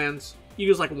filter lands. You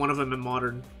use like one of them in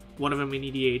Modern, one of them in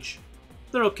EDH.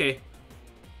 They're okay.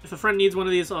 If a friend needs one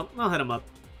of these, I'll hit them up.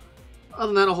 Other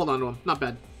than that, I'll hold on to them. Not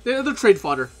bad. They're trade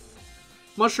fodder.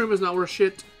 Mushroom is not worth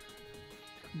shit.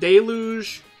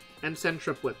 Deluge, and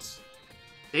Centriplets.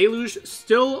 Deluge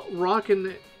still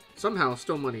rocking, somehow,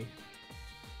 still money.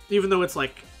 Even though it's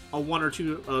like a 1 or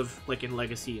 2 of, like, in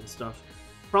Legacy and stuff.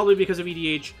 Probably because of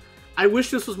EDH. I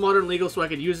wish this was Modern Legal so I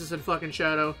could use this in fucking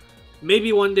Shadow.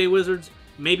 Maybe one day, Wizards.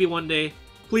 Maybe one day.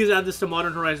 Please add this to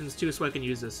Modern Horizons 2 so I can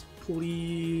use this.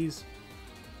 Please.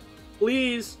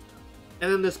 Please.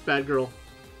 And then this bad girl.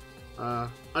 I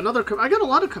got a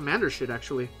lot of Commander shit,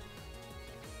 actually.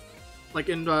 Like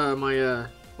in my,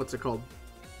 what's it called?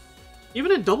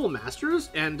 Even in Double Masters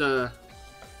and,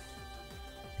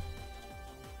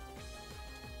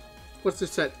 what's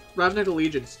this set? Ravnica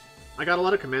Allegiance. I got a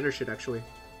lot of Commander shit, actually.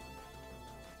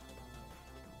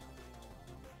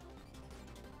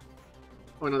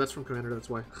 Oh no, that's from Commander, that's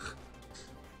why.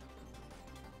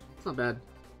 It's not bad.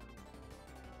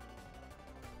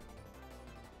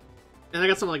 And I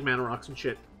got some like Mana Rocks and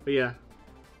shit. But yeah.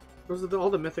 Those are all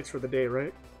the mythics for the day,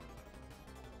 right?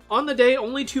 On the day,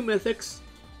 only 2 mythics.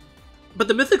 But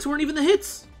the mythics weren't even the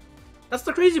hits. That's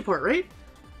the crazy part, right?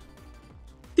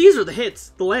 These are the hits.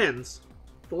 The lands.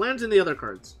 The lands and the other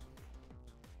cards.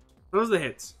 Those are the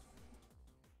hits.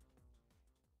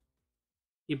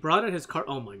 He brought out his card.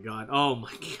 Oh my god. Oh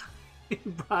my god. He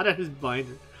brought out his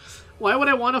binder. Why would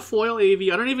I want to foil AV?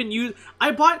 I don't even use...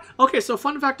 I bought... Okay, so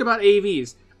fun fact about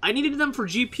AVs. I needed them for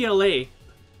GPLA.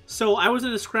 So I was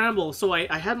in a scramble. So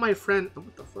I had my friend... Oh,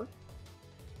 what the fuck?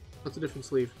 That's a different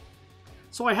sleeve.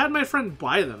 So I had my friend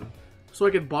buy them. So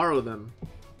I could borrow them.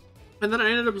 And then I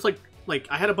ended up just like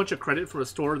I had a bunch of credit for a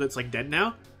store that's like dead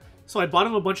now. So I bought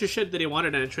him a bunch of shit that he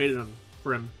wanted and I traded them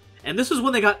for him. And this was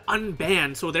when they got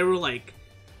unbanned. So they were like...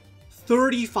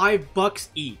 $35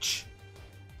 each.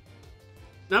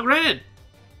 Now granted,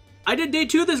 I did day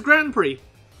 2 of this Grand Prix.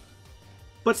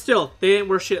 But still, they ain't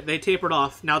worth shit. They tapered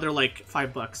off. Now they're like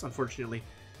 $5, unfortunately.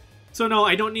 So no,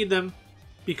 I don't need them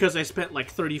because I spent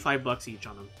like $35 each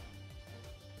on them.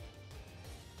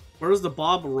 Where's the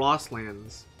Bob Ross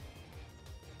lands?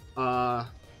 The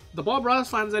Bob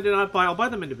Ross lands I did not buy. I'll buy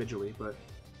them individually, but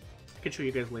I can show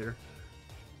you guys later.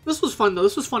 This was fun though.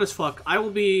 This was fun as fuck. I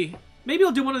will be... Maybe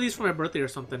I'll do one of these for my birthday or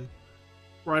something.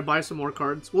 Where I buy some more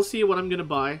cards. We'll see what I'm gonna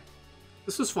buy.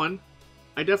 This was fun.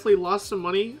 I definitely lost some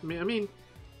money. I mean,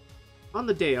 on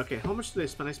the day. Okay, how much did I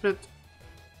spend? I spent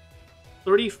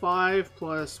 35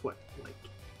 plus what? Like,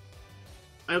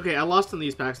 okay, I lost on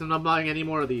these packs. I'm not buying any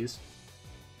more of these.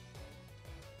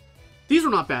 These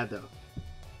were not bad though.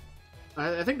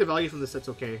 I think the value from this set's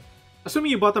okay.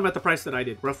 Assuming you bought them at the price that I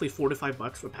did, roughly $4 to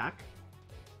 $5 a pack.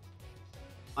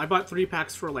 I bought 3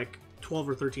 packs for like 12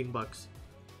 or 13 bucks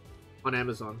on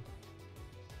Amazon.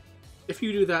 If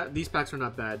you do that, these packs are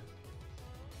not bad.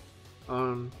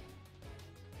 And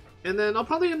then I'll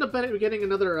probably end up getting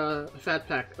another fat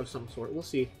pack of some sort. We'll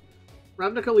see.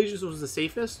 Ravnica Allegiance was the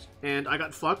safest, and I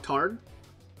got fucked hard.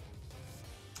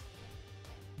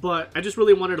 But I just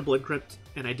really wanted a Blood Crypt,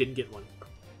 and I didn't get one.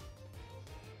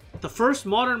 The first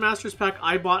Modern Masters pack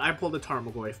I bought, I pulled a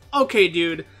Tarmogoyf. Okay,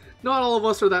 dude. Not all of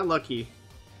us are that lucky.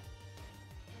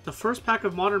 The first pack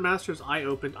of Modern Masters I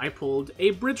opened, I pulled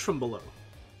a Bridge from Below.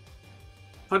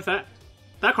 Fun fact.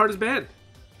 That card is banned.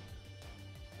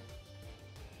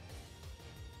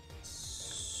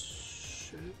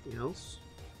 Anything else?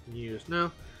 News?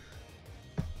 No.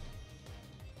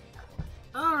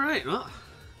 Alright, well.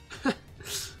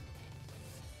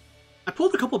 I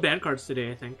pulled a couple banned cards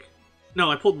today, I think. No,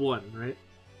 I pulled one, right?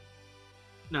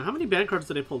 No, how many banned cards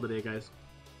did I pull today, guys?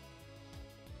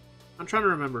 I'm trying to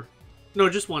remember. No,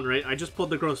 just one, right? I just pulled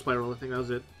the Growth Spiral. I think that was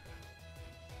it.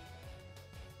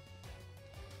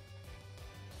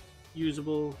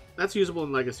 Usable. That's usable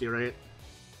in Legacy, right?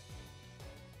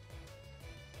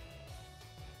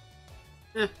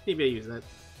 Maybe I use that.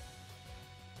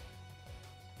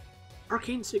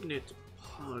 Arcane Signet.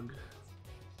 Hug.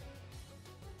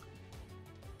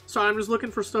 So I'm just looking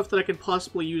for stuff that I can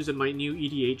possibly use in my new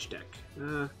EDH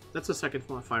deck. That's a second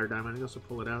Fire Diamond. I can also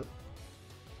pull it out.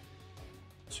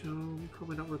 Tomb,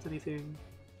 probably not worth anything.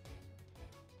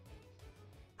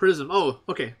 Prism. Oh,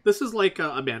 okay. This is like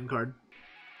a ban card.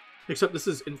 Except this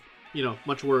is,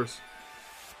 much worse.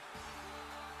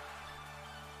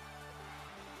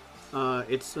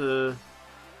 It's, oh.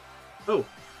 I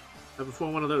have a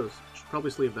full one of those. Should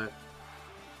probably sleeve that.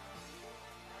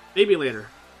 Maybe later.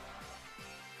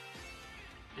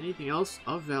 Anything else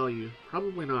of value?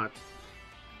 Probably not.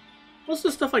 Most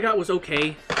of the stuff I got was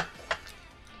okay.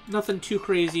 Nothing too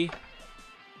crazy.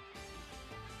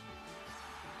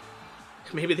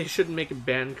 Maybe they shouldn't make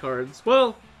ban cards.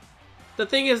 Well, the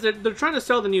thing is that they're trying to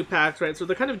sell the new packs, right? So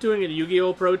they're kind of doing a Yu-Gi-Oh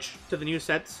approach to the new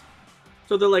sets.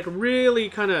 So they're like really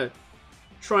kind of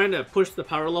trying to push the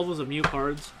power levels of new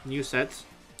cards, new sets.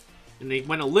 And they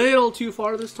went a little too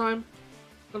far this time,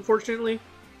 unfortunately.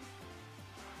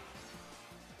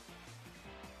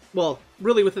 Well,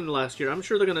 really within the last year. I'm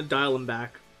sure they're going to dial them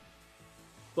back.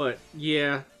 But,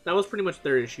 yeah, that was pretty much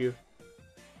their issue.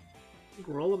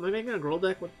 Growl? Am I making a Growl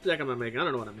deck? What deck am I making? I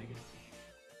don't know what I'm making.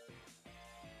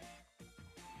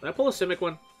 Did I pull a Simic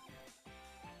one?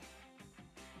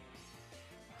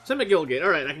 Simic Guildgate.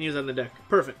 Alright, I can use that in the deck.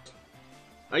 Perfect.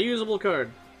 A usable card.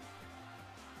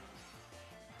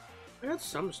 I got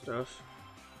some stuff.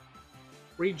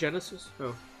 Regenesis?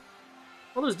 Oh.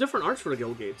 Oh, there's different arts for the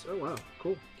Guildgates. Oh, wow.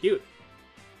 Cool. Cute.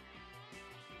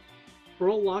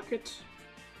 Scroll Locket.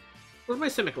 Where's my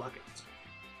Simic Locket?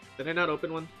 Did I not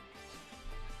open one?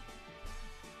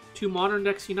 2 modern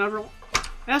decks you never...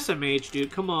 SMH,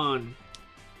 dude. Come on.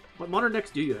 What modern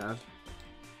decks do you have?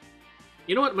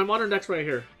 You know what? My modern deck's right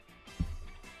here.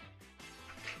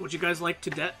 Would you guys like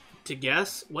to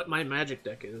guess what my Magic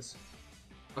deck is?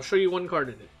 I'll show you one card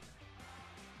in it.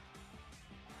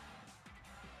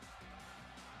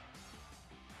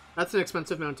 That's an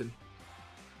expensive mountain.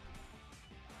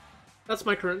 That's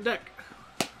my current deck.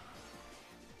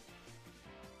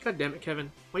 God damn it,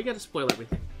 Kevin. Why you gotta spoil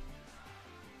everything?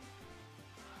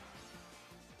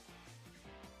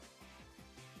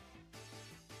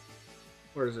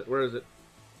 Where is it? Where is it?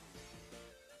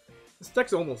 This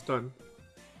deck's almost done.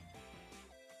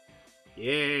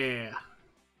 Yeah.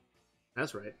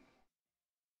 That's right.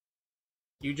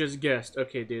 You just guessed.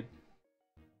 Okay, dude.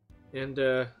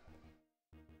 And,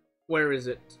 where is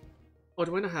it? Oh,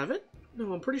 do I not have it?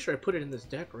 No, I'm pretty sure I put it in this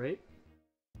deck, right?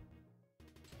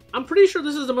 I'm pretty sure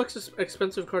this is the most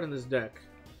expensive card in this deck.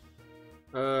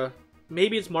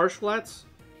 Maybe it's Marsh Flats?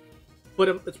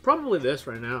 But it's probably this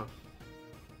right now.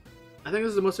 I think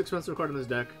this is the most expensive card in this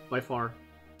deck, by far.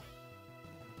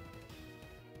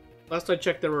 Last I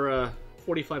checked, there were,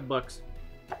 45 bucks.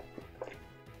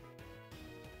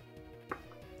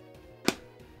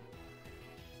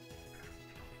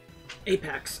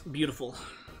 Apex, beautiful.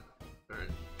 Alright.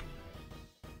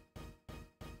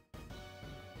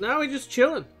 Now we're just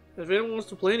chilling. If anyone wants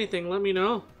to play anything, let me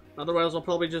know. Otherwise, I'll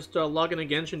probably just log in a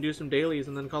Genshin, do some dailies,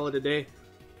 and then call it a day.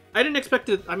 I didn't expect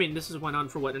it. I mean, this has went on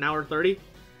for what, an hour 30?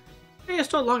 Hey, it's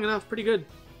still long enough. Pretty good.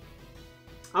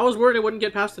 I was worried I wouldn't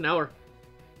get past an hour.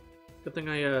 Good thing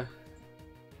I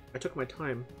took my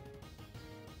time.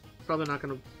 Probably not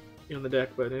gonna be on the deck,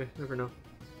 but never know.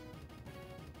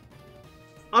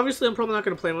 Obviously, I'm probably not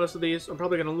gonna play most of these. I'm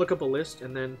probably gonna look up a list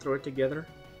and then throw it together.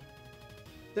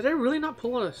 Did I really not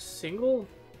pull a single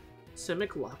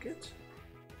Simic Locket?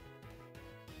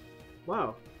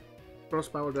 Wow. Bro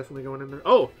Spiral definitely going in there.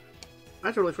 Oh! I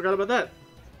totally forgot about that.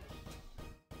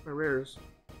 My rares.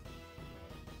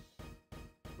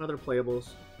 Other playables.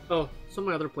 Oh, some of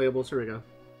my other playables. Here we go.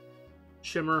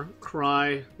 Shimmer,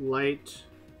 Cry, Light.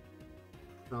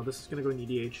 Oh, this is gonna go in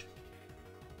EDH.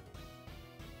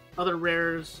 Other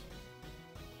rares.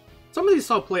 Some of these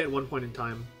saw play at one point in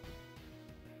time.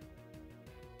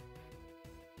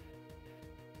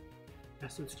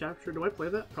 Essence Capture. Do I play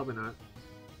that? Probably not.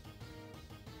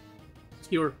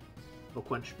 Skewer. Oh,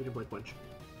 Quench. We can play Quench.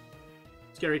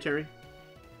 Scary Terry.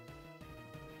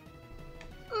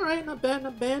 Alright, not bad,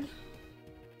 not bad.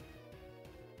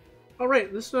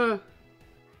 Alright, this, Hold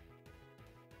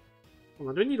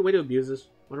on, do I need a way to abuse this?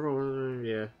 Whatever,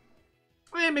 yeah.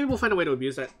 Oh yeah, maybe we'll find a way to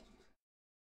abuse that.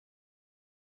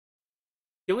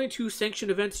 The only 2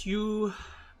 sanctioned events you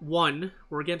won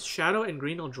were against Shadow and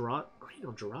Green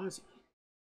Eldrazi.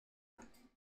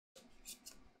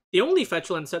 The only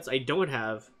Fetchland sets I don't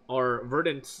have are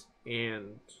Verdant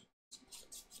and...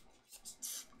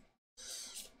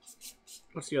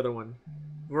 What's the other one?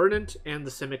 Verdant and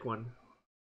the Simic one.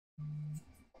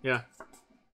 Yeah.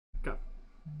 Go.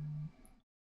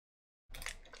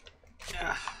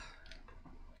 Yeah.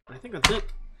 I think that's it.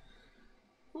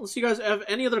 Well, unless you guys have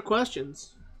any other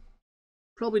questions,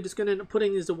 probably just gonna end up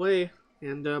putting these away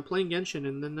and playing Genshin,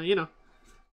 and then you know,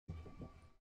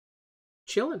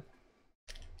 chilling.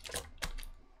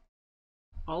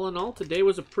 All in all, today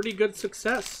was a pretty good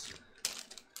success.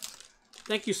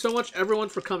 Thank you so much, everyone,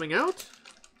 for coming out.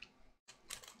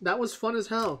 That was fun as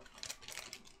hell.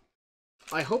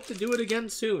 I hope to do it again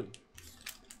soon.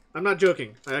 I'm not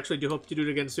joking. I actually do hope to do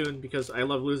it again soon because I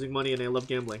love losing money and I love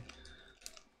gambling.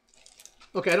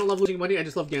 Okay, I don't love losing money, I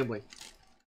just love gambling.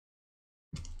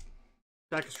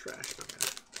 Pack is trash. Okay.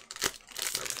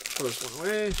 Throw this one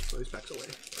away. Throw these packs away.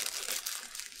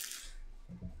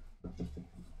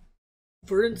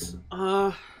 Verdants,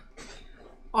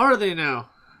 are they now?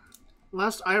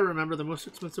 Last I remember, the most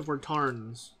expensive were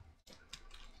Tarns.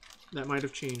 That might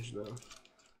have changed, though.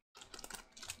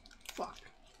 Fuck.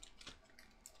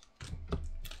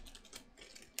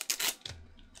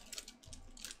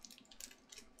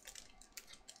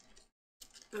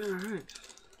 Alright.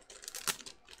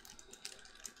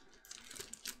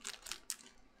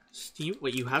 Steam.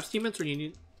 Wait, you have Steam Vents or you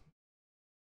need.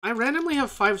 I randomly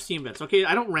have 5 Steam Vents. Okay,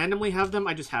 I don't randomly have them,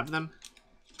 I just have them.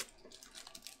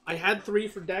 I had 3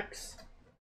 for decks,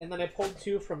 and then I pulled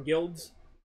 2 from guilds.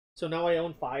 So now I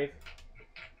own 5.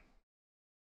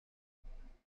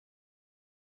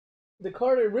 The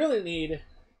card I really need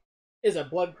is a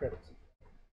Blood Crypt.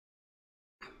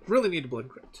 Really need a Blood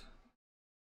Crypt.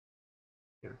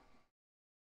 Here.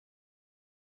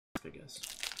 I guess.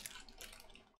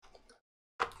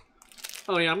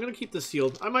 Oh yeah, I'm gonna keep this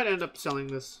sealed. I might end up selling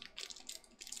this.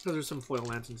 Because there's some foil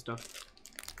lands and stuff.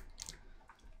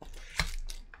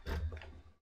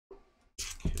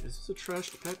 Okay, is this a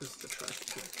trash pack? This is a trash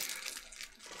pack.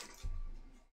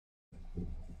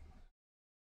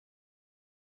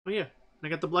 Oh yeah, I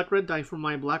got the black-red die from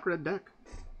my black-red deck.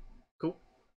 Cool.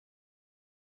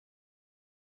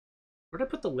 Where'd I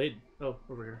put the lid? Oh,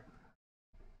 over here.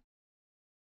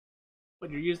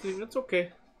 But you're using it? That's okay.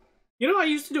 You know, I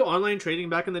used to do online trading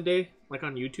back in the day, like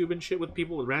on YouTube and shit with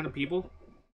people, with random people.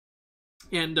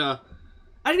 And, I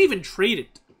didn't even trade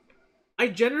it. I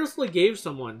generously gave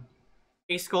someone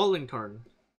a Scalding Tarn.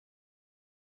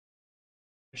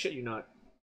 I shit you not.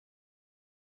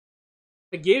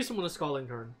 I gave someone a Scalding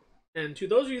Tarn. And to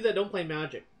those of you that don't play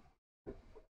Magic,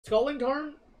 Scalding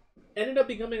Tarn ended up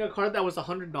becoming a card that was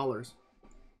 $100.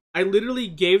 I literally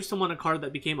gave someone a card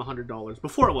that became $100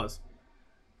 before it was.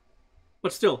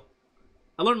 But still,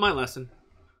 I learned my lesson.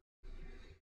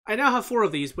 I now have 4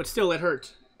 of these, but still, it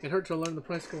hurt. It hurt to learn the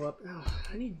price go up. Oh,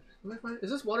 I need. Is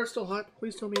this water still hot?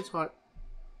 Please tell me it's hot.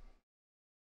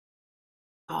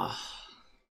 Ah,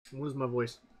 I'm losing my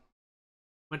voice.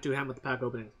 Went to ham with the pack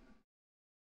opening.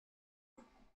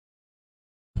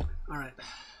 All right.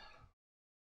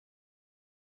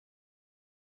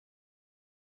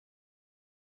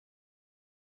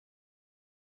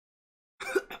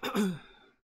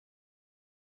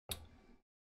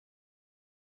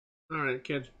 All right,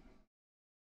 kid.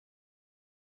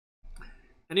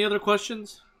 Any other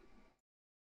questions?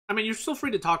 I mean, you're still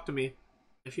free to talk to me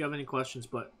if you have any questions,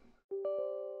 but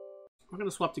we're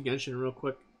gonna swap to Genshin real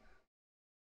quick.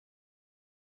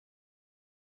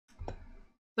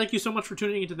 Thank you so much for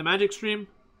tuning into the Magic stream.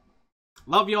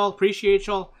 Love y'all, appreciate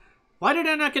y'all. Why did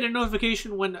I not get a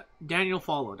notification when Daniel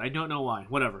followed? I don't know why.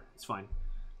 Whatever, it's fine.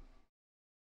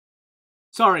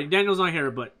 Sorry, Daniel's not here,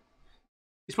 but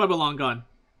he's probably long gone.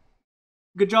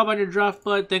 Good job on your draft,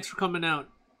 bud. Thanks for coming out.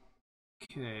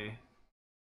 Okay.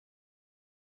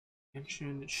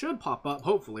 Genshin, it should pop up,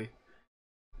 hopefully.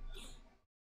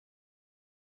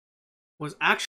 Was actually